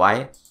on.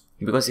 Why?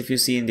 Because if you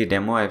see in the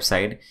demo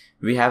website,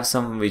 we have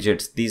some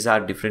widgets. These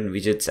are different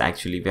widgets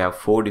actually. We have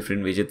 4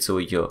 different widgets over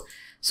here.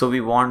 So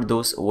we want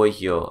those over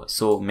here.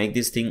 So make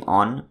this thing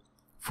on.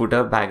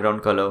 Footer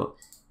background color.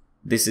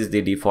 This is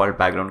the default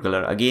background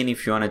color. Again,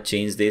 if you want to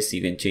change this,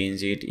 you can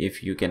change it.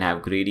 If you can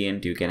have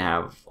gradient, you can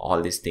have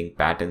all these thing,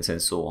 patterns and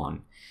so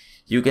on.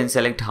 You can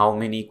select how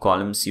many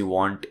columns you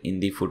want in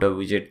the footer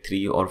widget,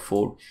 3 or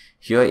 4.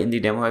 Here in the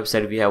demo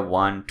website, we have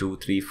 1, 2,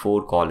 3,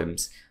 4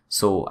 columns.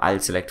 So I'll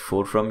select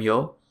 4 from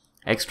here.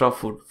 Extra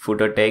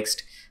footer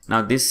text.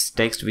 Now this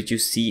text which you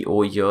see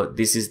over here,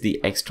 this is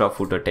the extra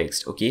footer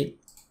text. Okay.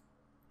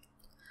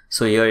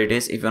 So here it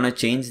is. If you want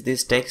to change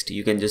this text,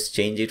 you can just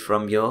change it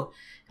from here.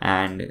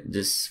 And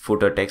this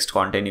footer text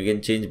content, you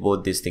can change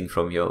both this thing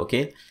from here.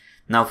 Okay.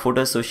 Now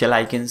footer social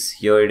icons,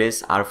 here it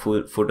is, our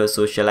footer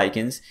social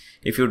icons.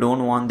 If you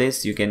don't want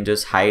this, you can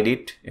just hide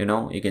it.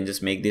 You can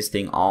just make this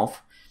thing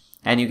off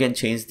and you can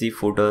change the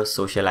footer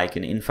social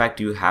icon. In fact,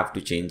 you have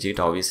to change it,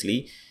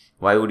 obviously.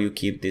 Why would you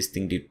keep this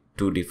thing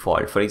to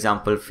default? For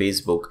example,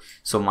 Facebook.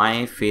 So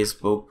my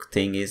Facebook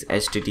thing is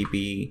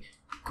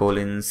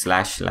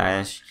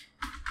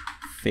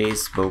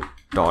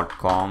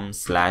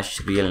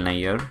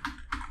http://facebook.com/realnair.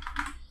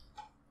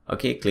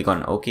 Okay, click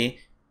on OK.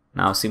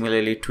 Now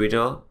similarly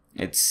Twitter,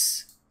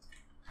 it's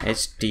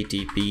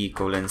http://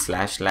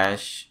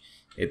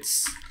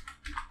 it's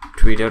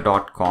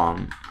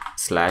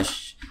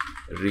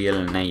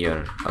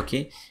twitter.com/realnair.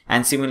 Okay,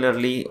 and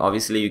similarly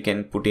obviously you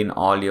can put in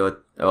all your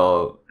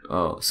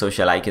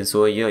social icons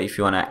over here. If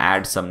you want to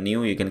add some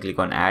new, you can click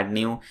on add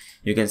new.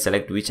 You can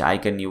select which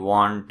icon you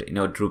want,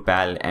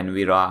 Drupal,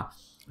 Envira,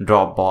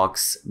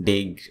 Dropbox,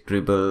 Dig,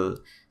 Dribble.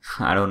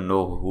 I don't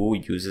know who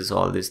uses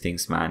all these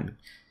things, man.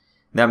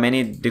 There are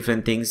many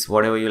different things.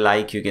 Whatever you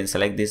like, you can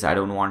select this. I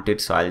don't want it,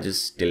 so I'll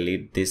just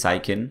delete this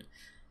icon.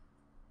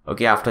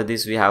 Okay, after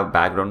this we have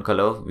background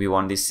color. We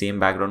want the same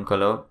background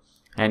color.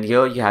 And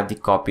here you have the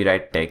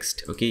copyright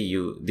text. Okay,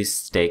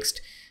 this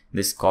text,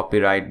 this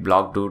copyright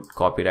blog dude,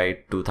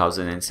 copyright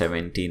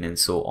 2017 and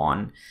so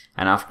on.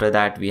 And after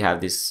that we have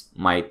this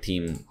my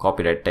theme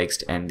copyright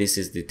text, and this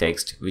is the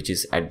text which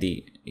is at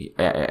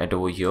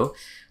over here.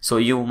 So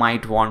you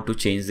might want to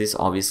change this,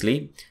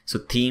 obviously. So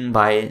theme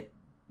by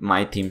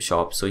my theme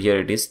shop. So here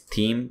it is,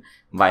 theme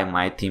by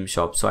my theme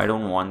shop. So I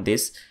don't want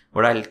this.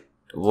 What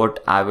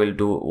I will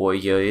do over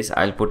here is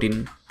I'll put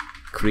in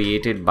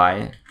created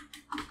by,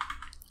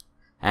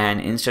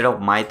 and instead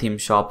of my theme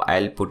shop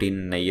I'll put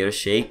in Nair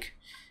Sheikh.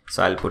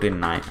 So I'll put in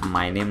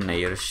my name,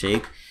 Nair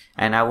Sheikh.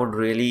 And I would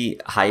really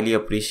highly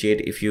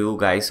appreciate if you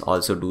guys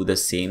also do the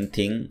same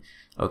thing.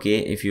 Okay,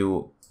 if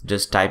you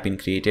just type in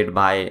created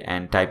by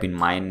and type in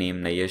my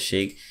name, Nair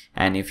Sheikh,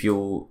 and if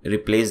you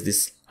replace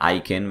this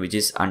icon which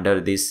is under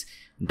this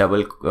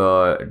double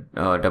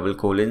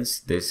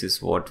colons, this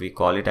is what we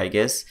call it, I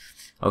guess.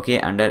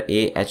 Okay, under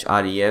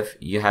ahref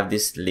you have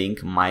this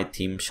link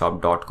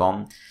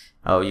mythemeshop.com.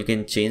 You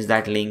can change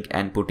that link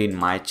and put in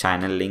my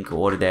channel link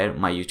over there,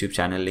 my YouTube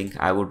channel link.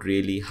 I would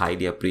really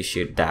highly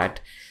appreciate that,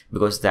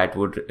 because that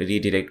would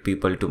redirect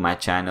people to my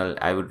channel.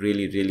 I would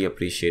really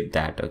appreciate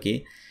that.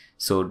 Okay,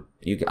 so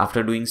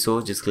after doing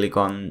so, just click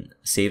on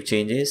save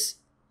changes.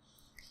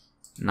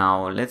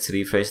 Now let's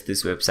refresh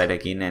this website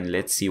again and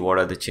let's see what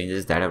are the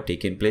changes that have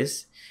taken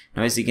place.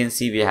 Now as you can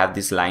see, we have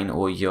this line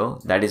over here.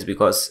 That is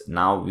because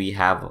now we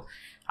have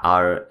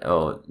our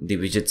the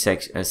widget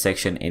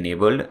section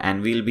enabled,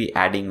 and we'll be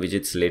adding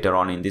widgets later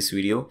on in this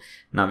video.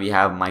 Now we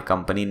have my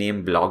company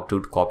name, blog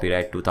dude,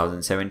 copyright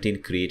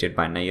 2017, created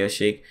by Nair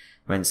Sheikh.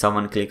 When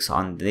someone clicks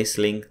on this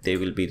link, they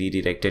will be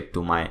redirected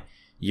to my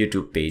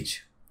YouTube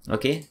page.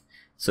 Okay,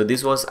 so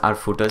this was our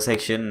footer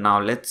section. Now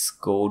let's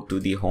go to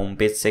the home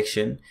page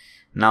section.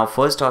 Now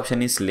first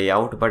option is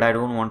layout, but I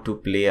don't want to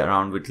play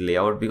around with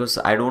layout because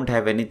I don't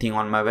have anything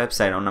on my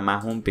website, on my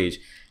home page.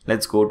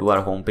 Let's go to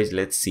our home page.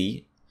 Let's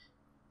see.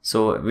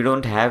 So we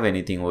don't have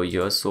anything over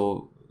here,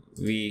 so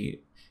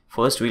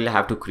we'll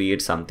have to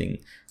create something.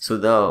 So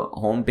the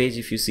home page,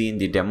 if you see in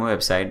the demo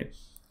website,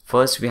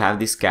 first we have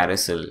this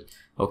carousel.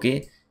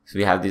 Okay, so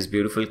we have this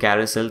beautiful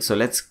carousel. So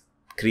let's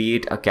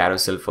create a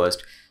carousel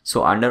first.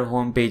 So under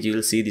home page, you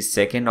will see the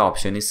second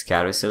option is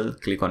carousel.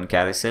 Click on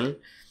carousel,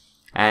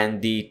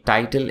 and the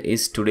title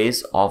is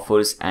today's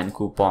offers and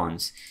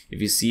coupons.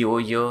 If you see over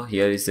here,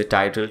 here is the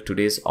title,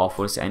 today's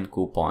offers and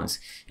coupons.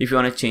 If you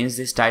want to change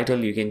this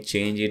title, you can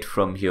change it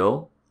from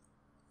here.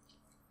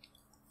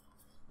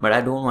 but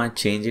I don't want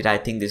to change it. I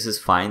think this is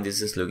fine.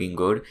 This is looking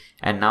good.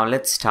 And now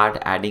let's start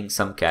adding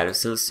some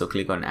carousels. So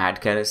click on add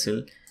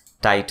carousel,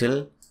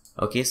 title.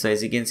 Okay, so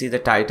as you can see, the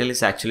title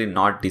is actually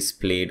not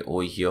displayed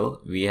over here.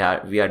 We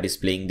are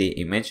displaying the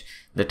image.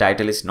 The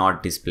title is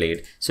not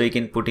displayed. So you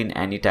can put in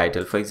any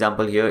title. For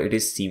example, here it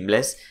is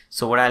seamless.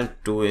 So what I'll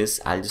do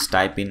is I'll just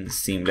type in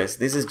seamless.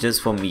 This is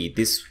just for me.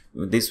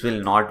 This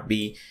will not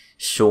be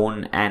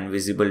shown and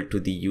visible to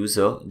the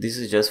user. This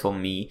is just for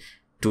me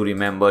to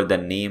remember the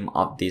name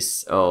of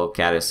this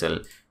carousel.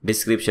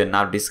 Description.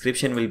 Now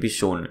description will be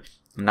shown.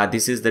 Now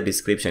this is the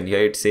description.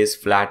 Here it says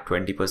flat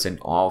 20%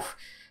 off.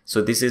 So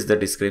this is the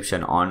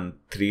description on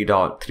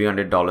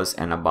 $300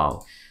 and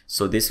above.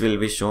 So this will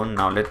be shown.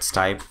 Now let's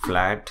type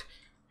flat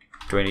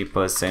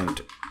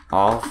 20%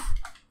 off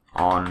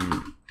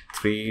on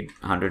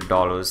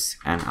 $300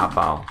 and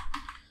above.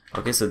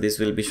 Okay, so this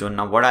will be shown.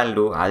 Now what I'll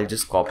do, I'll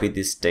just copy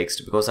this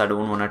text because I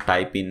don't want to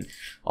type in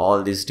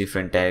all these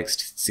different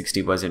text,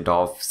 60%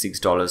 off,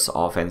 $6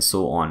 off, and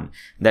so on.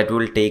 That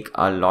will take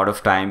a lot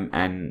of time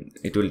and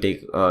it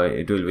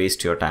will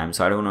waste your time.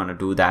 So I don't want to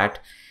do that.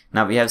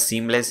 Now we have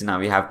seamless. Now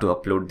we have to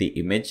upload the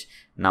image.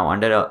 Now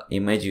under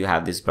image you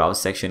have this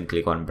browse section.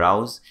 Click on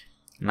browse.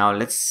 Now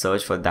let's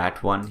search for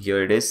that one.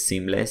 Here it is,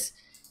 seamless.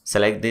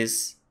 Select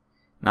this.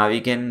 Now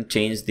we can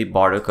change the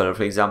border color.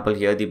 For example,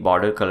 here the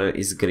border color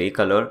is gray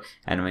color,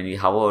 and when we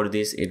hover over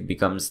this, it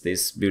becomes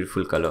this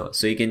beautiful color.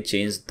 So you can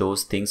change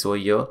those things over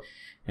here,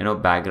 you know,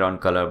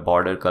 background color,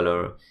 border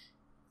color,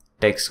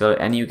 text color,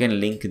 and you can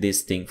link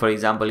this thing. For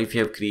example, if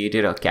you have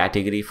created a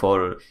category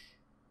for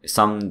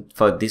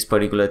this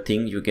particular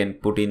thing, you can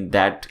put in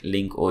that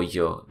link over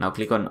here. Now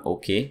click on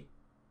OK.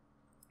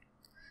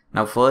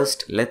 Now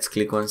first let's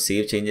click on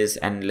save changes,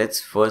 and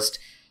let's first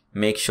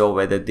make sure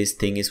whether this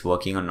thing is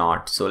working or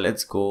not. So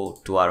let's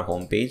go to our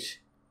home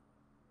page.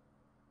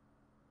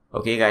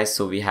 Okay guys,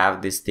 so we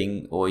have this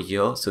thing over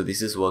here. So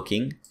this is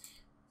working.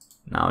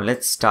 Now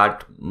let's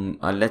start,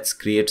 let's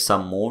create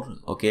some more,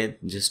 okay,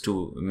 just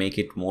to make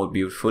it more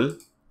beautiful.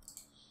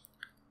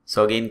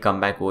 So again,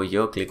 come back over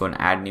here, click on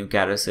add new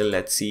carousel.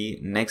 Let's see,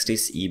 next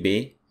is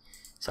eBay.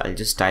 So I'll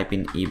just type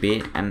in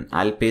eBay and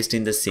I'll paste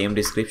in the same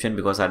description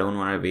because I don't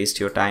want to waste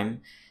your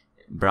time.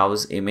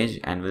 Browse image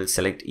and we'll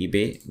select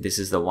eBay. This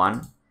is the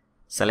one.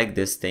 Select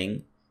this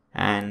thing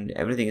and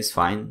everything is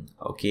fine.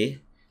 Okay.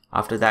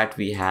 After that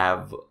we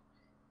have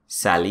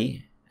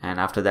Sally, and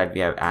after that we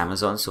have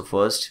Amazon. So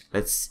first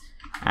let's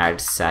add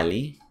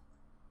Sally.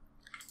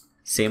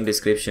 Same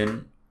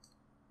description,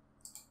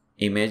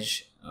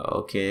 image.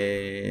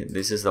 Okay,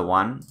 this is the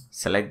one.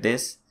 Select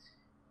this.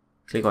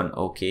 Click on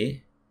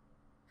OK.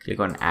 Click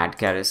on add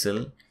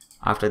carousel.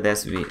 After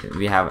this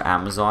we have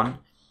Amazon.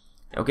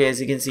 Okay,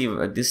 as you can see,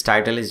 this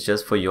title is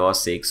just for your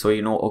sake, so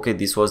you know, okay,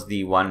 this was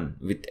the one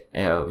with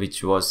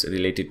which was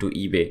related to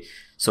eBay.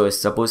 So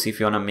suppose if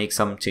you want to make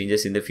some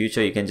changes in the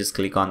future, you can just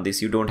click on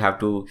this. You don't have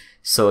to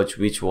search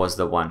which was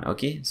the one.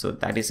 Okay, so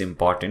that is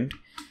important.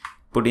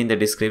 Put in the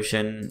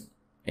description,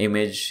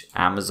 image,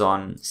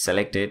 Amazon,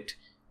 select it,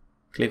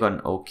 click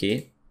on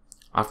OK.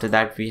 After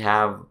that we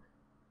have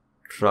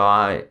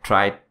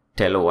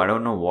Tritello. I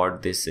don't know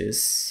what this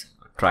is.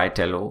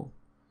 Tritello.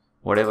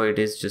 Whatever it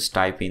is, just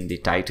type in the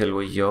title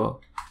over here.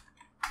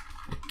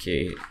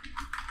 Okay,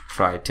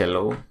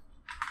 Tritello.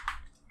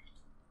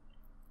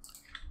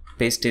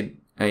 Paste it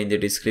in the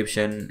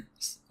description.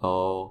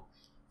 So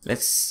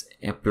let's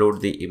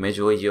upload the image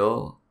over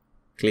here.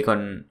 Click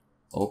on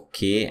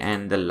OK,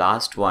 and the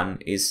last one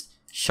is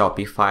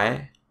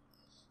Shopify.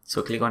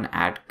 So click on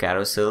add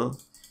carousel.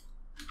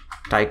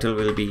 Title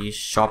will be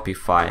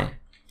Shopify.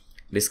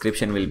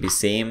 Description will be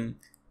same.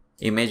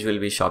 Image will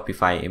be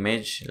Shopify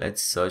image.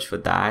 Let's search for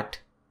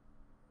that.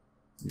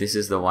 This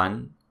is the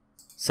one.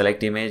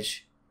 Select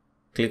image.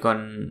 Click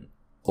on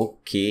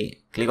OK.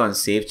 Click on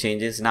save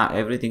changes. Now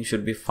everything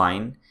should be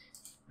fine.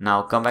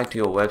 Now come back to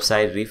your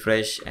website,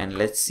 refresh, and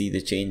let's see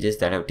the changes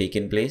that have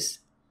taken place.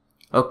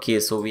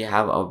 Okay, so we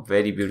have a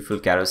very beautiful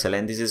carousel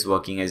and this is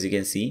working. As you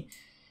can see,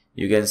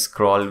 you can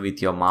scroll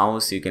with your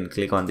mouse. You can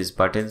click on these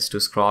buttons to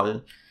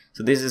scroll.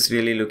 So this is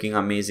really looking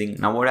amazing.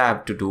 Now what I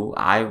have to do,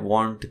 I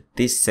want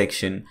this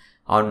section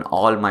on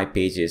all my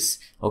pages.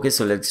 Okay,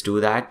 so let's do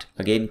that.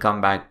 Again, come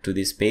back to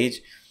this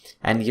page,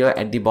 and here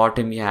at the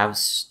bottom you have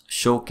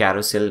show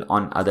carousel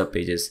on other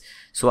pages.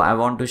 So I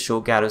want to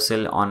show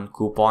carousel on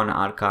coupon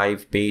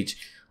archive page,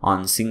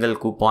 on single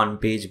coupon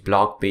page,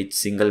 blog page,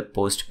 single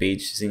post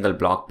page, single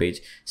blog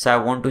page. So I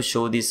want to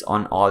show this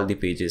on all the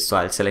pages. So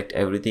I'll select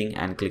everything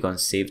and click on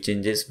save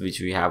changes,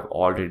 which we have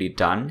already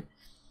done.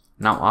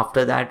 Now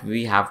after that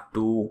we have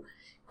to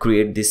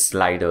create this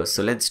slider.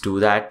 So let's do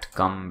that.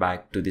 Come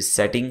back to the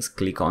settings,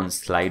 click on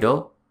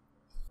slider.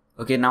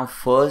 Okay, now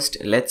first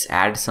let's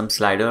add some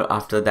slider.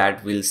 After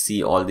that we'll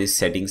see all these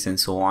settings and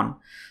so on.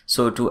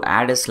 So to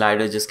add a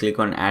slider, just click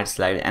on add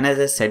slider. And as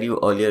I said you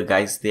earlier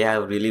guys, they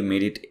have really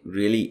made it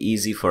really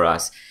easy for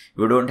us.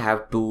 We don't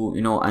have to,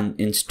 you know,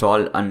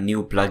 install a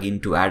new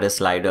plugin to add a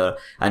slider,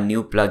 a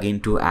new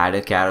plugin to add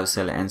a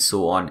carousel, and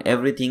so on.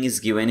 Everything is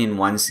given in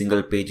one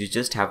single page. You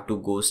just have to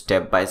go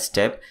step by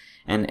step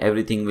and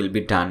everything will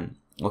be done.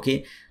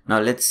 Okay, now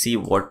let's see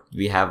what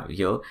we have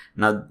here.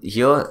 Now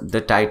here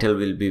the title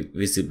will be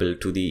visible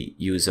to the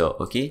user.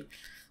 Okay,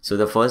 so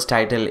the first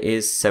title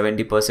is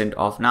 70%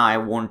 off. Now I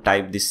won't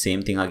type this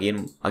same thing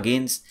again.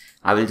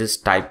 I will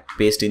just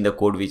paste in the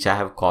code which I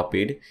have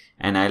copied,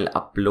 and I'll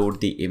upload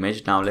the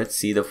image. Now let's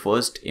see, the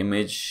first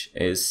image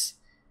is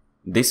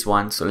this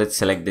one. So let's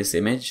select this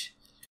image.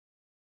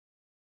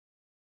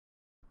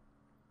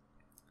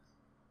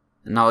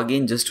 Now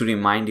again, just to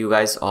remind you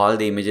guys, all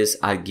the images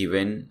are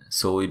given,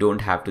 so you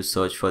don't have to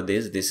search for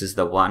this. This is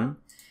the one.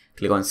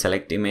 Click on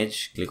select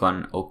image, click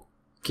on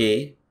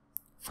OK,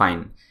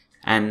 fine.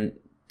 And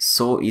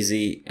so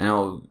easy, you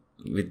know,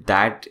 with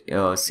that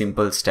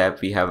simple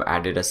step we have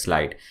added a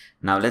slide.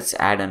 Now let's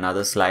add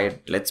another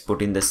slide. Let's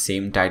put in the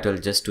same title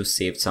just to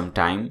save some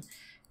time.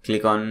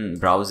 Click on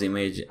browse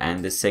image,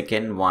 and the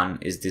second one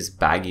is this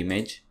bag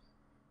image,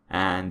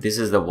 and this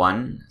is the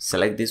one.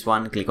 Select this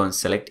one, click on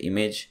select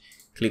image,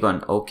 click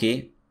on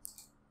OK,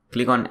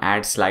 click on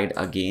add slide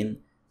again.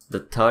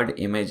 The third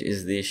image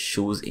is this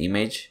shoes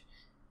image,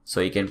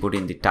 so you can put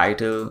in the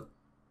title,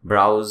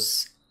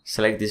 browse,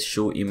 select this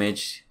shoe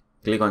image,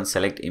 click on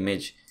select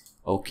image,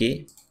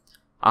 OK.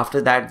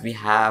 After that we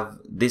have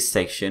this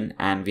section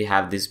and we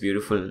have this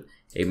beautiful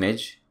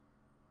image.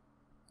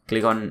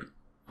 Click on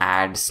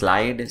add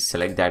slide,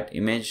 select that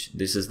image,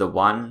 this is the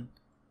one.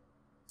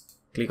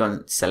 Click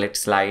on select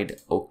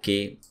slide,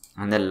 OK.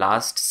 And the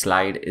last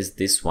slide is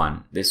this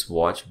one, this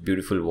watch,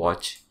 beautiful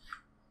watch.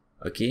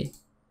 Okay,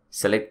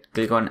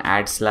 click on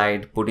add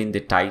slide, put in the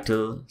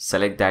title,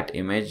 select that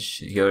image,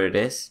 here it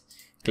is.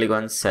 Click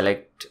on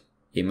select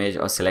image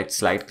or select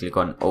slide, click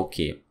on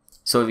OK.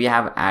 So we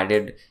have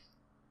added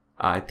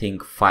I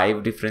think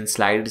 5 different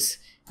slides,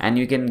 and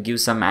you can give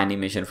some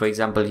animation. For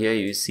example, here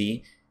you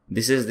see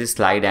this is the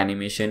slide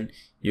animation.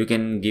 You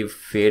can give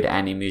fade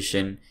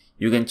animation.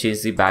 You can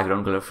change the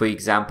background color. For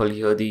example,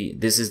 here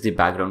this is the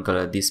background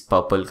color, this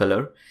purple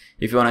color.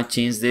 If you want to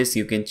change this,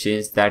 you can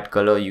change that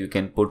color. You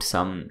can put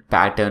some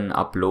pattern,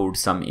 upload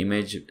some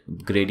image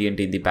gradient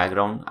in the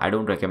background. I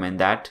don't recommend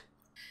that.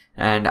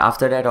 And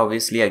after that,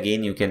 obviously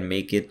again you can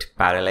make it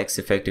parallax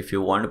effect if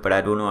you want, but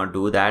I don't want to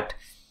do that.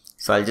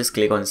 So I'll just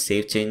click on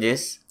save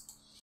changes.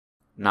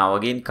 Now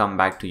again, come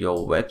back to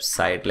your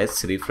website.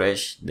 Let's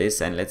refresh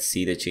this and let's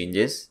see the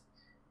changes.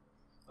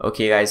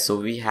 Okay guys, so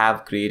we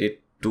have created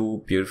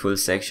 2 beautiful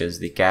sections,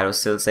 the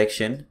carousel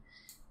section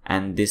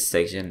and this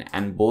section,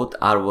 and both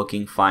are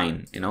working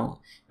fine. You know,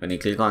 when you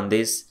click on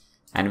this,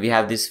 and we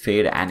have this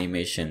fade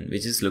animation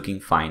which is looking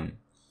fine.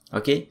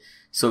 Okay,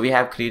 so we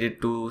have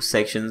created 2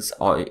 sections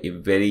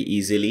very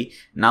easily.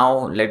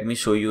 Now let me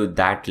show you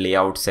that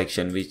layout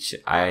section which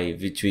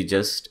we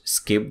just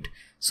skipped.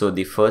 So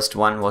the first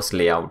one was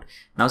layout.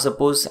 Now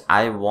suppose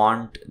I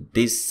want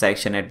this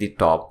section at the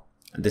top,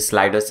 the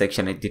slider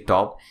section at the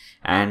top,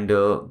 and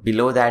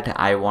below that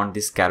I want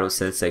this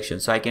carousel section.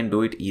 So I can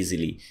do it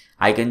easily.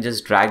 I can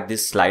just drag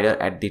this slider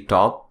at the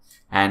top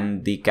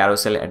and the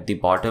carousel at the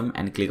bottom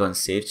and click on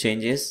save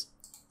changes.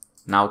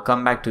 Now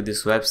come back to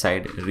this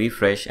website,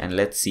 refresh, and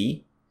let's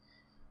see.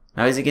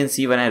 Now as you can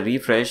see, when I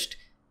refreshed,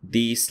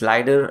 the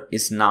slider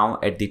is now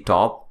at the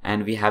top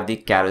and we have the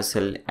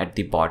carousel at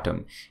the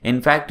bottom.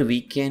 In fact,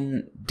 we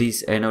can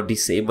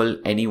disable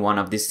any one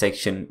of this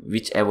section,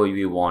 whichever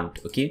we want.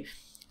 Okay,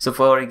 so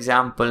for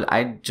example,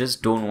 I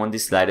just don't want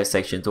this slider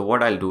section. So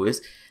what I'll do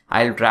is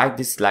I'll drag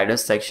this slider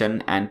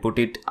section and put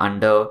it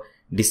under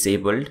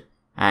disabled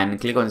and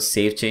click on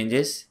save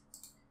changes.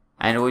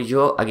 And over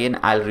here again,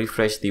 I'll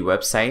refresh the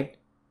website.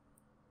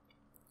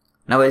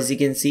 Now as you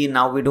can see,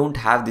 now we don't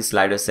have the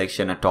slider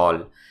section at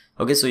all.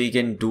 Okay, so you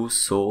can do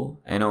so,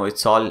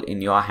 it's all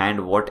in your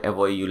hand,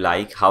 whatever you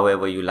like,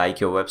 however you like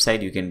your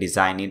website, you can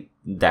design it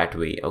that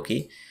way.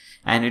 Okay,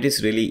 and it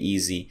is really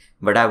easy,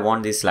 but I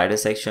want this slider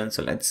section,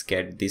 so let's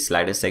get this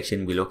slider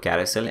section below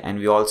carousel. And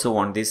we also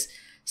want this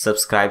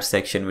subscribe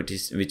section which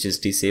is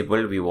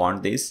disabled. We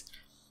want this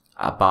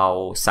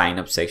above sign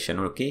up section.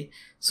 Okay,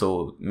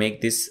 so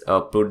make this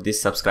put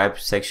this subscribe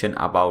section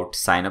about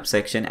sign up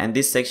section, and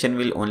this section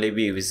will only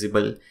be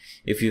visible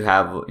if you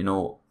have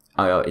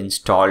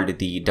installed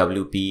the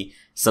WP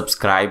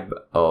subscribe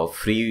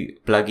free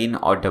plugin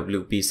or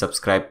WP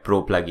subscribe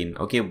pro plugin.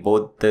 Okay,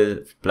 both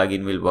the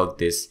plugin will work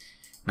this.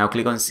 Now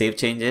click on save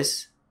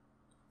changes.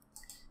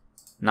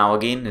 Now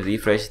again,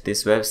 refresh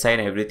this website.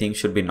 Everything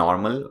should be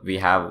normal. We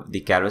have the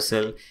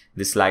carousel,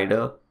 the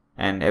slider,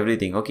 and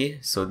everything. Okay,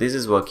 so this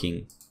is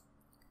working.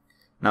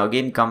 Now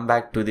again, come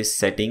back to the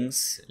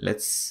settings.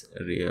 Let's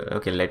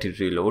let it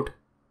reload.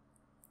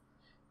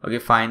 Okay,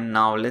 fine.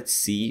 Now let's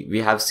see, we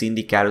have seen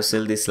the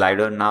carousel, the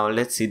slider. Now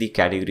let's see the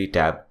category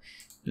tab.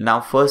 Now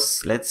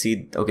first let's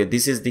see, okay,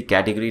 this is the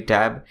category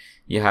tab.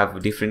 You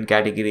have different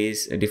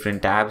categories,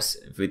 different tabs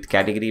with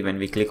category. When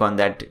we click on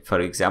that, for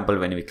example,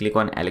 when we click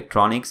on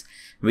electronics,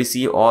 we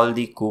see all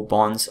the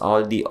coupons,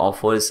 all the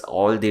offers,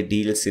 all the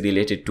deals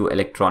related to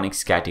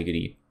electronics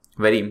category.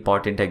 Very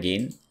important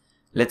again.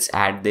 Let's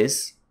add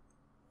this.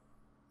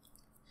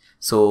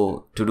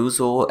 So to do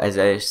so, as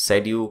I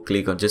said, you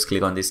just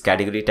click on this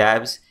category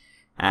tabs.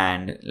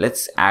 and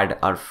let's add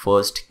our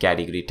first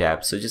category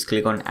tab. So just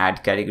click on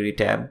add category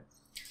tab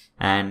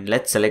and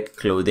let's select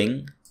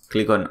clothing.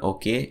 Click on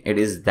OK. It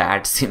is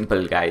that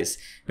simple, guys.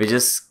 We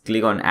just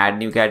click on add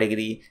new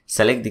category,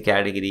 select the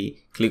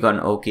category, click on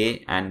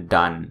OK and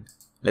done.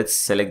 Let's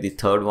select the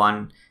third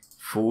one,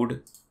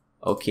 food.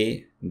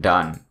 OK,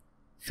 done.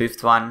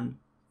 Fifth one,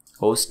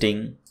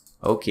 hosting.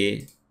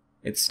 OK,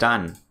 it's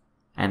done.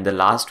 And the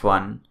last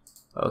one,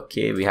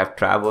 okay, we have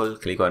travel.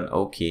 Click on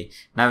OK.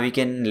 Now we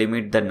can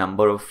limit the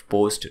number of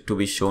posts to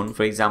be shown.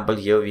 For example,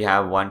 here we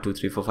have 1 2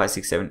 3 4 5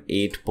 6 7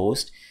 8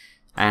 posts,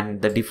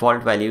 and the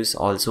default value is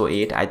also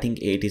 8. I think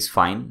 8 is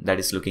fine. That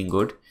is looking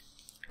good.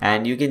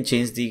 And you can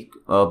change the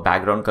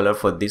background color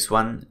for this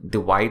one. The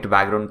white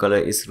background color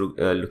is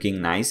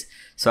looking nice,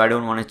 so I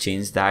don't want to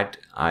change that.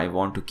 I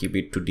want to keep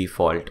it to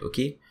default.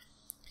 Okay,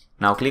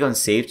 now click on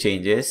save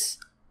changes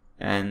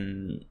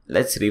and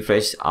let's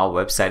refresh our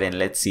website and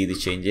let's see the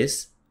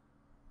changes.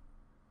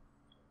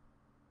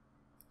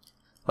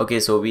 Okay,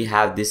 so we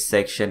have this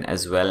section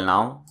as well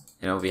now.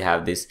 We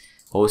have this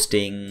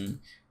hosting,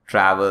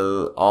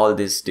 travel, all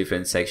these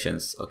different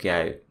sections. Okay,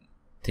 I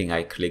think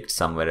I clicked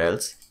somewhere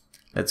else.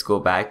 Let's go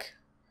back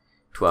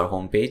to our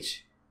home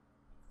page.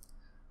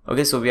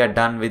 Okay, so we are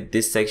done with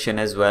this section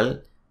as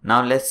well.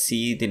 Now let's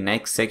see the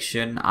next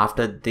section.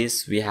 After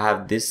this, we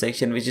have this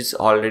section which is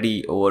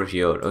already over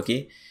here,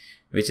 okay,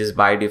 which is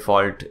by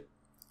default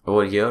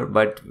over here.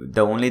 But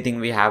the only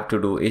thing we have to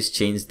do is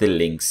change the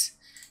links.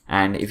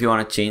 And if you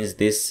want to change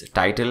this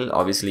title,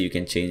 obviously you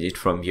can change it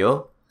from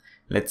here.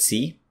 Let's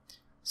see.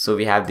 So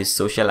we have these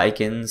social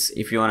icons.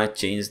 If you want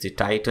to change the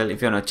title,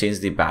 if you want to change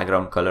the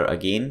background color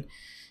again,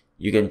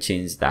 you can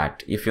change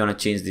that. If you want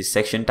to change the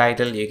section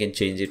title, you can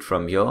change it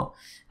from here.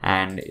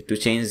 And to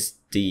change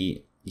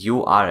the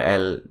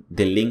URL,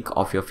 the link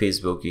of your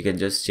Facebook, you can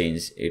just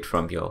change it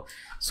from here.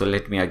 So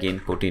let me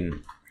again put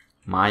in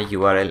my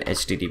URL,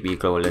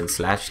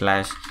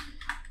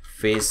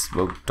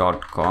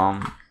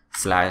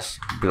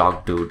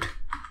 http://facebook.com/blogdude.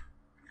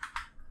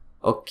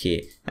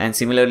 Okay, and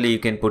similarly you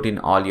can put in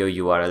all your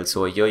URLs.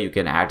 So here you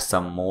can add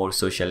some more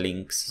social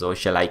links,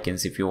 social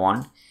icons if you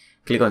want.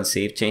 Click on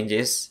save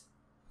changes.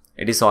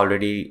 It is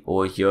already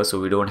over here, so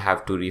we don't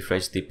have to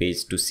refresh the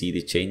page to see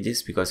the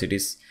changes because it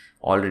is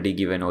already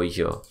given over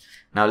here.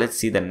 Now let's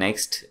see the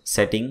next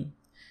setting.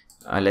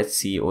 Let's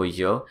see over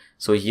here.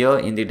 So here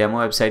in the demo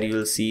website, you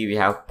will see we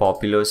have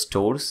popular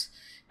stores,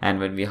 and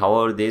when we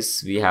hover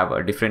this, we have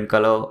a different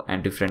color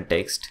and different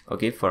text,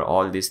 okay, for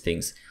all these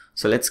things.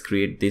 So let's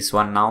create this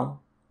one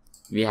now.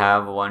 We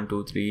have 1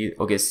 2 3,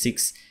 okay,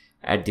 6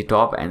 at the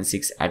top and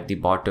 6 at the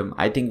bottom.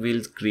 I think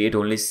we'll create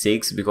only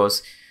 6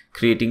 because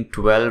creating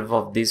 12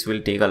 of this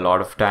will take a lot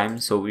of time.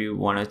 So we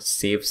want to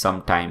save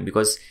some time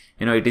because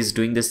it is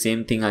doing the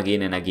same thing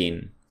again and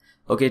again.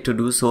 Okay, to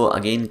do so,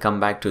 again come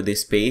back to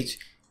this page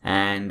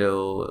and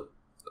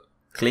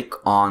click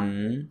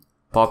on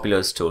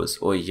popular stores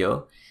over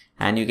here,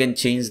 and you can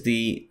change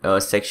the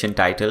section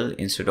title.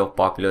 Instead of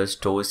popular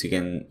stores, you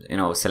can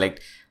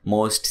select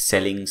most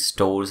selling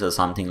stores or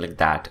something like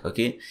that.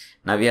 Okay,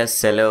 now we have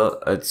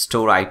seller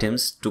store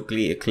items. To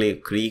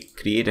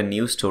create a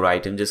new store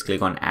item, just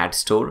click on add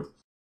store.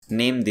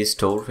 Name this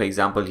store. For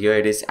example, here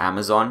it is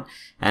Amazon,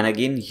 and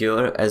again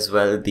here as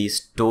well the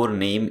store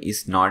name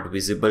is not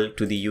visible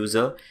to the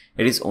user.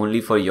 It is only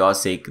for your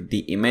sake. The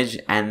image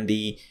and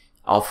the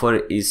offer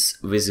is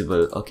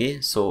visible.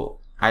 Okay,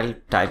 so I'll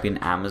type in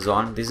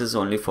Amazon. This is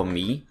only for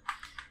me,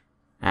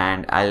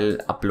 and I'll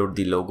upload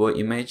the logo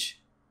image.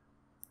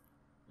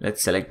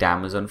 Let's select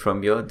Amazon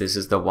from here. This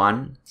is the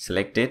one.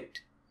 Select it.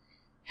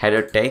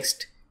 Header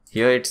text.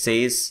 Here it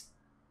says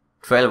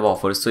 12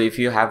 offers. So if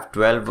you have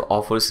 12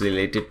 offers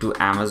related to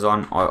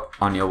Amazon or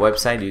on your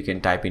website, you can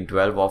type in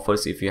 12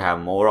 offers. If you have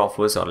more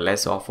offers or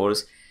less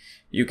offers,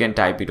 you can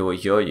type it over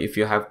here. If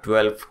you have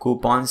 12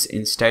 coupons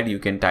instead, you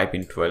can type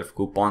in 12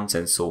 coupons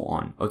and so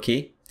on.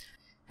 Okay,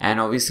 and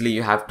obviously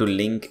you have to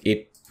link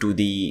it to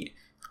the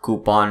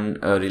coupon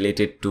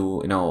related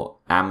to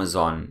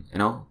Amazon.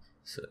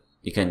 So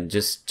you can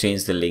just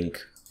change the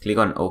link. Click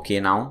on OK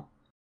now.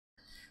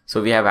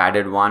 So we have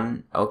added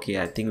one.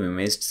 Okay, I think we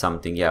missed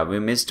something. Yeah, we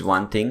missed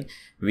one thing.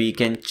 We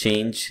can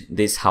change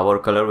this hover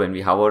color. When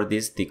we hover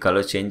this, the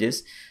color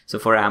changes. So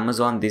for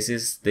Amazon, this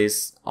is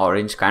this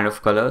orange kind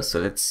of color. So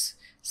let's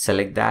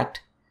select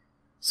that.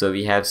 So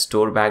we have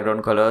store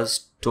background color,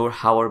 store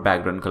hover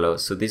background color.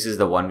 So this is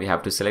the one we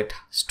have to select,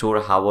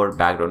 store hover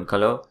background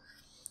color.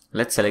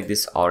 Let's select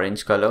this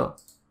orange color.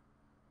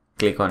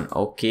 Click on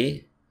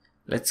OK.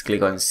 Let's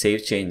click on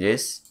save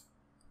changes.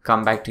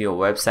 Come back to your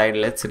website.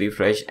 Let's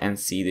refresh and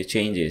see the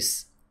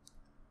changes.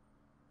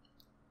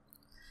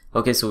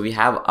 Okay, so we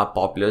have a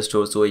popular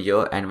stores over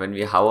here, and when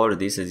we hover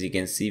this, as you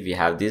can see, we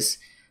have this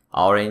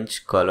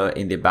orange color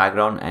in the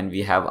background and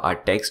we have our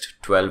text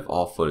 12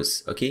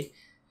 offers. Okay,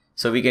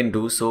 so we can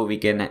do so. We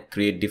can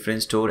create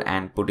different store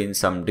and put in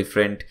some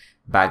different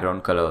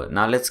background color.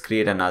 Now let's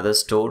create another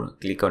store.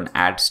 Click on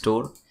add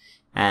store,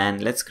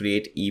 and let's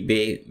create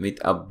eBay with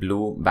a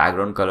blue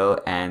background color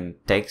and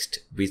text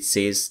which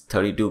says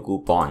 32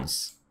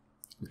 coupons.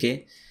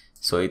 Okay,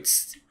 So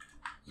it's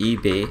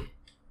eBay.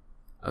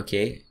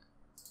 Okay,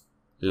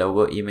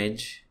 logo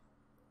image,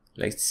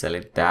 let's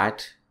select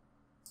that.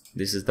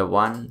 This is the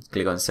one.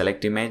 Click on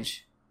select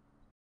image,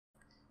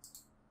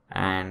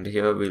 and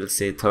here we'll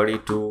say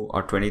 32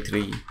 or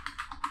 23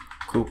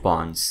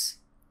 coupons.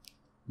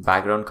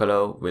 Background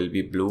color will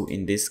be blue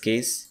in this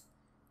case.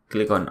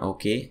 Click on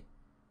OK.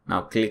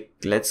 Now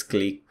let's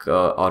click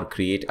or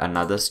create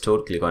another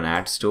store. Click on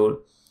add store.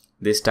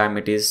 This time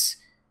it is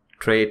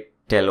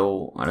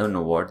Tratello. I don't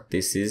know what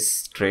this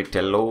is.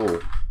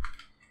 Tratello.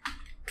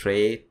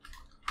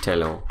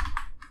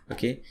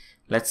 Okay,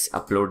 let's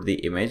upload the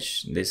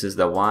image. This is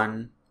the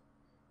one.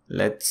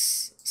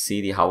 Let's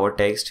see the hover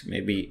text.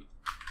 Maybe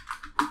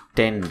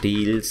 10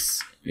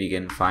 deals we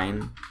can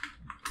find.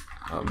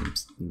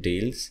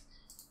 Deals.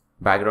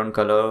 Background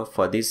color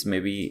for this,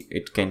 maybe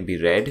it can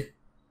be red.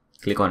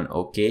 Click on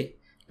OK.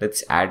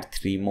 Let's add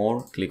 3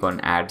 more. Click on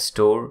add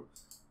store.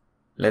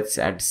 Let's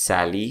add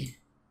Sally.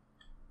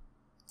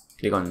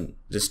 Click on,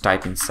 just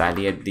type in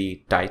Sally at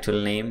the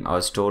title name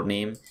or store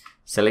name.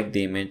 Select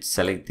the image,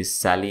 select this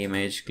Sally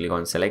image. Click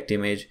on select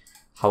image.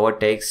 Hover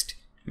text,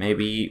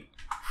 maybe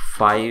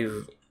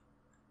 5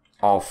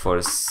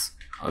 offers.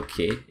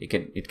 Okay,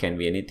 it can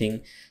be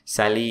anything.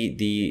 Sally,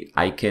 the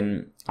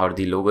icon or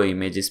the logo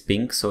image is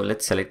pink, so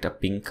let's select a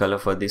pink color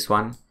for this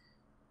one.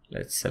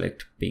 Let's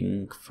select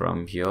pink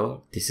from here.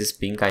 This is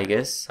pink, I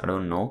guess. I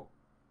don't know.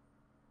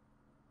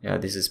 Yeah,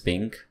 this is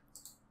pink.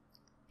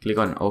 Click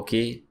on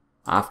OK.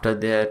 After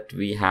that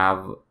we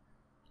have,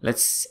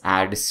 let's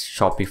add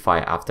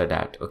Shopify after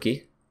that.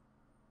 Okay,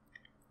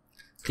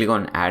 click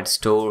on add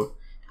store.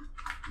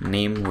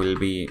 Name will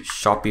be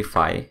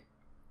Shopify.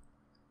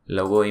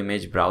 Logo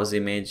image, browse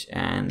image,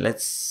 and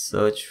let's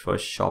search for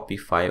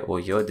Shopify over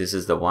here. This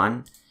is the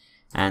one,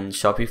 and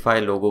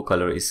Shopify logo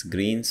color is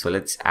green, so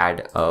let's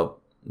add a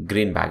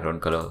green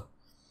background color.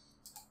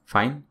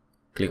 Fine.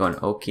 Click on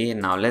OK.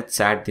 Now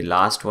let's add the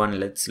last one.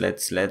 Let's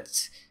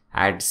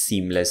add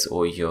seamless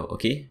over here.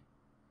 Okay,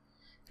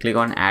 click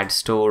on add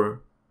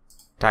store.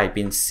 Type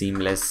in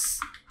seamless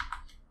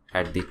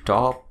at the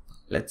top.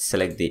 Let's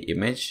select the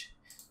image.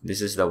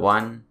 This is the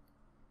one,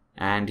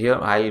 and here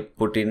I'll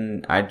put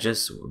in, I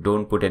just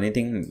don't put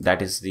anything.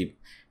 That is the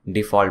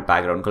default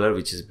background color,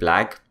 which is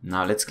black.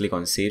 Now let's click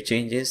on save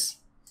changes.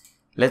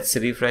 Let's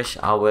refresh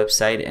our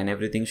website and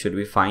everything should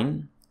be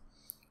fine.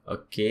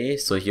 Okay,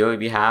 so here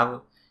we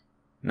have,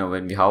 now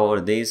when we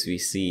hover this, we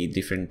see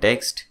different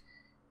text,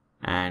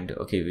 and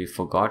okay, we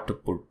forgot to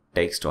put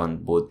text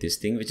on both this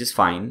thing, which is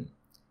fine.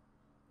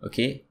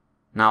 Okay,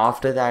 now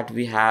after that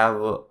we have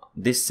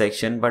this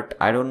section, but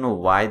I don't know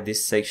why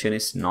this section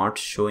is not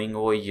showing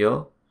over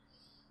here.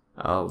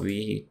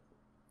 We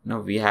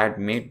had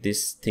made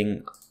this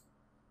thing.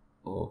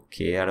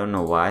 Okay, I don't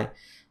know why.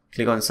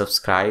 Click on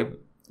subscribe.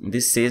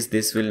 This says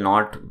this will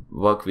not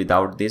work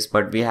without this,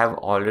 but we have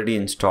already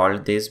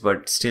installed this,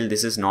 but still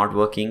this is not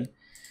working.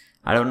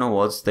 I don't know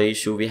what's the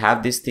issue. We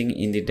have this thing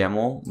in the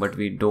demo, but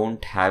we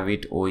don't have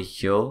it over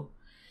here.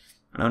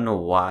 I don't know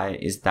why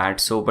is that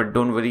so, but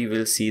don't worry,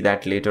 we'll see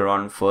that later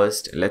on.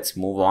 First, let's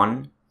move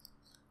on.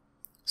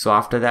 So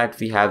after that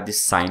we have this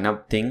sign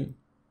up thing.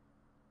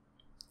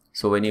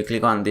 So when you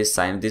click on this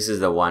sign, this is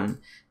the one.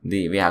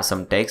 We have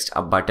some text,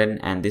 a button,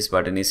 and this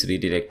button is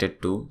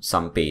redirected to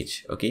some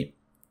page. Okay.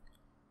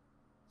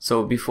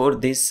 So before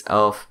this,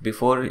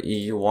 before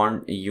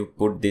you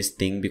put this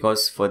thing,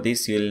 because for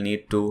this you'll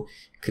need to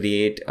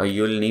create,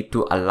 you'll need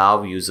to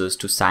allow users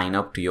to sign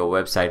up to your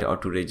website or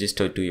to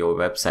register to your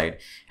website,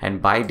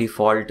 and by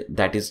default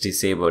that is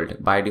disabled.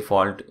 By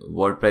default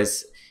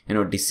WordPress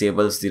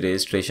disables the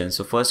registration.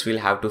 So first we'll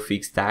have to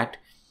fix that.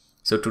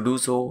 So to do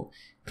so,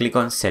 click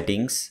on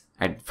settings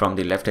from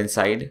the left hand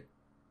side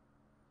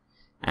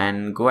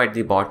and go at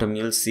the bottom.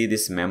 You'll see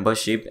this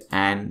membership,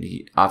 and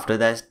after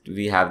that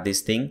we have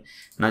this thing.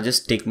 Now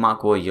just tick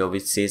mark over here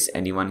which says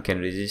anyone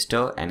can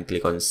register, and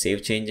click on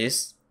save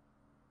changes.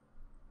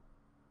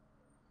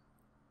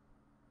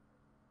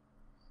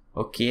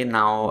 Okay,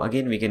 now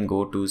again we can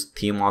go to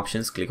theme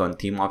options. Click on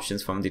theme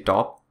options from the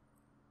top.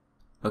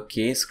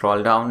 Okay,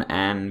 scroll down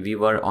and we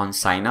were on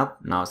sign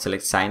up. Now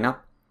select sign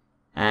up,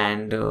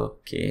 and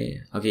okay,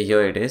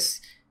 here it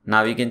is.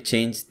 Now we can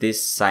change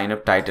this sign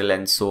up title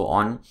and so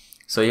on.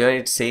 So here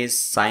it says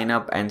sign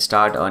up and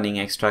start earning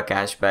extra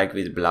cashback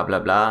with blah blah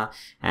blah,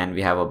 and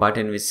we have a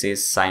button which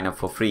says sign up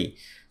for free.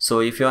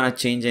 So if you want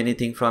to change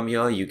anything from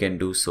here, you can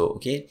do so.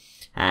 Okay,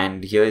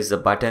 and here is the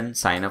button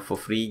sign up for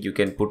free. You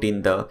can put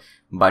in the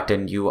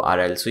button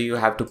URL. So you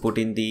have to put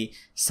in the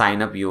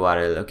sign up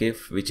URL, okay,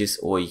 which is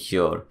over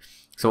here.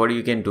 So what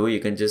you can do, you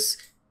can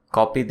just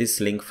copy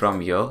this link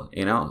from here,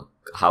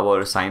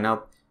 hover sign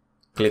up,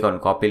 click on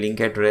copy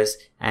link address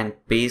and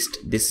paste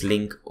this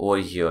link over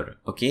here.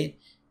 Okay,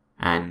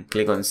 and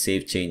click on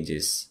save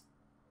changes.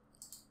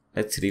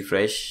 Let's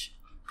refresh.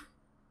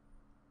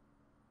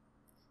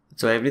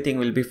 So everything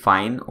will be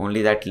fine,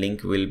 only that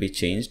link will be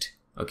changed.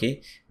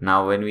 Okay,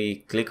 now when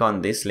we click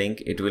on this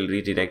link, it will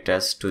redirect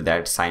us to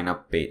that sign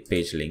up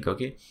page link.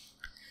 Okay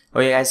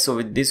guys, so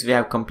with this we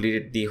have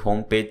completed the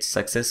home page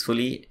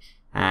successfully,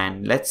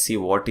 And let's see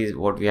what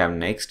we have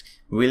next.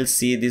 We'll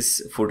see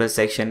this footer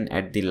section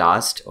at the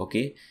last.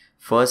 Okay,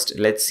 first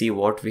let's see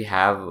what we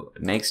have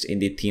next in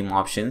the theme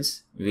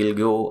options. We'll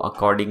go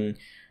according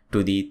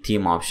to the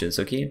theme options.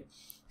 Okay,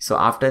 so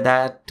after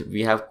that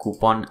we have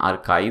coupon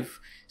archive.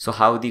 So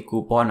how the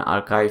coupon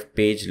archive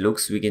page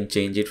looks, we can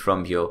change it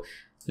from here.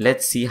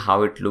 Let's see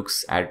how it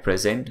looks at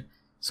present.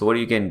 So what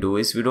you can do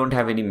is, we don't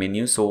have any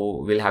menu,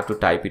 so we'll have to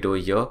type it over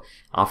here.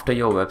 After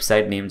your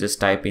website name, just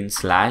type in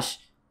slash,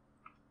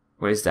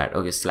 what is that?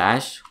 Okay,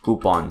 slash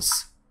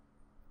coupons.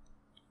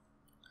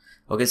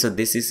 Okay, so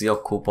this is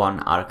your coupon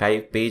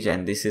archive page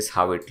and this is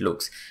how it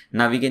looks.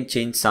 Now we can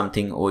change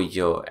something over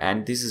here,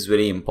 and this is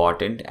very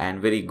important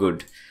and very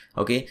good.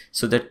 Okay,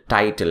 so the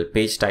title,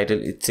 page title,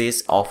 it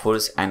says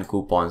offers and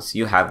coupons.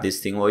 You have this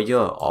thing over here,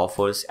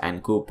 offers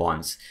and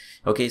coupons.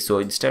 Okay, so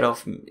instead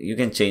of, you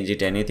can change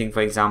it anything,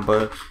 for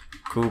example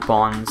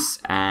coupons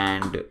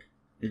and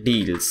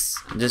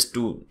deals, just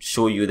to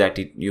show you that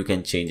you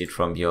can change it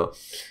from here.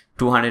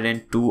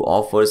 202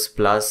 offers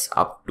plus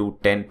up to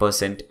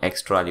 10%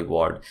 extra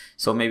reward.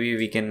 So maybe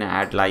we can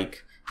add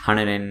like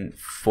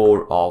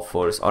 104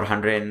 offers or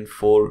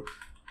 104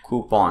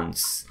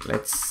 coupons.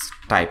 Let's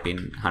type in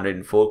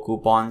 104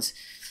 coupons,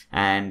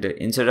 and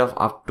instead of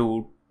up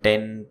to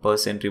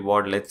 10%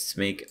 reward, let's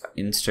make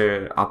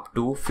instead up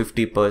to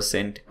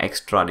 50%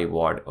 extra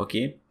reward.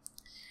 Okay,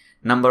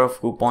 number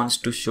of coupons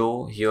to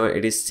show here,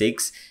 it is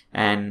 6,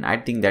 and I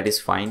think that is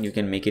fine. You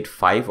can make it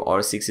 5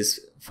 or 6 is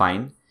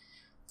fine.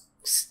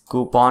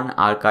 Coupon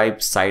archive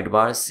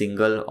sidebar,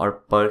 single or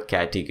per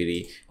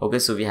category. Okay,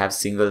 so we have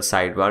single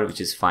sidebar,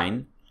 which is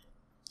fine.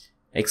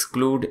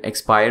 Exclude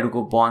expired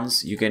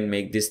coupons, you can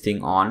make this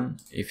thing on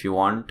if you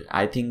want.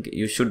 I think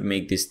you should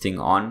make this thing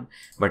on,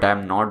 but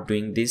I'm not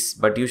doing this,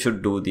 but you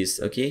should do this.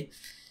 Okay,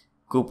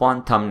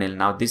 coupon thumbnail,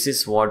 now this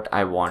is what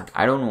I want.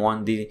 I don't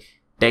want the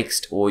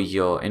text over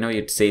here, you know,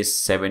 it says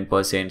 7%,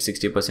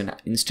 60%.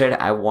 Instead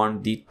I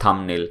want the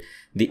thumbnail,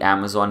 the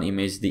Amazon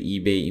image, the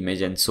eBay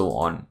image, and so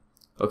on.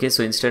 Okay,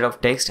 so instead of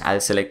text, I'll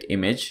select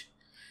image.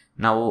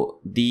 Now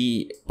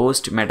the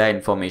post meta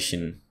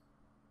information.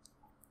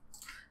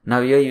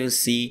 Now here you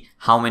see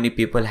how many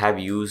people have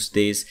used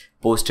this,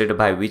 posted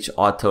by which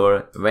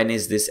author, when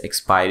is this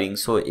expiring.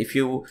 So if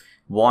you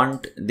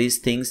want these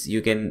things,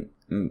 you can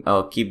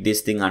keep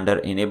this thing under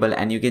enable,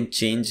 and you can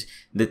change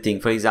the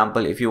thing. For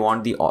example, if you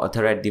want the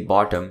author at the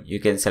bottom, you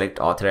can select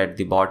author at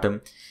the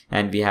bottom,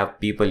 and we have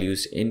people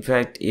used. In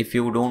fact, if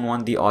you don't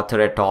want the author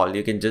at all,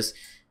 you can just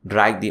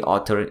drag the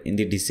author in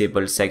the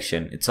disabled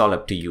section. It's all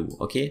up to you.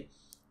 Okay,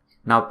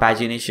 now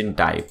pagination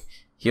type,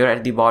 here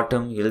at the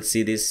bottom you'll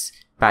see this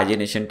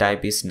pagination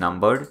type is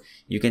numbered.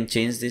 You can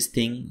change this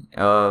thing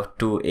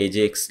to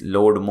Ajax,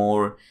 load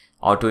more,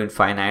 auto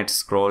infinite,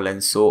 scroll,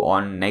 and so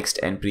on, next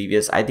and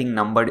previous. I think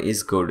numbered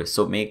is good,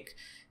 so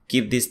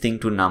keep this thing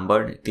to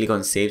numbered. Click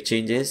on save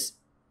changes,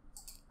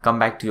 come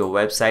back to your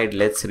website,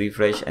 let's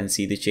refresh and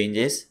see the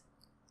changes.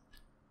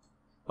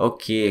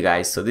 Okay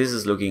guys, so this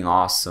is looking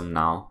awesome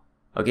now.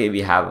 Okay,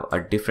 we have a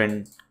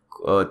different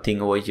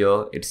thing over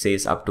here. It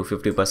says up to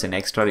 50%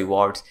 extra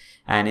rewards,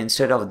 and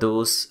instead of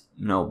those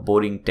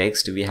boring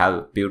text, we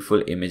have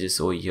beautiful images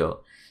over here.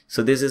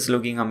 So this is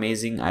looking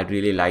amazing. I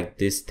really like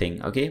this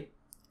thing. Okay,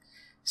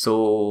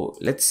 so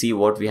let's see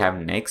what we have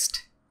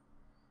next.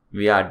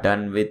 We are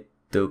done with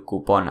the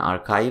coupon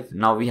archive.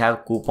 Now we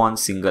have coupon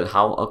single,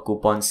 how a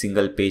coupon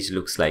single page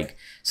looks like.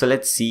 So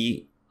let's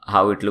see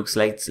how it looks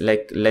like.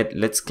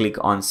 Let's click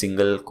on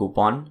single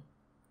coupon.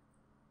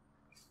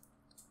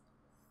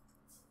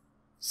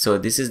 So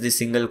this is the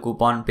single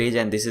coupon page,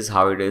 and this is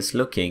how it is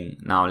looking.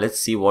 Now let's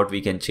see what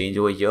we can change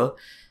over here.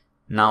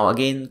 Now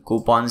again,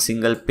 coupon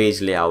single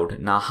page layout.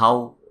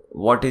 Now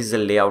what is the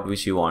layout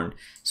which you want?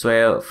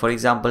 So for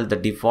example, the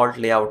default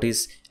layout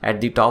is at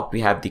the top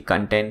we have the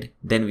content,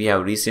 then we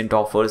have recent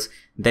offers,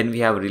 then we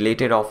have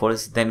related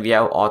offers, then we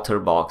have author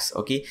box.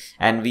 Okay,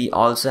 and we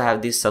also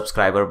have this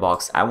subscriber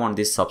box. I want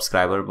this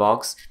subscriber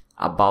box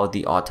above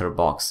the author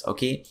box.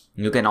 Okay,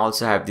 you can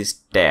also have these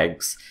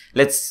tags.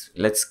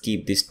 Let's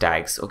keep these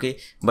tags. Okay,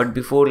 but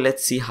before,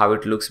 let's see how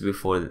it looks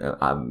before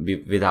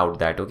without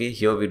that. Okay,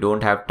 here we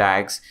don't have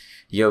tags,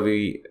 here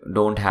we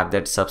don't have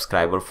that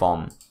subscriber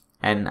form,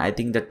 and I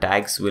think the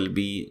tags will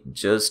be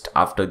just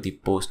after the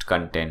post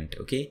content.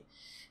 Okay,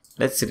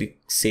 let's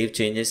save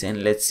changes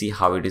and let's see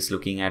how it is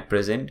looking at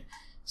present.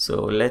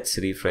 So let's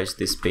refresh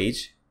this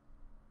page.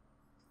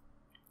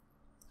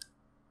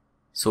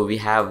 So we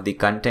have the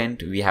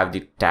content, we have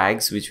the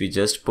tags which we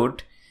just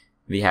put,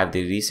 we have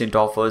the recent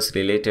offers,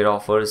 related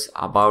offers,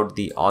 about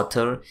the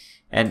author,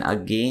 and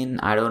again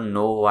I don't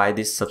know why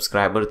this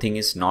subscriber thing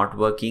is not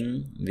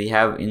working. We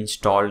have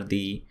installed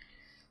the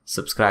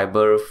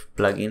subscriber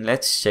plugin.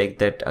 Let's check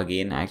that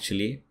again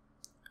actually.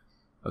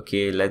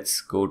 Okay, let's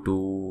go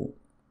to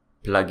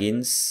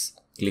plugins,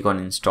 click on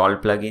install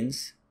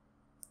plugins,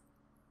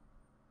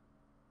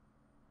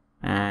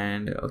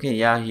 and okay,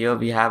 yeah, here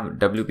we have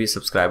WP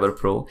Subscriber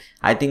Pro.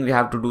 I think we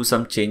have to do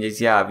some changes.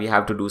 Yeah, we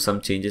have to do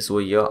some changes over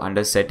here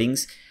under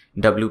settings,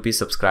 WP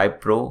Subscribe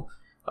Pro.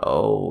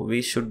 Oh,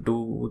 we should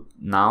do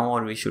now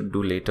or we should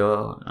do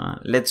later.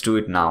 Let's do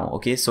it now.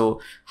 Okay, so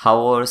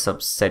hover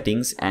sub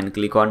settings and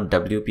click on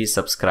WP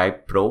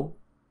subscribe pro.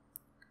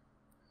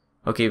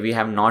 Okay, we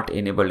have not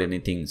enabled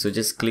anything, so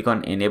just click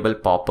on enable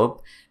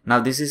pop-up. Now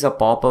this is a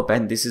pop-up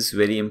and this is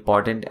very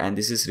important and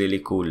this is really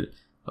cool.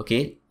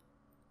 Okay,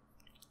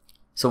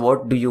 so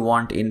what do you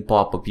want in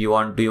pop-up? Do you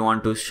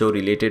want to show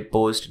related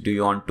post? Do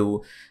you want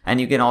to, and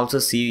you can also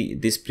see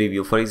this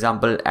preview. For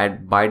example,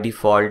 by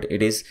default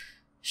it is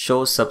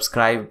show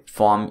subscribe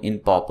form in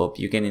pop-up.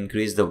 You can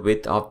increase the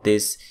width of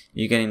this,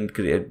 you can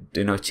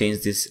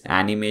change this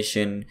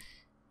animation,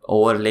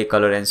 overlay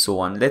color and so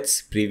on.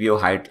 Let's preview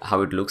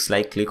how it looks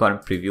like. Click on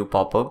preview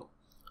pop-up.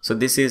 So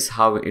this is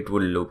how it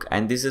will look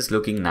and this is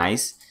looking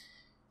nice.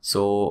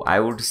 So I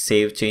would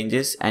save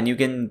changes and you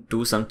can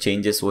do some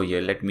changes over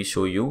here. Let me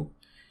show you.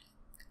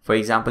 For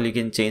example, you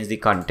can change the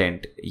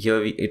content.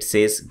 Here it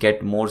says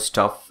get more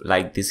stuff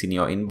like this in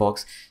your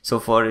inbox.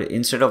 So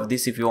instead of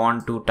this, if you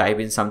want to type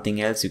in something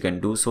else, you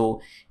can do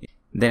so.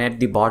 Then at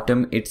the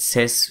bottom it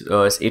says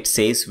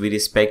we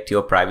respect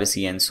your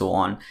privacy and so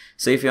on.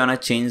 So if you want to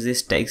change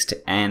this text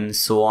and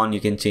so on, you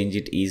can change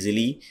it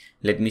easily.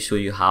 Let me show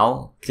you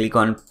how. Click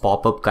on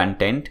pop-up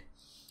content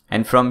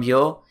and from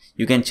here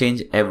you can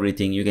change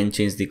everything. You can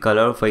change the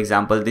color. For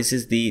example, this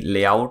is the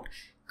layout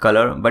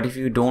color, but if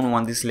you don't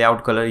want this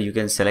layout color, you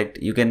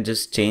can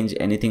just change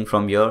anything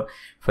from here.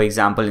 For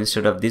example,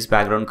 instead of this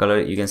background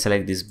color, you can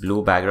select this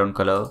blue background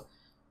color.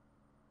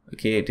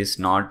 Okay, it is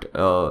not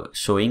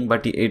showing,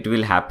 but it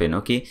will happen.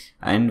 Okay,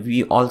 and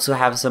we also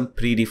have some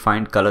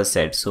predefined color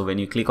sets. So when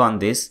you click on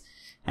this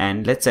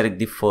and let's select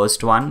the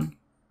first one.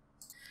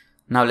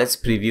 Now let's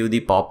preview the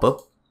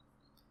pop-up.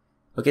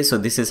 Okay, so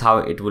this is how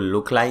it will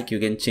look like. You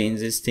can change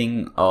this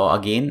thing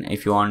again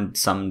if you want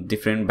some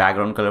different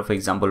background color, for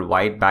example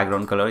white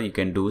background color, you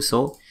can do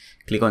so.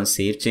 Click on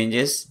save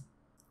changes.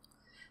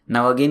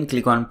 Now again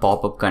click on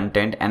pop-up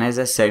content, and as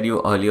I said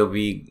you earlier,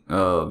 we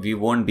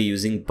won't be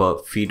using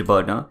feed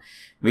burner,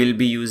 we'll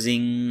be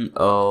using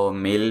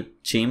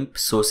MailChimp.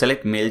 So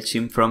select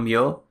MailChimp from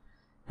here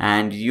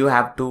and you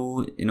have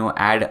to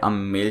add a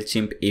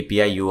MailChimp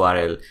API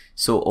URL.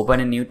 So open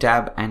a new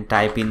tab and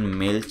type in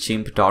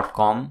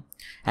mailchimp.com.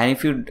 And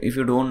if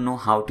you don't know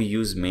how to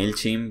use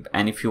MailChimp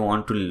and if you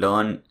want to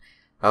learn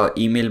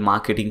email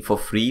marketing for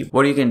free,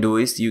 what you can do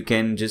is you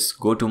can just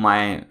go to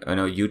my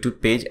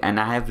YouTube page, and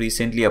I have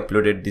recently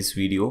uploaded this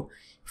video,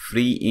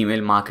 free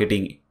email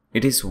marketing.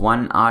 It is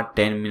 1 hour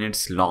 10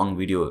 minutes long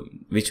video,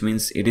 which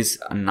means it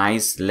is a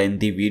nice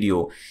lengthy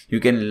video. You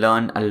can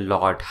learn a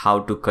lot how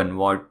to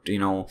convert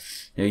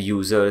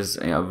users,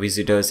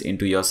 visitors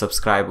into your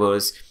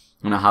subscribers,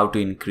 how to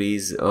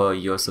increase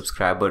your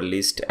subscriber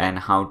list, and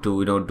how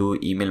to do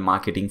email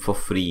marketing for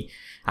free.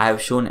 I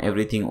have shown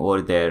everything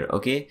over there.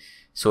 Okay,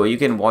 so you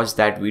can watch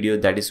that video,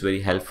 that is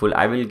very helpful.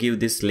 I will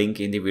give this link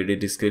in the video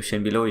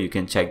description below. You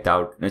can check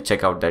out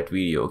that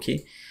video.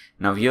 Okay,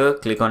 now here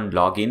click on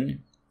login.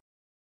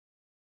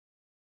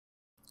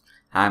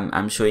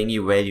 I'm showing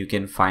you where you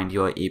can find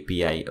your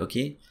API.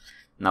 Okay,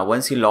 now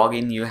once you log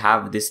in, you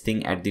have this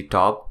thing at the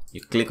top.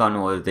 You click on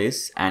over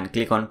this and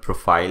click on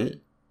profile.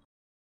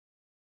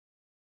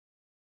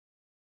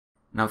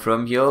 Now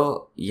from here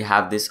you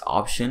have this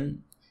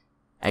option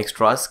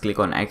extras. Click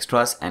on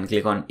extras and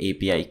click on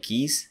API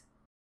keys.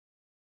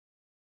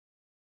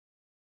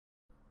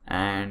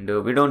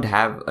 And we don't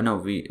have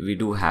we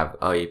do have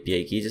a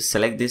API key. Just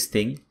select this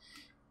thing,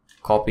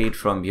 copy it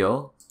from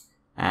here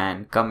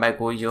and come back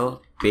over here,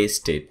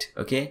 paste it.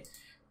 Okay,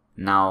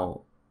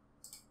 now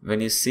when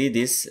you see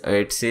this,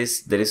 it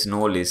says there is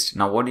no list.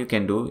 Now what you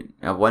can do,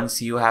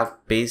 once you have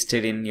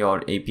pasted in your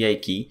API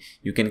key,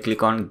 you can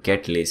click on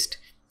get list,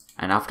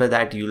 and after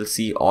that you will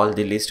see all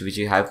the list which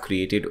you have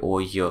created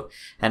over here.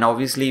 And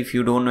obviously if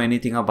you don't know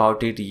anything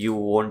about it, you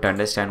won't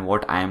understand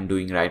what I am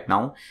doing right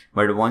now,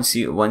 but once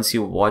you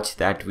watch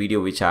that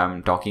video which I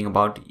am talking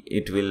about,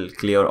 it will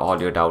clear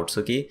all your doubts.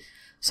 Okay,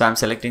 so I'm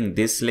selecting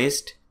this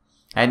list,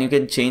 and you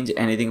can change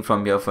anything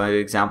from here. For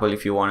example,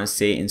 if you want to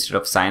say instead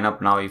of sign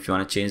up now, if you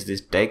want to change this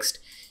text,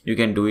 you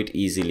can do it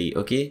easily.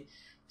 Okay,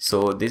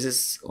 so this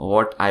is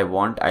what I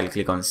want. I'll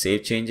click on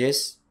save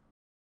changes.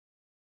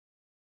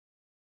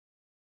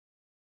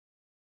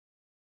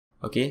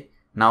 Okay,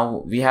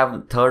 now we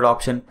have third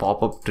option,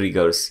 pop-up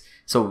triggers.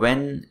 So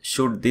when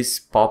should this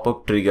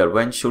pop-up trigger,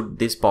 when should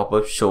this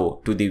pop-up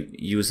show to the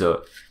user?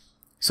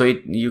 So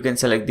you can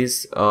select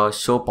this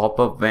show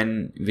pop-up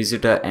when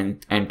visitor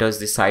enters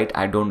the site.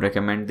 I don't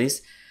recommend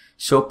this.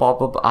 Show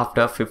pop-up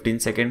after 15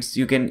 seconds.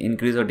 You can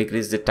increase or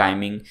decrease the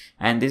timing,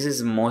 and this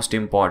is most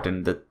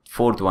important, the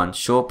fourth one,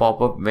 show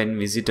pop-up when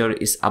visitor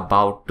is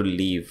about to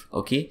leave.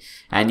 Okay,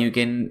 and you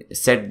can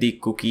set the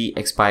cookie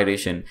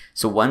expiration.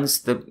 So once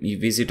the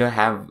visitor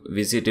have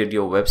visited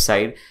your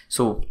website,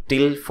 so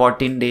till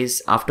 14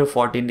 days, after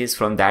 14 days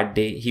from that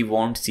day, he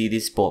won't see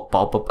this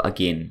pop-up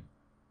again.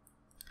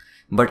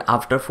 But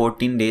after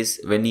 14 days,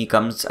 when he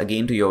comes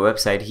again to your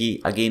website, he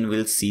again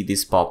will see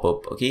this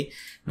pop-up. Okay,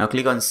 now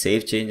click on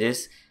save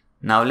changes.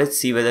 Now let's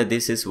see whether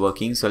this is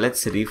working. So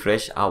let's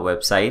refresh our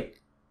website.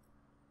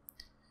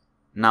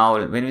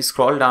 Now when we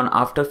scroll down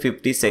after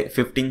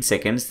 15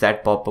 seconds,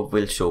 that pop-up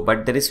will show,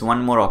 but there is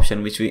one more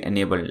option which we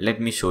enable.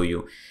 Let me show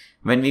you.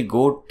 When we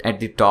go at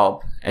the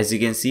top, as you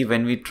can see,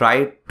 when we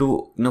try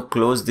to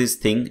close this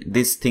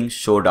thing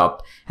showed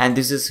up, and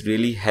this is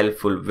really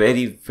helpful,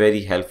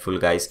 very helpful,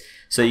 guys.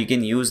 So you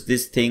can use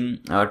this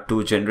thing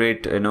to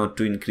generate,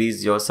 to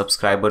increase your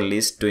subscriber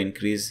list, to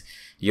increase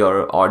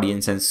your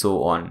audience and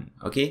so on.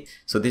 Okay,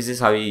 so this is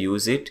how you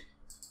use it.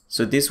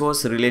 So this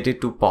was related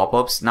to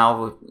pop-ups.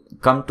 Now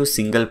come to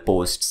single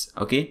posts,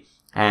 okay,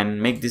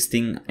 and make this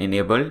thing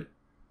enabled.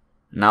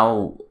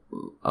 Now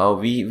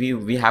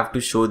we have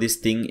to show this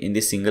thing in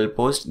the single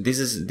post.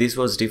 This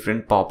was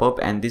different pop-up,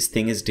 and this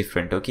thing is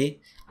different. Okay,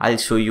 I'll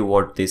show you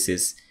what this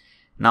is.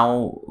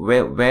 Now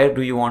where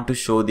do you want to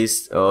show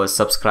this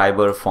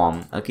subscriber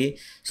form? Okay,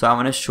 so I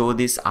want to show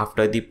this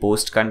after the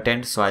post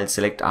content, so I'll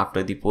select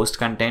after the post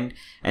content,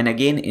 and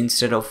again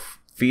instead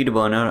of feed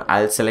burner,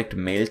 I'll select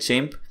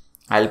MailChimp.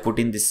 I'll put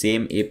in the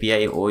same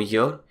API over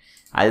here.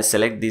 I'll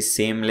select this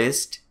same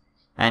list,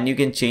 and you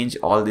can change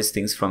all these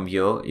things from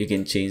here. You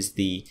can change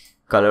the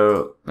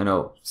color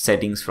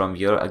settings from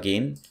here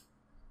again,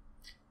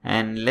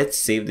 and let's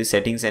save the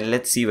settings and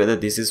let's see whether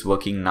this is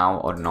working now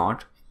or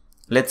not.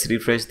 Let's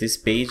refresh this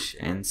page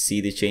and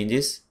see the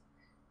changes.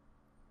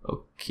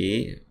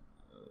 Okay,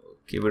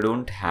 we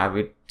don't have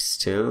it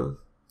still.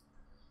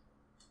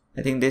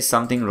 I think there's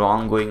something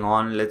wrong going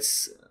on.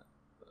 Let's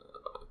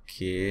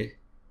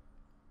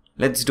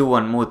do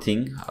one more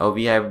thing.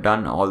 We have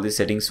done all the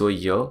settings over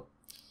here,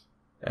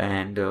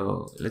 and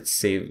let's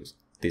save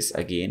this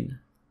again.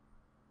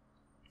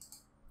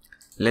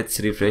 Let's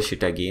refresh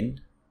it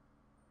again.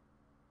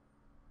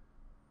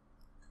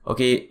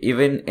 Okay,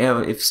 even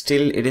if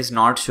still it is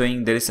not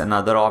showing, there is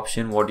another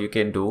option. What you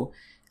can do,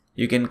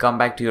 you can come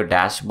back to your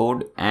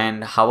dashboard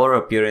and hover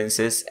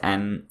appearances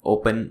and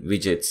open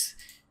widgets.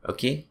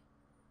 Okay,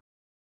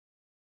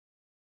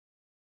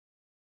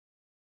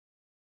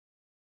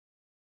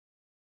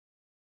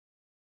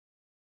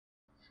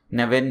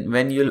 now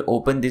when you'll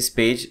open this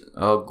page,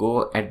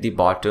 go at the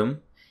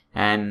bottom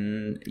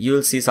and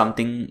you'll see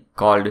something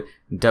called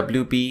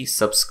WP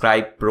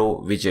Subscribe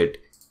Pro widget.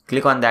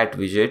 Click on that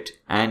widget,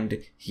 and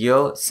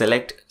here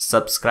select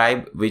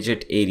subscribe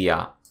widget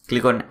area.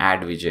 Click on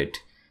add widget.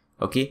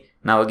 Okay,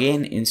 now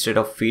again instead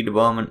of feed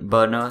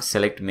burner,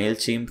 select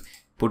MailChimp,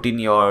 put in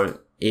your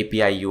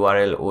API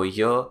URL over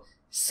here,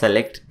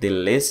 select the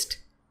list,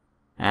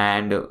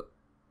 and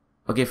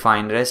okay,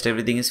 fine, rest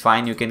everything is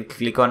fine. You can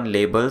click on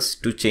labels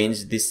to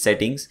change these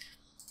settings.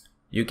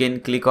 You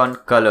can click on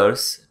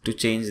colors to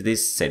change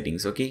these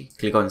settings. Okay,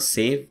 click on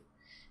save,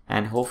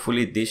 and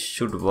hopefully this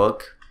should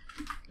work.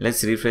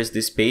 Let's refresh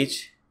this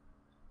page.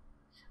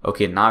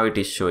 Okay, now it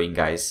is showing,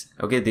 guys.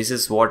 Okay, this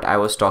is what I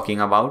was talking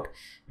about.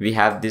 We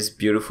have this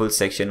beautiful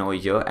section over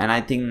here, and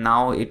I think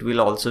now it will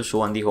also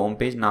show on the home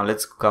page. Now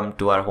let's come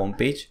to our home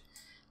page.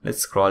 Let's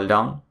scroll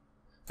down.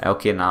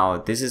 Okay, now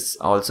this is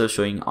also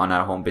showing on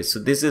our home page. So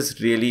this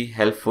is really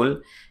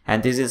helpful,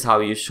 and this is how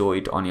you show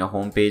it on your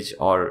home page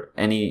or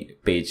any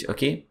page.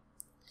 Okay,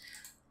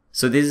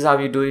 so this is how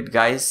you do it,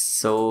 guys.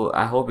 So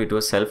I hope it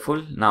was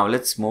helpful. Now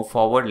let's move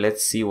forward.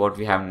 Let's see what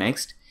we have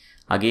next.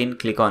 Again,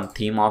 click on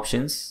theme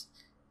options.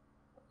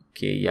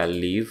 Okay, yeah,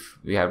 leave.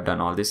 We have done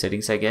all the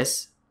settings, I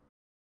guess.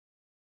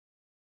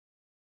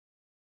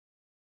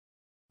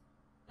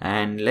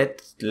 And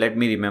let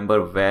me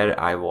remember where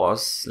I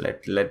was.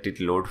 Let it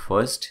load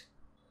first.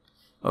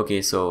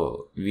 Okay,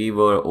 so we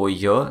were over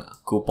here,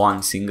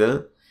 coupon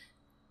single.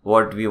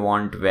 What we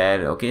want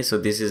where. Okay, so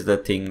this is the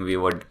thing we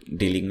were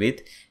dealing with,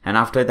 and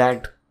after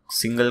that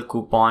single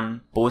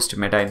coupon post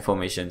meta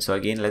information. So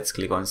again, let's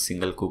click on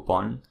single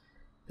coupon.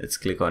 Let's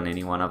click on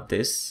any one of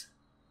this.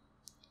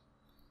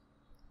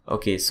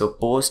 Okay, so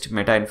post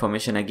meta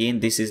information. Again,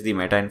 this is the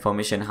meta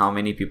information, how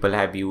many people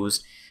have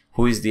used,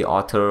 who is the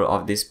author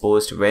of this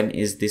post, when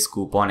is this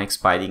coupon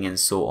expiring, and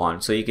so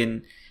on. So you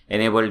can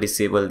enable,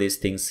 disable these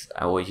things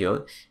over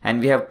here,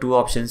 and we have two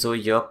options over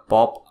here,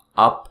 pop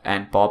up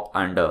and pop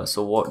under.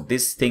 So what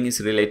this thing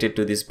is related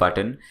to this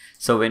button.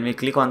 So when we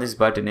click on this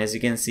button, as you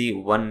can see,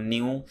 one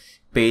new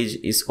page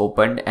is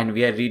opened and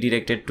we are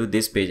redirected to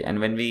this page, and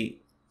when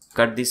we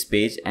cut this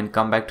page and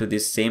come back to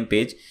this same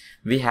page,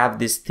 we have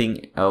this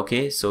thing.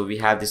 Okay, so we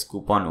have this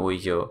coupon over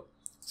here.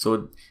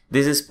 So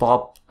this is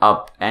pop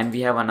up, and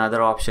we have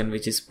another option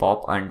which is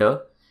pop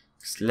under.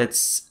 So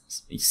let's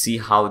see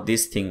how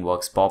this thing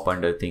works, pop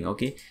under thing.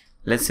 Okay,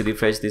 let's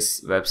refresh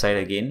this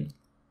website again.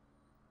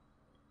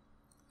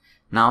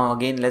 Now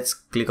again, let's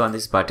click on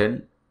this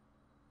button.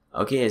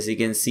 Okay, as you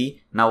can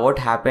see, now what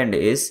happened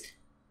is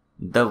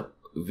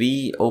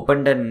we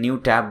opened a new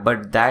tab,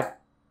 but that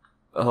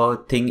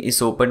thing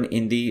is open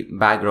in the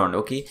background.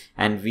 Okay,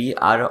 and we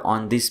are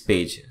on this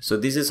page. So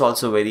this is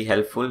also very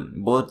helpful.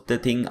 Both the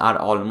thing are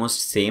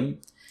almost same.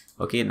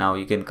 Okay, now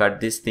you can cut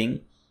this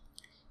thing,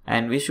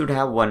 and we should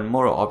have one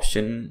more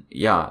option.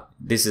 Yeah,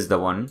 this is the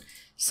one,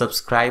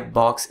 subscribe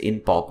box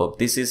in pop-up.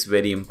 This is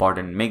very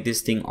important. Make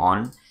this thing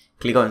on.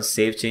 Click on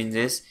save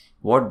changes.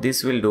 what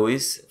this will do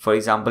is, for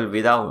example,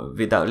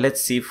 without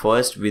let's see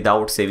first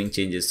without saving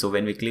changes. So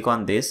when we click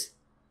on this,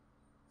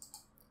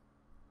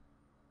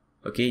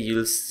 okay,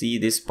 you'll see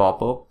this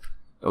pop up.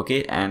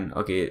 Okay, and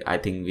okay, I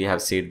think we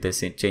have saved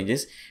this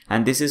changes,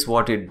 and this is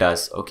what it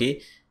does.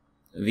 Okay,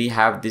 we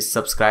have this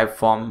subscribe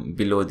form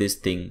below this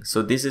thing.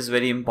 So this is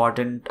very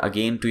important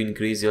again to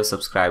increase your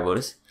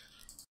subscribers.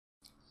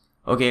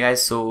 Okay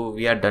guys, so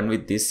we are done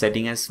with this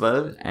setting as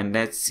well, and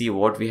let's see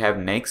what we have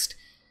next.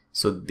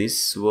 So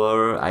this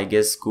were, I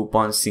guess,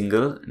 coupon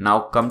single. Now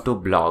come to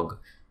blog.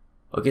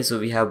 Okay, so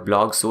we have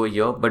blogs over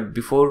here, but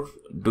before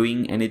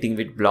doing anything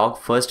with blog,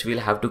 first we'll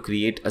have to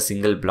create a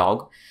single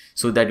blog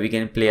so that we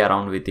can play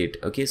around with it.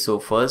 Okay, so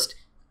first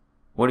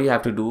what you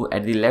have to do,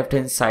 at the left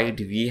hand side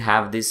we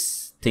have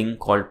this thing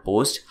called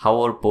post.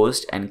 Hover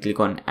post and click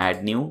on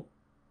add new.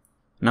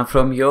 Now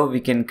from here we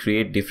can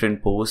create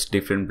different posts,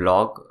 different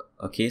blog.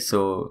 Okay,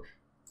 so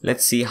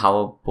let's see how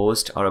a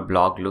post or a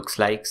blog looks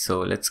like.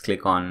 So let's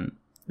click on,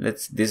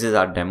 this is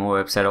our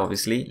demo website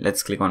obviously.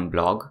 Let's click on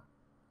blog.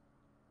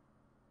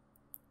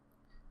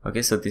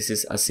 Okay, so this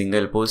is a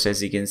single post,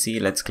 as you can see.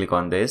 Let's click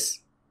on this.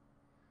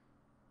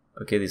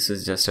 Okay, this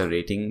is just a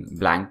rating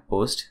blank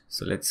post.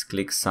 So let's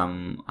click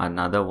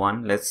another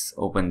one. Let's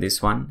open this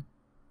one.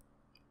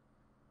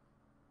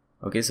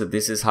 Okay, so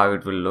this is how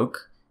it will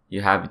look.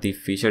 You have the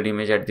featured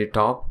image at the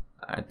top,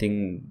 I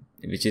think,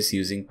 which is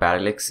using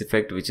parallax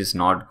effect, which is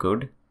not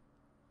good.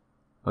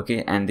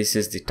 Okay, and this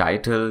is the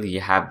title.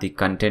 You have the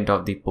content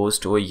of the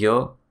post over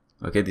here.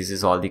 Okay, this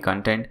is all the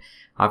content.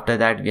 After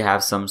that we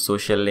have some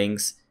social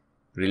links,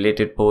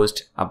 related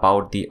post,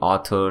 about the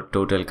author,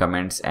 total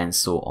comments, and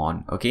so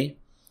on. Okay,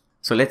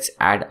 so let's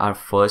add our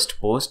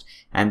first post,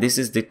 and this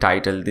is the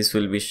title. This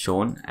will be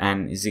shown,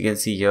 and as you can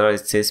see here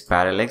it says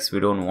parallax. We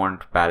don't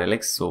want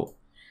parallax, so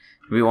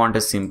we want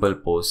a simple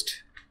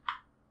post.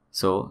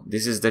 So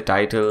this is the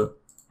title,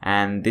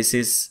 and this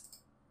is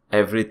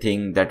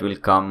everything that will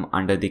come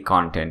under the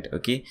content.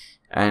 Okay,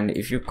 and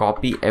if you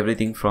copy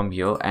everything from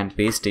here and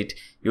paste it,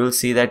 you will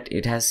see that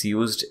it has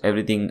used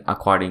everything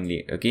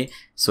accordingly. Okay,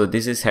 so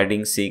this is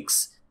heading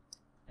 6,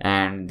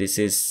 and this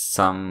is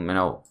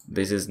some,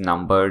 this is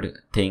numbered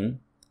thing,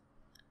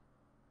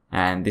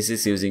 and this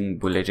is using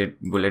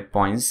bullet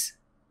points.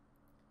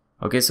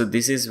 Okay, so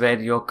this is where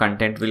your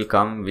content will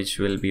come, which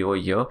will be over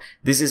here.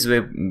 This is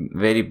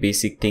very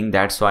basic thing,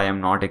 that's why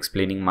I'm not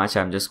explaining much.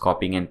 I'm just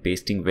copying and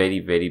pasting very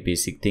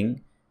basic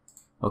thing.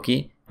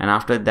 Okay, and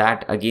after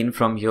that again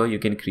from here you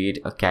can create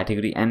a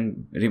category,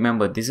 and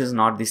remember this is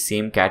not the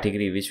same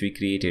category which we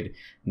created.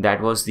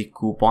 That was the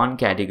coupon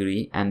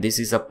category, and this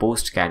is a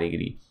post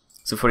category.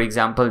 So for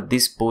example,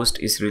 this post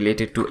is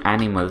related to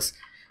animals,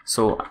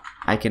 so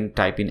I can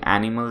type in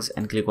animals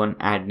and click on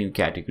add new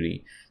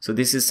category. So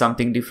this is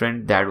something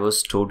different, that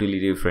was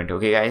totally different.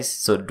 Okay guys,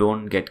 so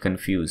don't get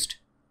confused.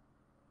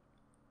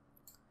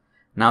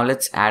 Now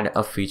let's add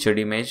a featured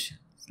image.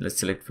 Let's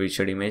select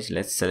featured image.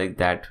 Let's select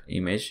that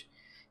image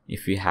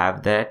if we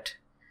have that.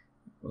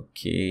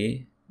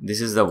 Okay,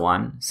 this is the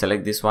one.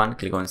 Select this one,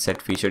 click on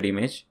set featured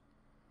image,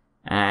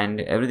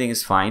 and everything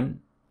is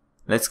fine.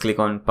 Let's click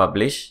on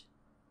publish.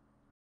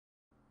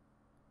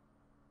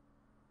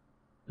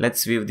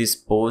 Let's view this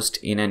post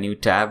in a new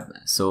tab.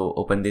 So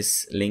open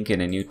this link in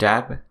a new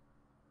tab.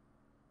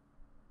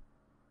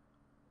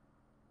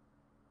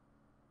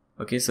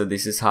 Okay, so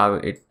this is how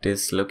it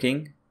is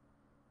looking.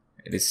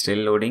 It is still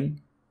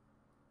loading.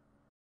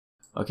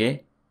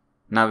 Okay,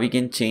 now we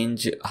can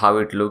change how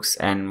it looks,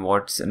 and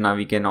now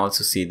we can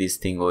also see this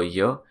thing over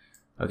here.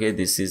 Okay,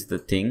 this is the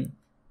thing,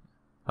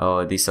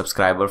 the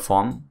subscriber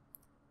form.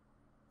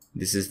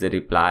 This is the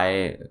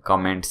reply,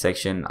 comment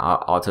section,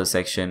 author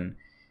section,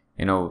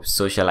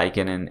 social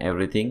icon and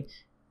everything.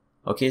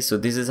 Okay, so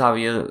this is how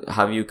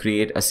you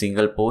create a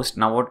single post.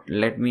 Now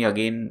let me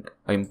again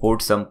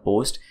import some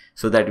post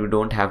so that we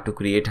don't have to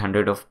create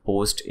 100 of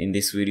posts in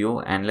this video,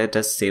 and let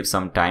us save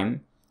some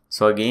time.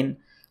 So again,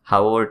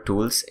 hover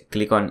tools,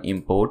 click on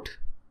import.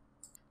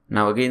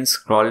 Now again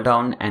scroll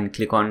down and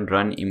click on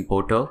run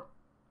importer.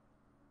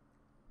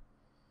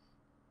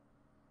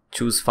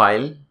 Choose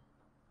file.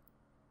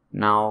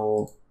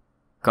 Now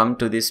come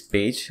to this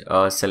page,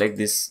 select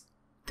this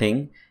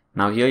thing.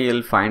 Now here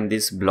you'll find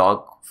this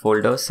blog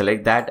folder,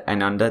 select that,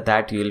 and under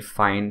that you'll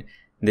find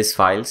this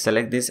file.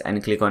 Select this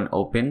and click on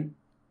open.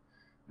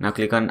 Now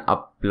click on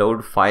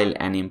upload file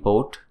and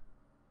import.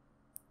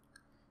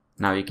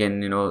 Now you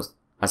can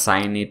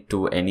assign it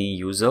to any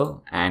user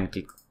and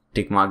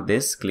tick mark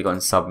this, click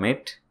on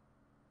submit.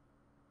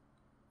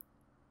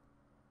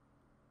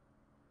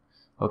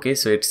 Okay,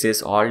 so it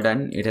says all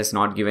done. It has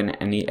not given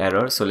any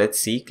error. So let's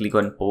see, click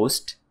on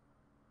post.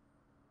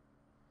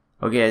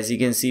 Okay, as you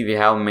can see we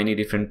have many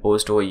different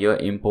posts over here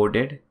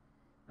imported.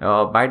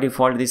 By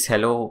default this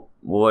hello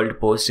world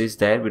post is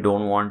there. We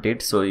don't want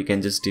it, so you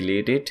can just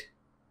delete it.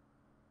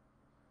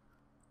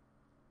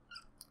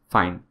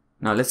 Fine.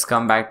 Now let's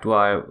come back to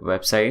our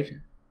website.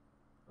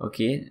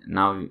 Okay,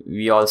 now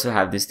we also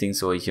have these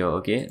things over here.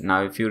 Okay,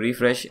 now if you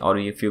refresh or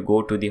if you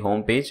go to the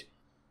home page,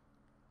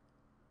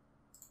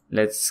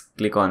 let's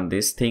click on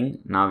this thing.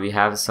 Now we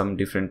have some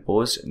different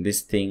posts.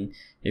 This thing,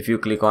 if you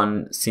click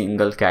on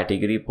single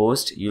category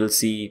post, you'll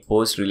see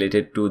post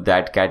related to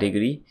that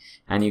category,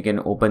 and you can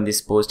open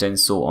this post and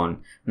so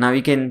on. Now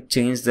we can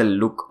change the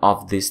look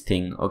of this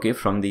thing, okay,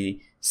 from the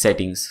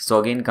settings. So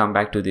again, come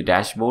back to the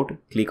dashboard,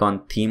 click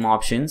on theme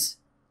options.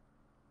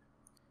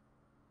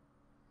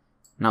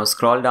 Now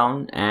scroll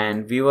down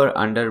and we were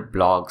under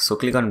blog, so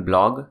click on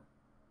blog.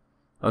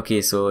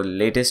 Okay, so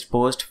latest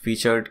post,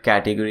 featured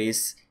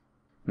categories.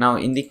 Now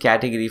in the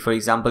category, for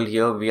example,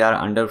 here we are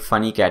under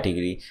funny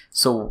category.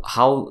 So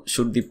how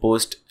should the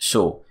post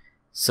show?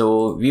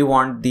 So we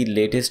want the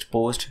latest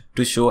post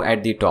to show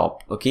at the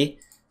top. Okay,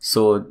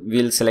 so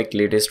we'll select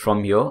latest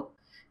from here.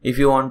 If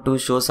you want to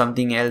show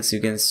something else,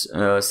 you can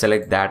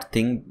select that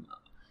thing.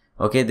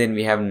 Okay, then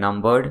we have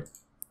numbered.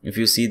 If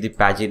you see, the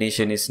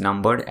pagination is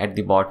numbered at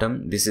the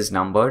bottom, this is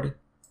numbered.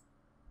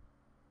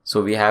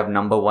 So we have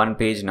number 1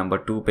 page, number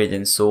 2 page,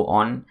 and so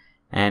on.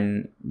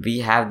 And we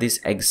have these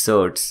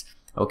excerpts.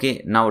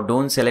 Okay, now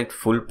don't select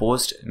full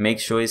post, make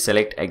sure you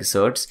select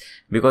excerpts,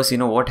 because you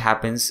know what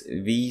happens,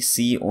 we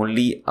see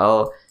only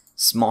a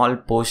small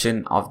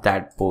portion of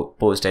that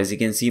post. As you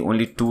can see,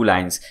 only 2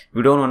 lines.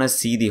 We don't want to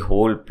see the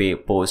whole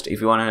post.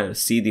 If you want to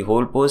see the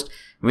whole post,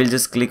 we'll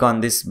just click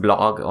on this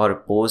blog or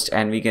post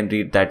and we can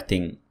read that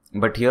thing.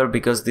 But here,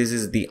 because this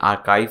is the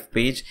archive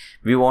page,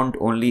 we want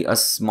only a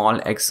small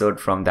excerpt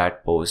from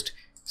that post.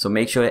 So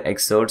make sure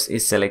excerpts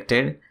is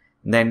selected.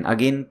 Then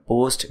again,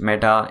 post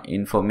meta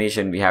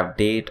information, we have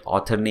date,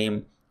 author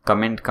name,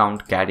 comment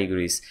count,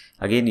 categories.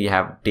 Again, you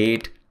have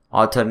date,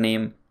 author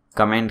name,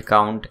 comment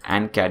count,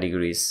 and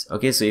categories.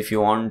 Okay, so if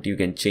you want, you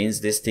can change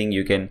this thing,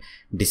 you can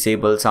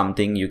disable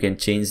something, you can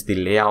change the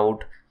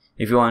layout.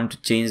 If you want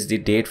to change the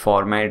date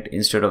format,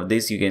 instead of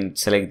this, you can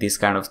select this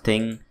kind of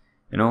thing.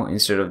 You know,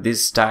 instead of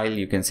this style,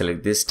 you can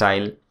select this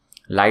style.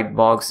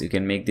 Lightbox, you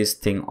can make this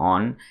thing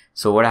on.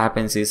 So what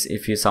happens is,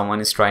 if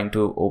someone is trying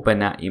to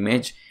open an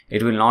image,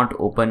 it will not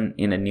open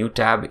in a new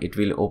tab, it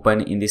will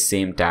open in the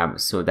same tab.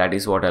 So that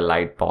is what a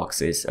light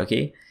box is.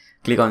 Okay,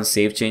 click on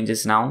save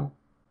changes now.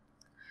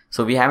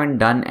 So we haven't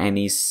done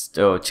any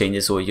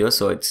changes over here,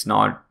 so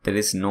there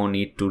is no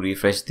need to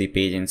refresh the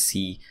page and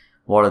see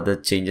what are the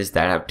changes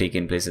that have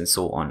taken place and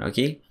so on.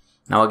 Okay,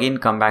 now again,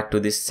 come back to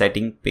this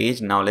setting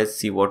page. Now let's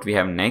see what we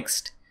have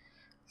next.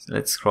 So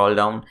let's scroll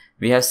down.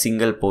 We have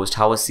single post,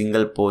 how a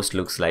single post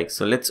looks like.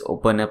 So let's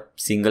open a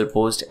single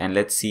post and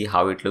let's see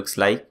how it looks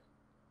like.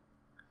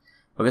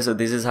 Okay, so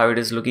this is how it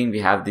is looking. We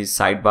have this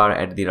sidebar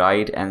at the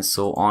right and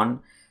so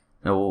on.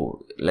 Now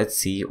let's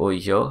see over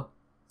here.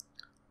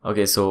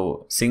 Okay,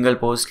 so single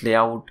post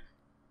layout,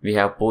 we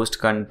have post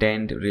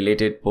content,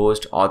 related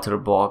post, author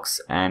box,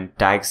 and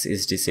tags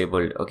is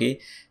disabled. Okay,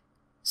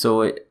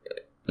 so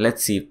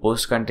let's see,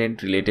 post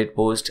content, related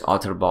post,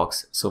 author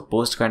box. So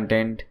post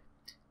content,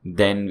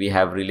 then we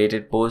have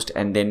related post,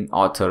 and then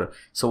author.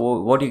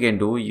 So what you can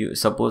do, you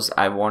suppose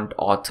I want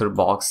author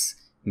box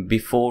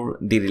before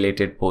the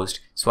related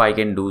post, so I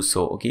can do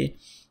so. Okay,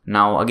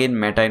 now again,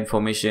 meta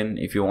information,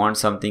 if you want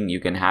something,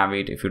 you can have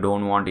it. If you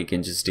don't want, you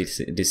can just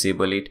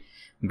disable it.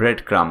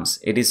 Breadcrumbs,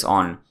 it is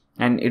on,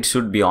 and it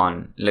should be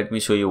on. Let me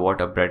show you what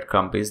a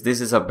breadcrumb is.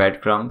 This is a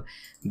breadcrumb.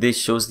 This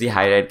shows the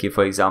hierarchy.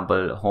 For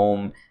example,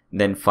 home,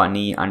 then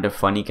funny. Under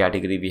funny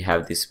category, we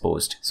have this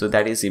post, so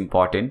that is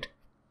important.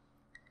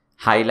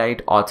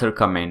 Highlight author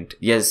comment,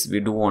 yes, we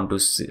do want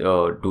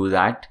to do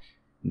that.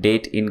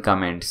 Date in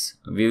comments,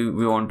 we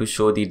want to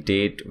show the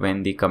date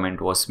when the comment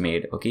was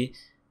made. Okay,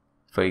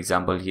 for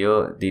example,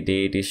 here the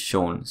date is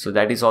shown, so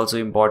that is also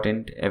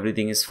important.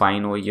 Everything is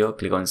fine over here.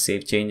 Click on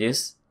save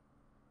changes.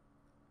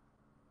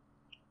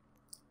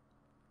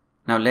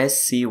 Now let's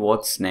see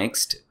what's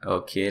next.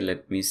 Okay,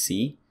 let me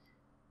see.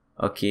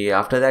 Okay,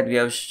 after that we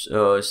have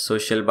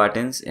social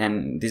buttons,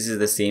 and this is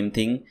the same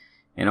thing,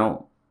 you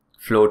know,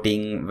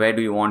 floating. Where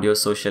do you want your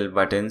social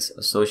buttons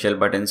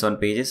on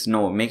pages?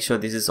 No, make sure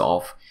this is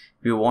off.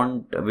 We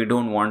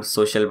don't want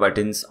social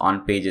buttons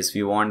on pages,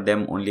 we want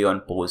them only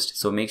on post.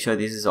 So make sure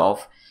this is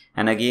off.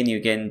 And again,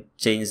 you can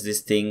change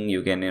this thing,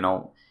 you can, you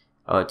know,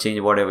 change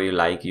whatever you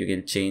like. You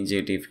can change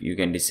it, if you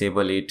can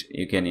disable it,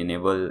 you can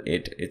enable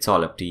it, it's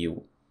all up to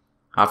you.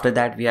 After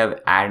that, we have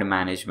ad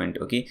management.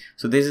 Okay,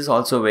 so this is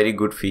also a very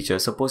good feature.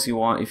 Suppose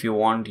if you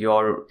want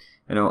your,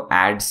 you know,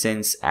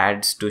 AdSense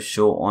ads to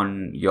show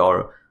on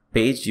your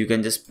page, you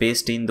can just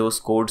paste in those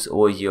codes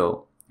over here.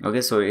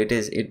 Okay, so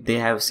they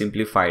have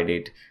simplified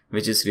it,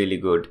 which is really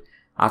good.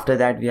 After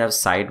that, we have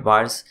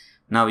sidebars.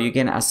 Now you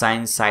can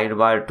assign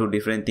sidebar to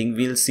different things.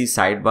 We'll see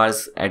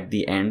sidebars at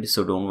the end,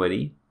 so don't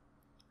worry.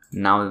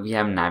 Now we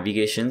have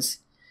navigations.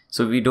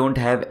 So we don't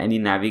have any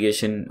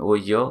navigation over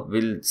here.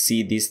 We'll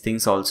see these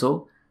things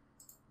also.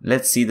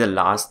 Let's see the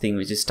last thing,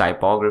 which is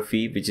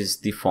typography, which is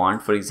the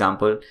font. For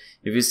example,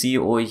 if you see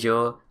over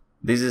here,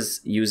 this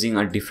is using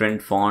a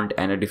different font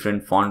and a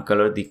different font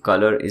color. The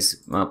color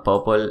is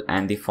purple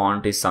and the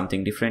font is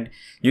something different.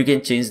 You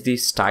can change the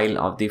style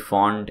of the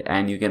font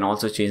and you can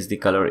also change the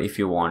color if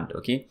you want.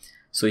 Okay,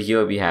 so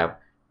here we have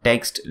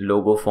text,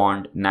 logo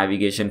font,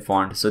 navigation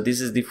font. So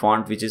this is the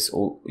font which is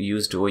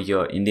used over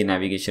here in the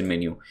navigation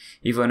menu.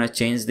 If you want to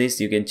change this,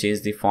 you can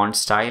change the font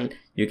style,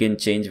 you can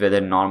change whether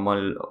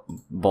normal,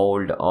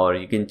 bold, or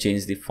you can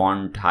change the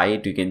font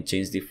height, you can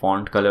change the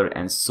font color,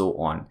 and so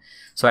on.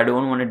 So I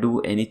don't want to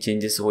do any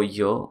changes over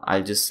here,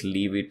 I'll just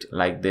leave it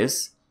like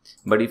this.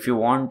 But if you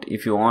want,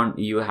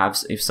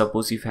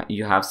 suppose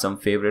you have some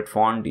favorite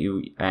font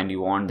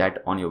you want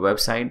that on your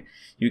website,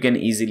 you can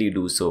easily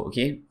do so.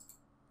 Okay,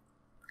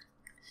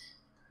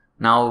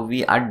 now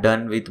we are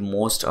done with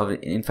most of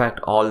it, in fact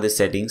all the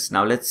settings.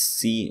 Now let's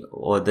see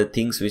the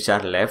things which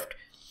are left.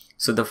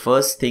 So the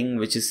first thing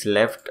which is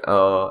left,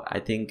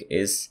 I think,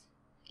 is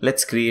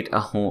let's create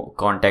a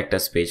contact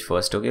us page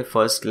first. Okay,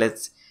 first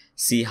let's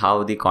see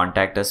how the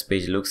contact us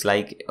page looks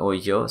like over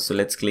here. So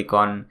let's click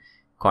on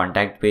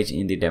contact page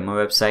in the demo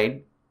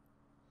website.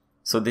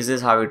 So this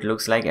is how it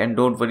looks like, and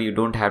don't worry, you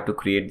don't have to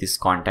create this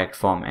contact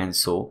form, and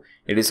so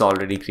it is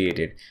already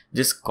created.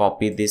 Just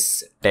copy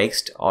this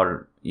text,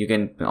 or you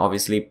can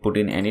obviously put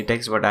in any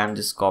text, but I'm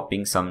just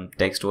copying some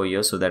text over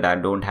here so that I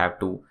don't have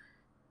to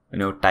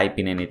type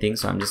in anything.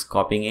 So I'm just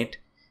copying it.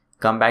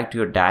 Come back to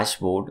your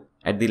dashboard.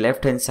 At the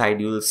left hand side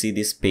you will see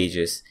these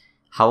pages.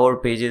 Hover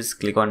pages,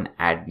 click on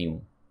add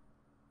new.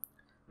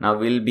 Now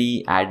we'll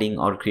be adding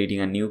or creating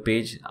a new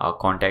page, a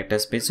contact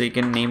us page. So you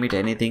can name it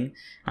anything.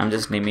 I'm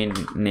just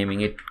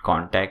naming it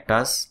contact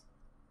us.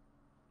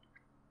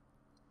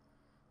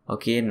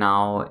 Okay,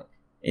 now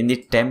in the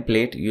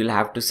template you'll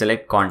have to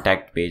select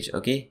contact page.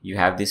 Okay, you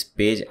have this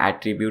page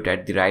attribute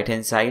at the right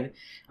hand side.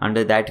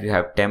 Under that you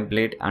have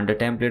template. Under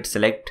template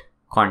select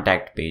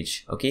contact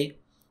page. Okay,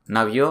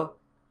 now here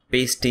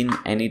paste in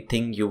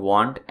anything you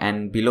want,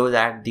 and below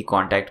that the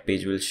contact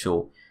page will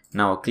show.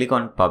 Now click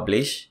on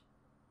publish.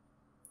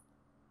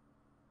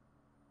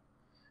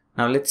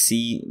 Now let's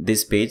see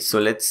this page. So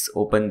let's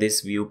open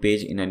this view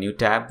page in a new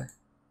tab.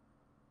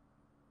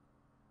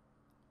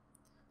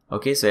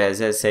 Okay, so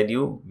as I said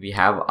we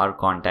have our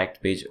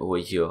contact page over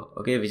here,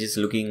 okay, which is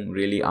looking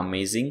really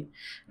amazing.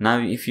 Now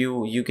if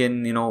you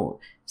can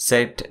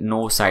set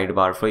no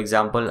sidebar. For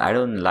example, I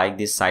don't like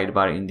this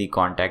sidebar in the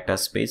contact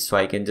us page, so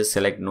I can just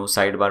select no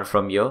sidebar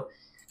from here.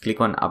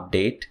 Click on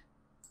update.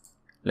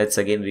 Let's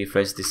again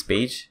refresh this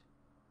page.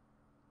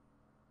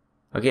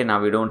 Okay,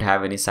 now we don't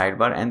have any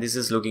sidebar, and this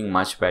is looking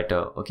much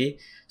better. Okay,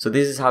 so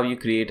this is how you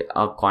create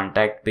a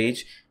contact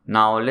page.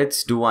 Now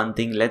let's do one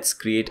thing. Let's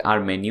create our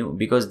menu,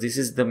 because this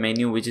is the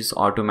menu which is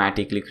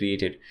automatically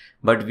created,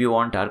 but we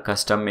want our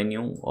custom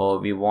menu, or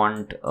we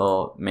want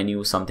a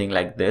menu something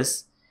like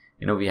this.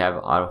 We have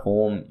our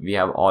home, we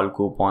have all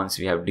coupons,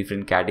 we have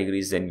different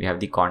categories, then we have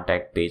the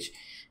contact page,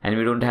 and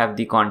we don't have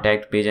the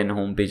contact page and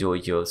home page over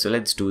here. So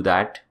let's do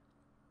that.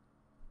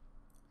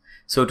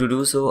 So to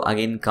do so,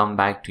 again come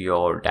back to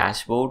your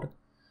dashboard,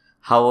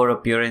 hover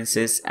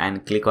appearances,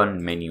 and click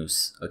on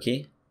menus.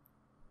 Okay,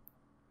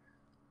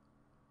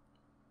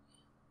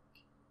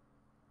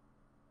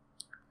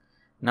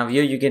 now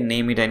here you can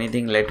name it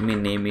anything. Let me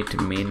name it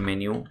main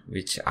menu,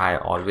 which I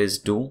always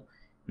do.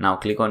 Now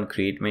click on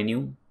create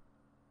menu.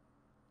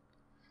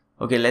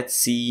 Okay,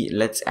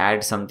 let's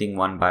add something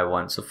one by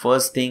one. So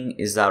first thing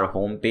is our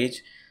home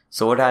page.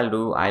 So what I'll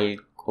do, I'll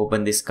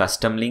open this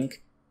custom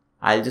link.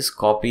 I'll just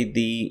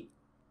copy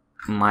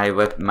my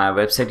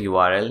website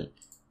URL,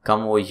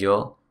 come over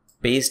here,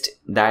 paste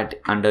that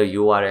under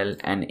URL,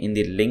 and in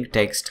the link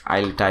text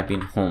I'll type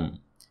in home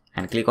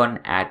and click on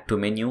add to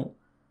menu.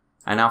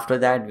 And after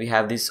that we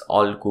have this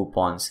all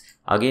coupons.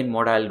 Again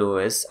what I'll do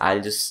is I'll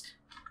just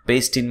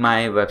paste in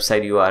my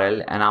website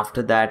URL, and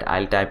after that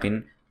I'll type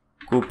in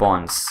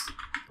coupons.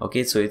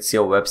 Okay, so it's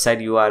your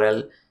website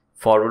URL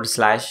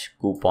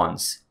 /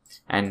 coupons,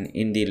 and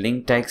in the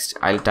link text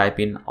I'll type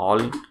in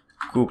all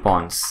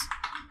coupons.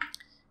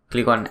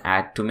 Click on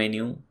add to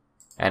menu,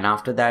 and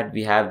after that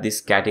we have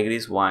these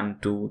categories 1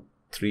 2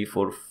 3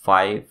 4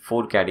 5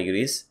 4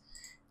 categories.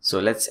 So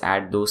let's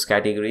add those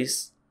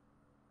categories.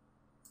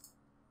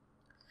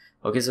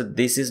 Okay, so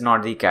this is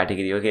not the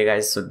category. Okay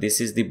guys, so this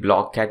is the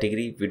blog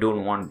category. We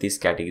don't want this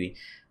category,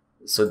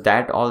 so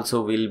that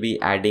also will be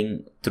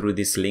adding through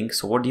this link.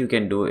 So what you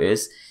can do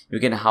is you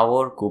can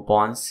hover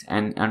coupons,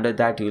 and under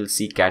that you will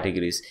see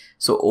categories.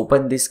 So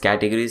open these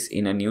categories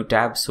in a new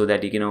tab so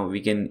that we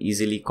can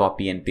easily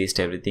copy and paste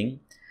everything.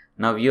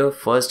 Now your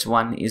first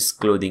one is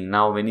clothing.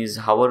 Now when you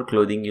hover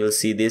clothing, you'll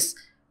see this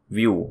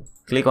view.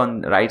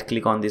 Right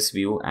click on this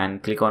view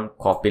and click on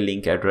copy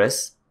link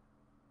address.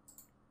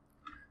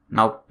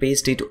 Now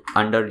paste it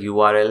under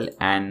URL,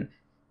 and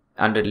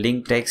under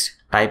link text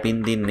type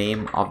in the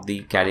name of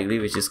the category,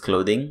 which is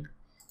clothing,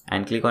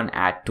 and click on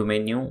add to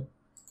menu.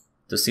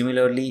 So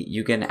similarly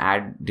you can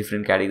add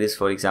different categories.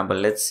 For example,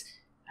 let's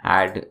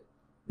add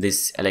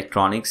this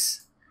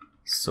electronics.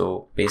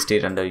 So paste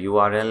it under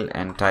URL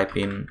and type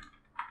in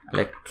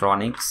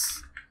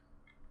electronics.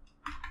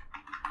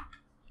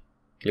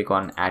 Click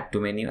on add to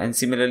menu, and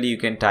similarly you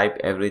can type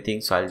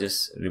everything. So I'll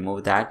just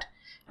remove that,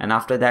 and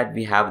after that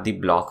we have the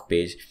blog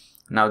page.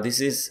 Now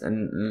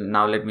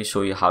now let me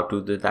show you how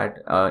to do that.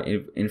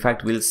 In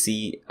fact we'll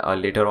see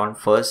later on.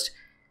 First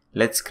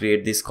let's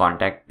create this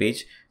contact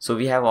page. So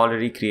we have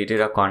already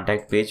created a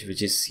contact page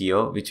which is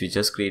here, which we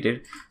just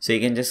created. So you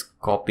can just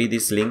copy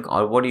this link,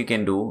 or what you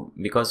can do,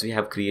 because we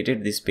have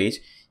created this page,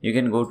 you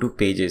can go to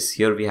pages.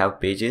 Here we have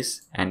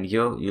pages, and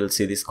here you'll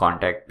see this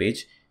contact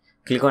page.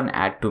 Click on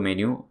add to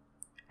menu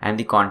and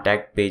the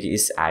contact page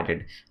is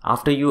added.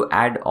 After you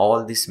add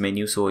all these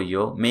menus over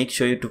here, make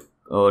sure you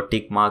to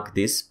tick mark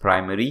this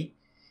primary.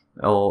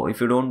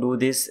 If you don't do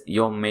this,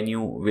 your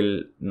menu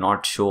will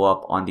not show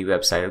up on the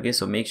website. Okay,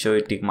 so make sure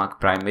you tick mark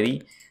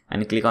primary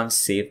and click on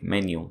save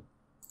menu.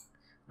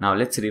 Now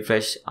let's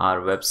refresh our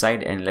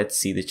website and let's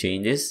see the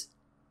changes.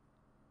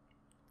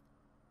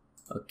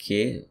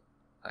 Okay,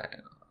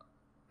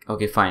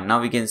 fine.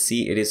 Now we can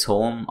see it is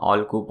home,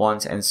 all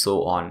coupons, and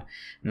so on.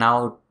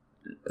 Now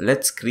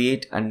let's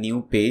create a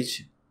new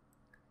page.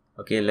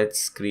 Okay,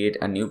 let's create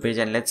a new page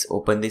and let's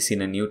open this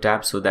in a new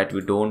tab so that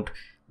we don't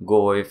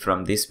go away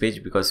from this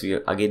page, because we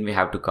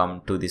have to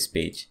come to this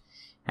page.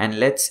 And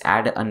let's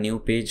add a new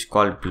page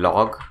called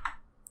blog.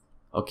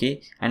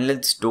 Okay, and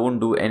let's don't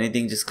do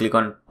anything, just click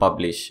on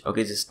publish.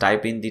 Okay, just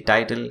type in the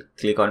title,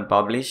 click on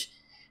publish,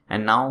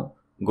 and now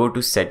go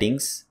to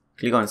settings.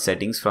 Click on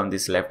settings from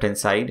this left hand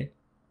side.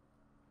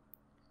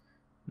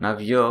 Now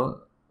here,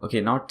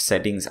 okay, not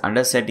settings,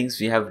 under settings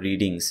we have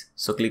readings.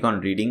 So click on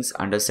readings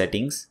under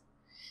settings,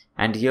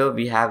 and here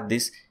we have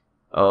this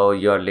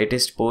your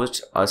latest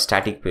post, a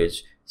static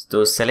page.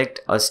 So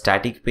select a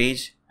static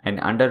page, and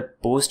under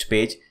post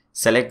page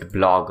select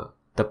blog,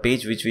 the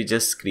page which we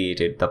just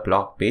created, the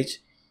blog page.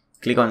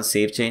 Click on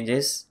save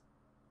changes.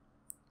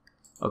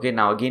 Okay,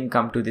 now again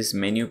come to this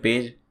menu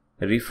page,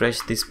 refresh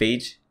this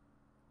page.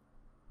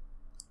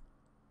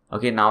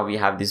 Okay, now we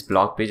have this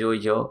blog page over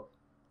here.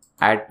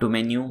 Add to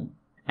menu,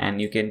 and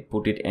you can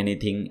put it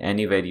anything,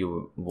 anywhere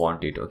you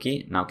want it.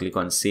 Okay, now click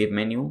on save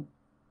menu.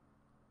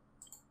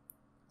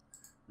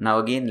 Now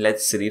again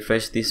let's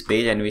refresh this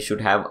page and we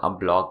should have a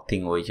blog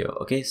thing over here.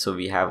 Okay, so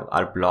we have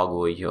our blog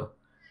over here.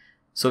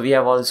 So we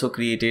have also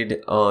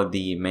created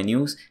the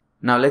menus.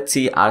 Now let's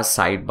see our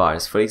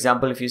sidebars. For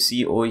example, if you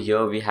see over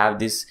here, we have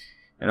this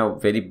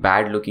very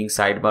bad looking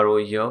sidebar over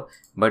here,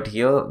 but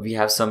here we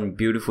have some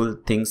beautiful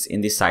things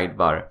in the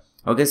sidebar.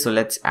 Okay, so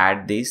let's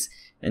add this.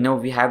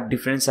 We have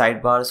different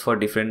sidebars for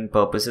different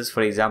purposes.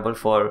 For example,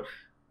 for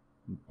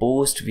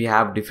post we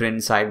have different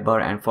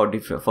sidebar, and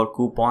for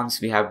coupons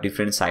we have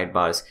different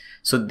sidebars.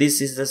 So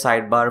this is the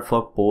sidebar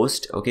for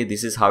post. Okay,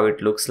 this is how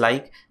it looks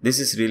like. This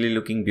is really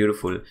looking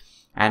beautiful,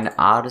 and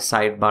our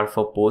sidebar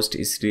for post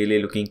is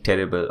really looking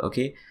terrible.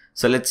 Okay,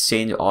 so let's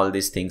change all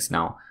these things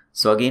now.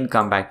 So again,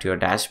 come back to your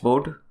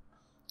dashboard,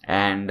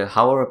 and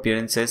how our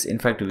appearances, in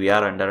fact we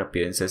are under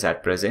appearances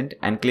at present,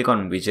 and click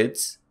on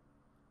widgets.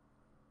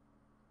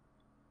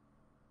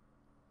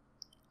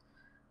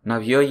 Now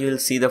here you will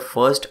see the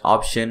first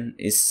option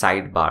is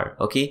sidebar.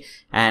 Okay,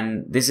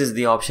 and this is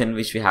the option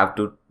which we have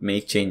to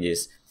make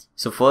changes.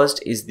 So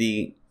first is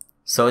the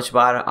search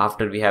bar,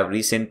 after we have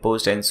recent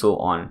post and so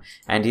on,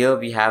 and here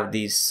we have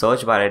the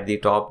search bar at the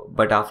top,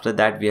 but after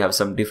that we have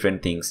some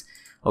different things.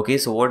 Okay,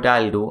 so what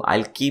I'll do,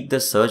 I'll keep the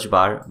search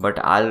bar,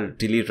 but I'll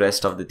delete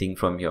rest of the thing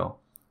from here.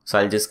 So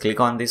I'll just click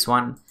on this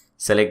one,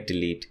 select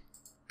delete,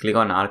 click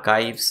on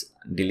archives,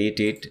 delete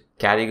it.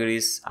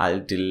 Categories, I'll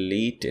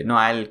delete, no,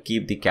 I'll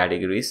keep the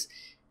categories.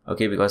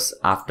 Okay, because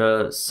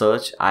after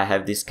search I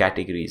have these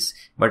categories,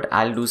 but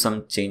I'll do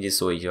some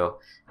changes over here.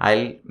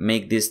 I'll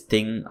make this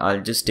thing,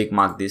 I'll just tick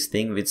mark this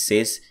thing which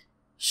says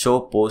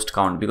show post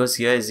count, because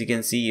here as you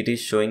can see it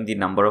is showing the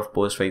number of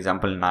posts, for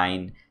example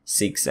 9,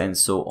 6 and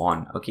so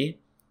on. Okay,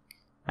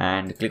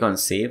 and click on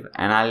save,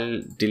 and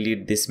I'll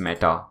delete this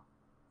meta.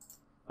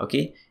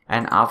 Okay,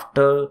 and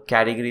after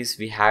categories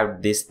we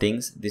have these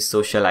things, these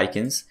social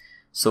icons.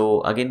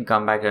 So again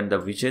come back under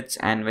widgets,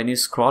 and when you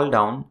scroll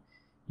down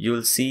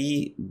you'll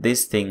see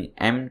this thing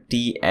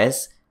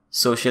MTS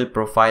social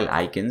profile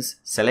icons.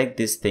 Select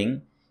this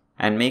thing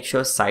and make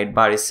sure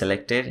sidebar is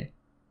selected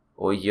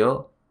over here.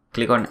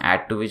 Click on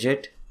add to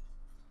widget.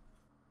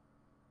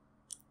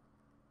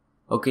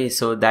 Okay,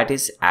 so that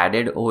is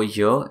added over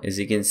here as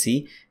you can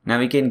see. Now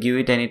we can give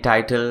it any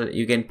title,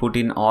 you can put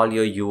in all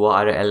your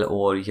URL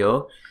over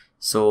here.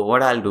 So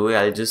what I'll do,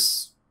 I'll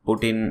just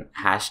put in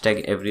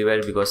hashtag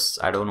everywhere, because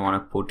I don't want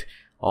to put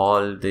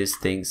all these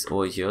things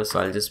over here. So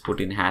I'll just put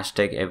in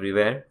hashtag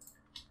everywhere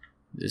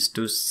just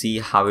to see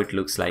how it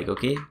looks like.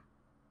 Okay,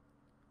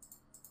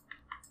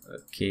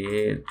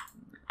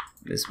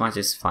 this much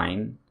is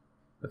fine.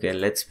 Okay,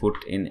 let's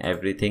put in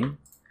everything.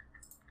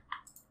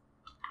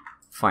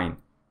 Fine.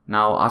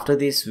 Now after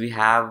this we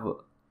have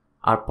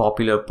our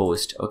popular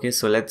post. Okay,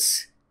 so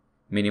let's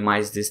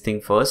minimize this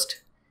thing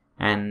first,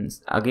 and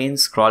again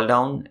scroll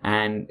down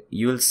and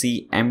you'll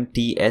see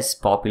MTS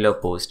popular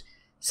post.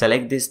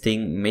 Select this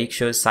thing, make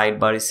sure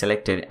sidebar is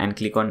selected, and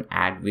click on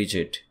add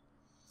widget.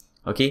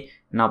 Okay,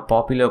 now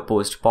popular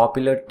post,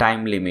 popular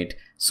time limit.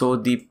 So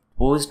the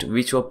post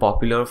which were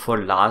popular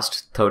for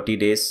last 30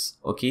 days,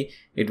 okay,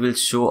 it will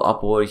show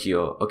up over here.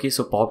 Okay,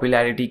 so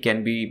popularity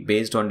can be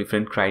based on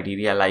different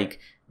criteria like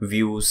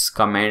views,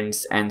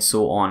 comments and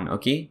so on.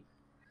 Okay,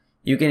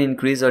 You can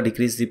increase or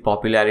decrease the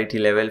popularity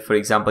level. For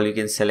example, you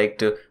can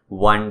select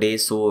 1 day,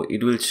 so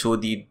it will show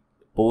the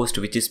post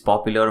which is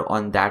popular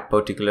on that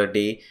particular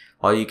day,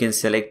 or you can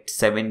select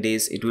 7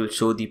 days, it will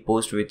show the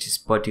post which is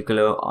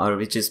particular or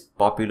which is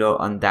popular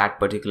on that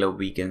particular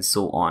week, and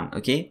so on.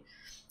 Okay,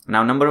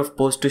 now number of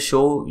posts to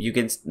show, you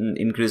can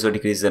increase or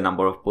decrease the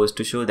number of posts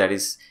to show. That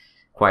is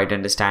quite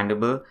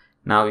understandable.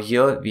 Now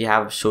here we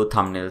have show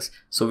thumbnails,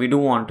 so we do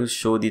want to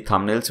show the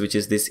thumbnails, which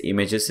is this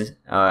images,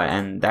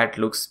 and that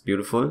looks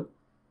beautiful.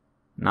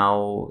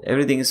 Now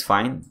everything is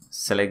fine.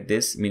 Select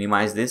this,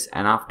 minimize this,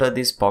 and after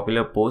this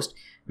popular post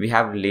we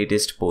have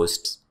latest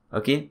posts.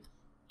 Okay,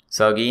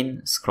 so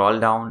again scroll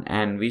down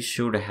and we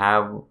should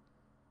have,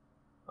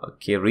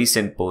 okay,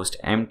 recent post,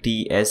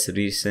 MTS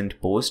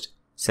recent post.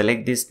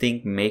 Select this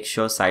thing, make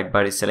sure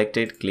sidebar is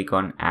selected, click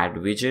on add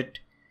widget.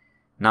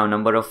 Now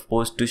number of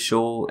posts to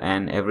show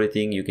and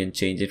everything, you can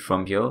change it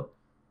from here.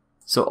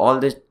 So all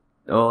the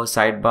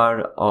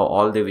sidebar or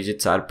all the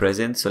widgets are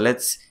present. So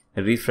let's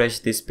refresh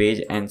this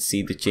page and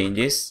see the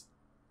changes.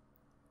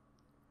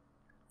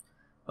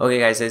 Okay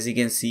guys, as you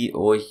can see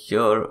over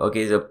here,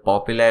 okay, the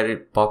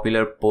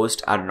popular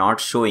posts are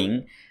not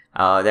showing.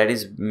 That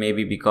is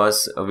maybe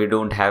because we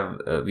don't have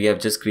we have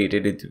just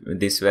created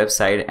this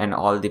website and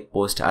all the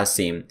posts are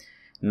same.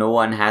 No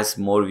one has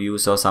more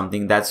views or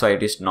something, that's why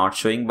it is not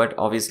showing. But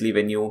obviously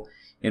when you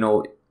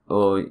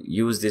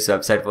use this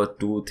website for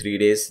 2-3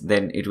 days,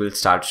 then it will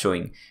start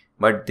showing.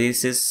 But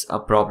this is a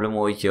problem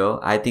over here.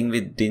 I think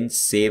we didn't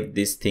save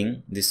this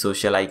thing, the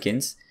social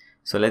icons.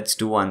 So let's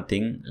do one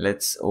thing.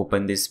 Let's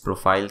open this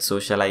profile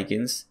social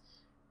icons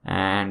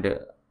and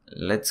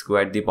let's go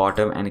at the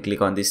bottom and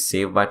click on this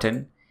save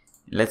button.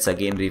 Let's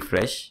again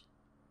refresh.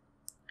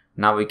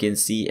 Now we can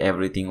see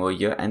everything over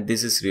here and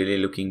this is really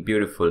looking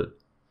beautiful.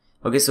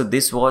 Okay, so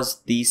this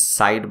was the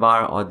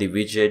sidebar or the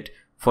widget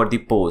for the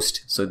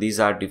post. So these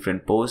are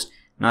different posts.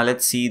 Now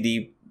let's see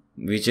the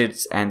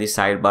widgets and the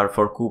sidebar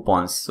for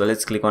coupons. So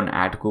let's click on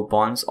add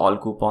coupons, all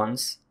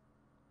coupons.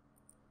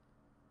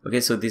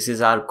 Okay, so this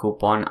is our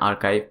coupon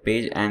archive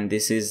page and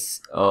this is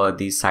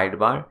the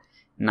sidebar.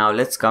 Now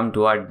let's come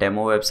to our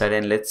demo website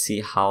and let's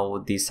see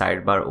how the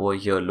sidebar over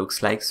here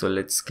looks like. So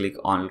let's click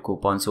on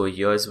coupons over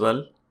here as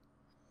well.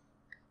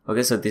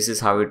 Okay, so this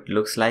is how it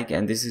looks like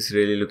and this is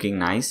really looking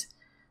nice.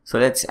 So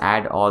let's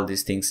add all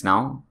these things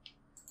now.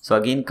 So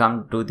again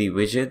come to the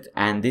widget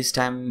and this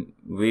time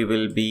we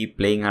will be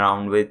playing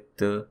around with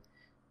the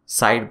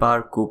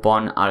sidebar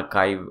coupon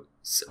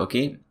archives.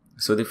 Okay,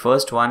 so the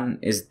first one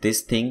is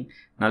this thing.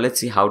 Now let's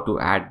see how to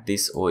add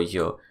this over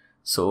here.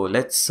 So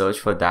let's search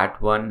for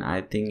that one.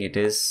 I think it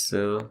is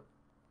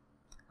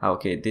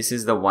okay, this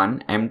is the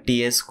one,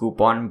 MTS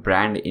coupon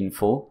brand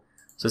info.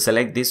 So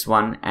select this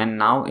one and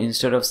now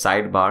instead of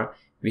sidebar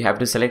we have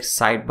to select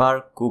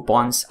sidebar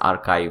coupons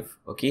archive.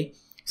 Okay,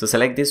 so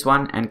select this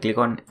one and click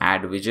on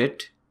add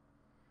widget.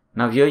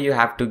 Now here you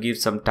have to give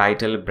some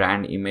title,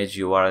 brand, image,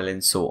 URL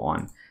and so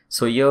on.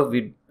 So here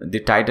the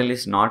title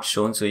is not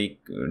shown, so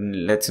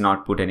let's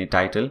not put any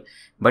title,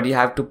 but you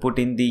have to put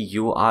in the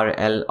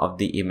URL of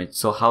the image.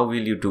 So how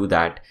will you do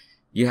that?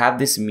 You have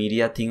this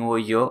media thing over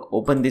here.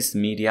 Open this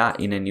media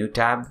in a new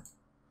tab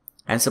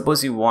and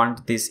suppose you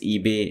want this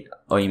eBay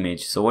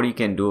image. So what you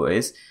can do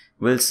is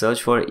we'll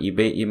search for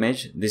eBay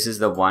image. This is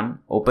the one.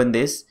 Open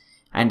this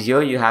and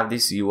here you have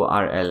this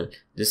URL.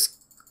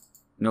 Just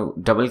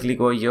double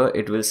click over here,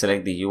 it will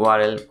select the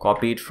URL,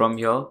 copy it from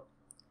here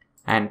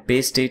and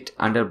paste it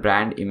under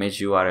brand image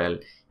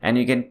URL, and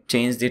you can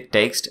change the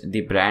text, the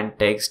brand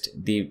text,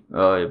 the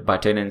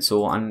button and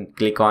so on.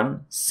 Click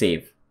on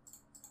save.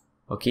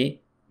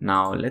 Okay,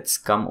 now let's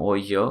come over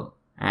here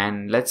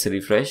and let's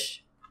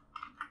refresh.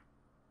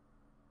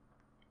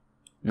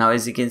 Now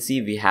as you can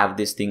see we have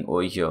this thing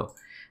over here.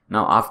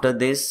 Now after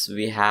this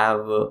we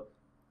have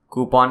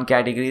coupon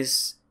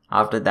categories.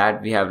 After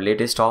that we have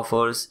latest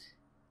offers,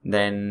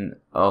 then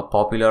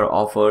popular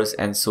offers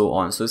and so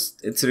on. So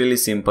it's really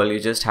simple. You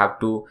just have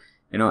to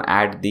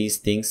add these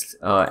things.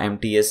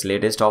 MTS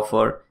latest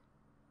offer,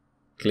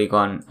 click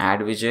on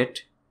add widget.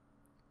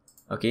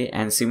 Okay,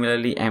 and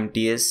similarly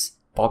MTS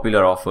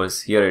popular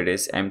offers, here it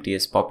is,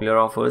 MTS popular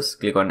offers,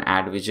 click on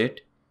add widget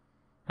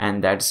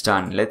and that's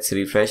done. Let's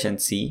refresh and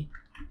see.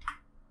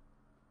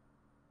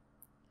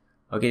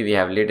 Okay, we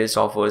have latest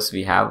offers,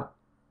 we have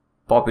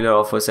popular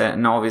offers,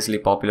 and obviously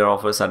popular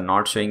offers are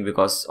not showing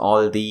because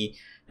all the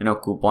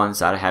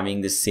coupons are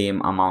having the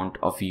same amount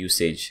of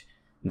usage,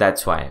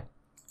 that's why.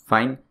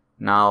 Fine.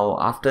 Now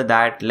after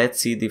that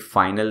let's see the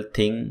final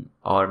thing,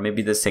 or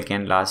maybe the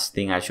second last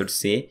thing I should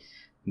say,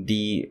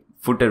 the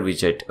footer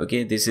widget.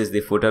 Okay, this is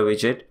the footer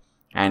widget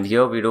and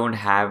here we don't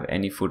have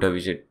any footer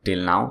widget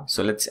till now,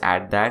 so let's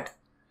add that.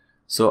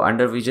 So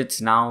under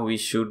widgets now we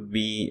should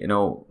be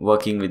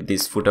working with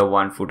this footer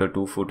 1, footer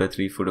 2, footer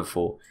 3, footer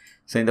 4.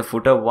 So in the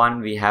footer 1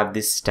 we have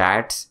this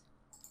stats.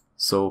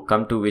 So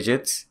come to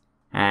widgets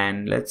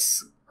and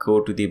let's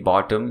go to the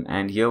bottom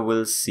and here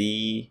we'll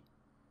see,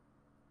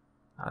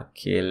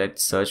 okay,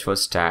 let's search for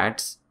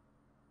stats.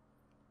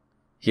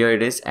 Here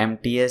it is,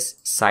 MTS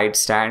site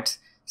stats.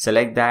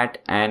 select that,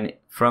 and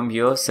from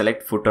here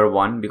select footer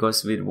 1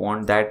 because we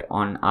want that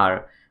on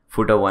our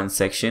footer 1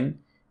 section,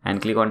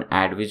 and click on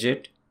add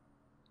widget.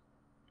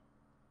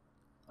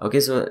 Okay,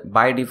 so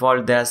by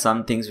default there are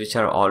some things which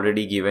are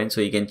already given,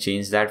 so you can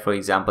change that. For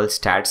example,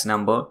 stats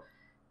number.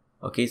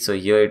 Okay, so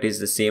here it is,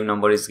 the same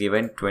number is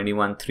given,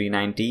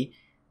 21,390.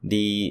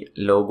 The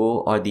logo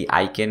or the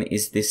icon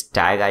is this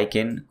tag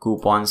icon,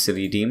 coupons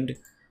redeemed.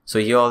 So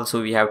here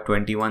also we have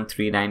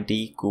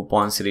 21,390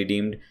 coupons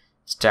redeemed.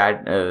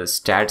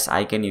 Stats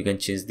icon, you can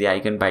change the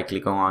icon by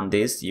clicking on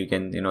this. You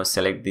can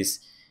select this,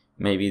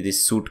 maybe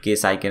this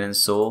suitcase icon, and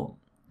so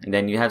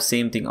then you have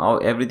same thing.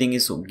 Everything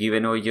is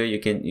given over here.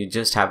 You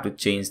just have to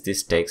change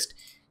this text.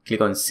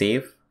 Click on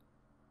save.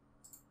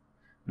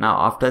 Now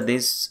after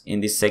this, in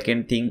the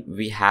second thing,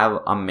 we have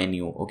a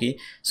menu. Okay,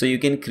 so you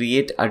can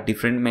create a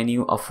different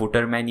menu, a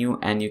footer menu,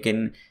 and you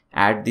can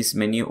add this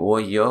menu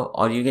over here,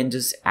 or you can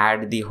just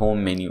add the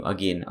home menu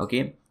again.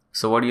 Okay,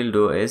 so what you'll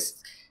do is,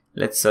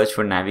 let's search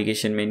for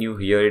navigation menu.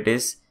 Here it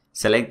is.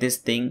 Select this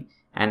thing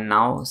and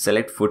now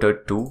select footer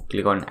 2.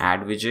 Click on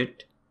add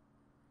widget.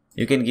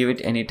 You can give it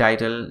any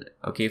title.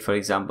 Okay, for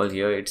example,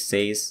 here it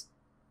says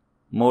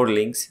more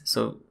links,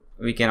 so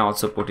we can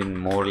also put in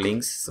more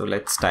links. So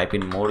let's type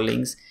in more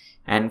links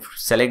and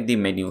select the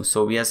menu.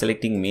 So we are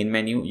selecting main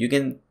menu. You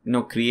can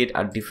create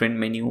a different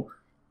menu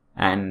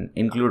and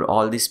include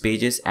all these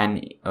pages,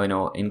 and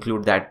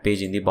include that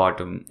page in the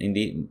bottom, in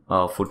the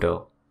footer.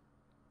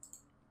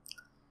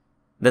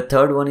 The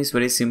third one is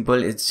very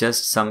simple. It's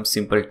just some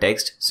simple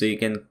text. So you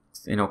can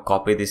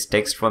copy this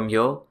text from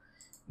here,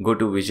 go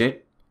to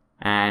widget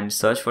and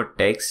search for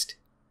text,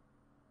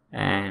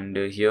 and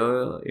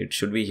here it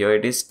should be, here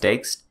it is,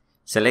 text.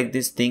 Select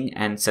this thing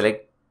and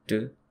select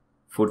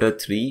footer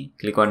 3.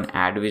 Click on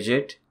add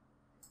widget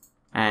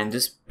and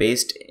just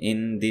paste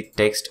in the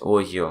text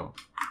over here.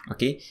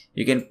 Okay,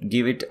 you can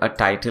give it a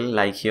title,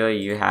 like here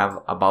you have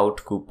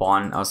about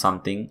coupon or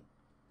something.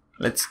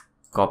 Let's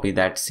copy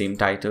that same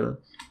title,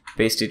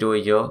 paste it over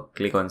here,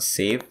 click on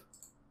save.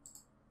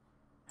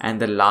 And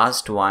the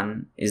last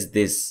one is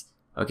this.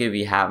 Okay,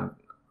 we have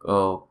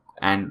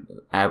and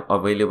app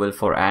available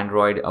for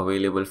Android,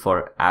 available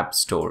for App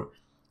Store.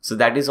 So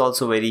that is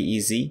also very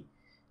easy.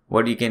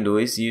 What you can do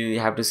is, you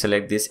have to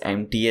select this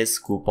MTS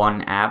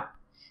coupon app,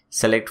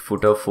 select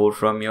footer 4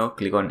 from here,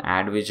 click on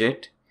add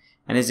widget,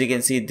 and as you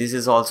can see, this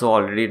is also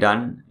already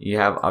done. You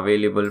have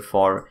available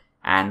for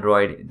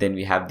Android, then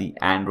we have the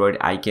Android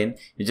icon.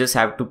 You just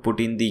have to put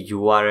in the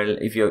URL.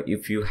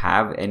 If you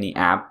have any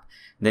app,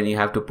 then you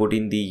have to put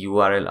in the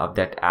URL of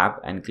that app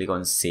and click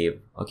on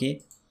save.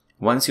 Okay,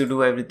 once you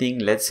do everything,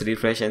 let's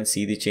refresh and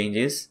see the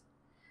changes.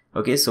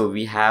 Okay, so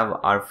we have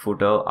our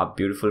footer, a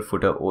beautiful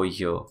footer over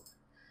here.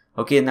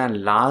 Okay, now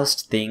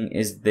last thing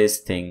is this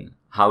thing,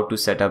 how to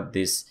set up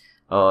this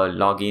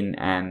login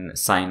and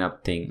sign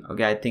up thing.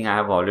 Okay, I think I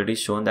have already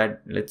shown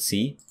that. Let's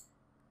see.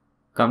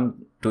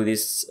 Come to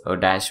this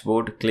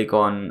dashboard, click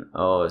on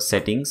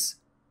settings.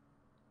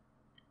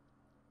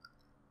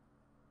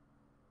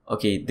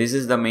 Okay, this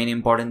is the main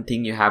important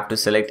thing. You have to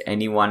select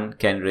anyone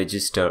can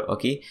register.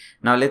 Okay,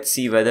 now let's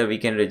see whether we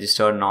can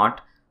register or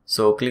not.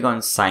 So click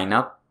on sign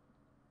up.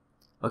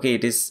 Okay,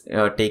 it is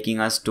taking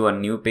us to a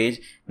new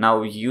page.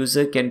 Now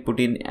user can put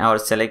in or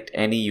select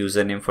any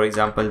username. For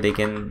example, they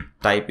can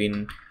type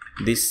in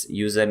this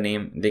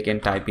username, they can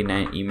type in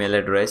an email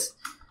address.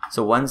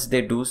 So once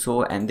they do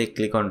so and they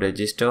click on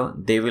register,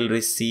 they will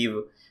receive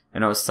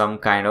some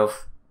kind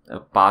of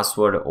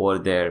password over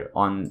there.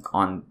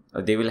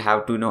 They will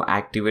have to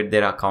activate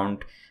their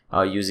account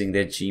using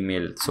their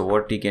Gmail. So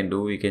what we can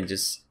do, we can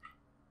just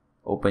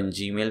open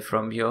Gmail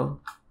from here.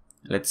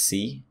 Let's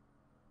see.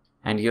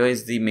 And here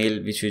is the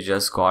mail which we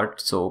just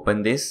got. So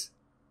open this,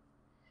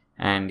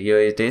 and here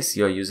it is,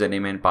 your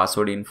username and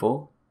password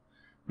info.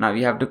 Now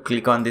you have to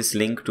click on this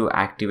link to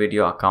activate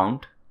your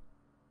account,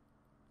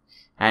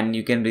 and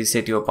you can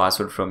reset your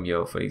password from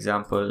here. For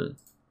example,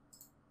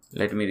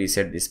 let me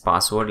reset this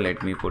password.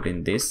 Let me put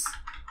in this.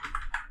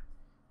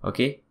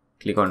 Okay,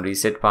 click on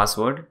reset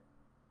password.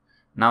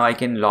 Now I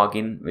can log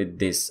in with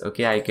this.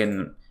 Okay, I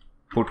can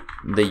put,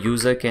 the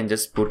user can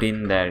just put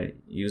in their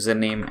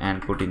username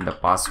and put in the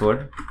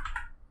password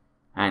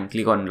and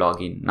click on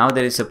login. Now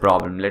there is a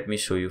problem. Let me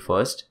show you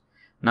first.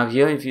 Now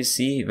here, if you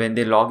see, when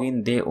they log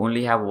in, they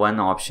only have one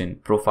option,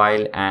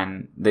 profile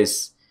and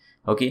this.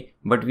 Okay,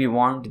 but we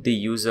want the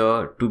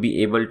user to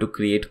be able to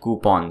create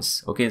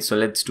coupons. Okay, so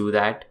let's do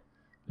that.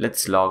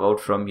 Let's log out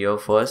from here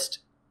first.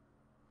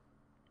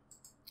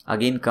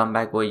 Again, come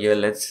back over here.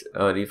 Let's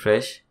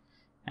refresh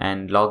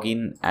and log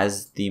in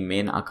as the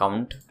main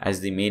account,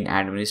 as the main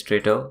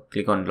administrator.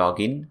 Click on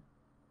login.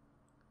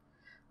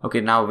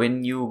 Okay, now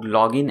when you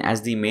log in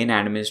as the main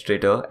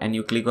administrator and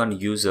you click on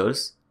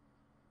users,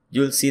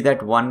 you'll see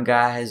that one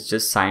guy has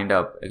just signed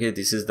up. Okay,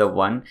 this is the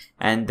one,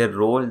 and the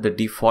role, the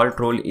default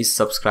role is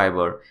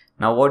subscriber.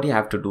 Now what you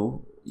have to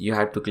do, you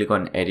have to click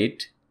on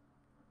edit,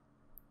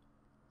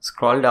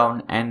 scroll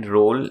down, and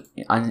role,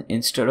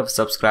 instead of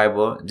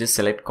subscriber, just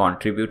select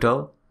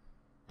contributor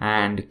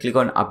and click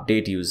on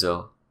update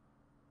user.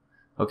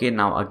 Okay,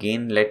 now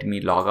again let me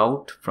log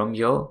out from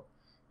here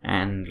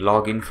and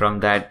log in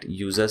from that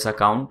user's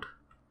account,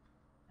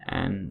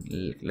 and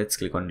let's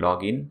click on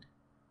login.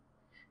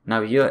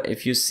 Now here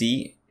if you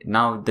see,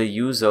 now the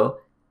user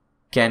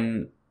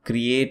can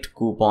create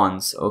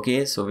coupons,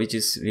 okay, so which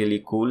is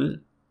really cool.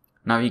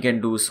 Now he can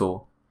do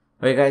so.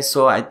 Okay guys,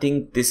 so I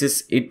think this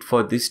is it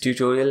for this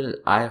tutorial.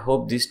 I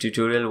hope this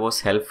tutorial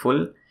was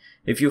helpful.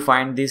 If you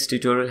find this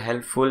tutorial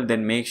helpful,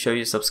 then make sure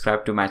you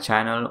subscribe to my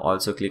channel.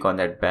 Also click on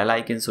that bell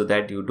icon so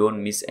that you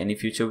don't miss any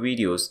future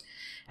videos.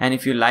 And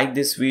if you like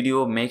this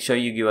video, make sure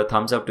you give a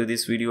thumbs up to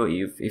this video.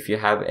 If you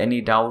have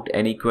any doubt,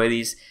 any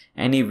queries,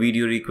 any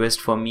video request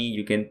for me,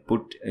 you can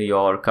put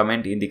your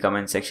comment in the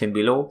comment section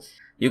below.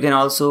 You can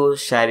also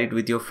share it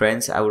with your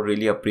friends. I would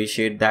really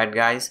appreciate that,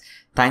 guys.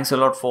 Thanks a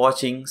lot for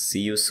watching.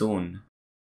 See you soon.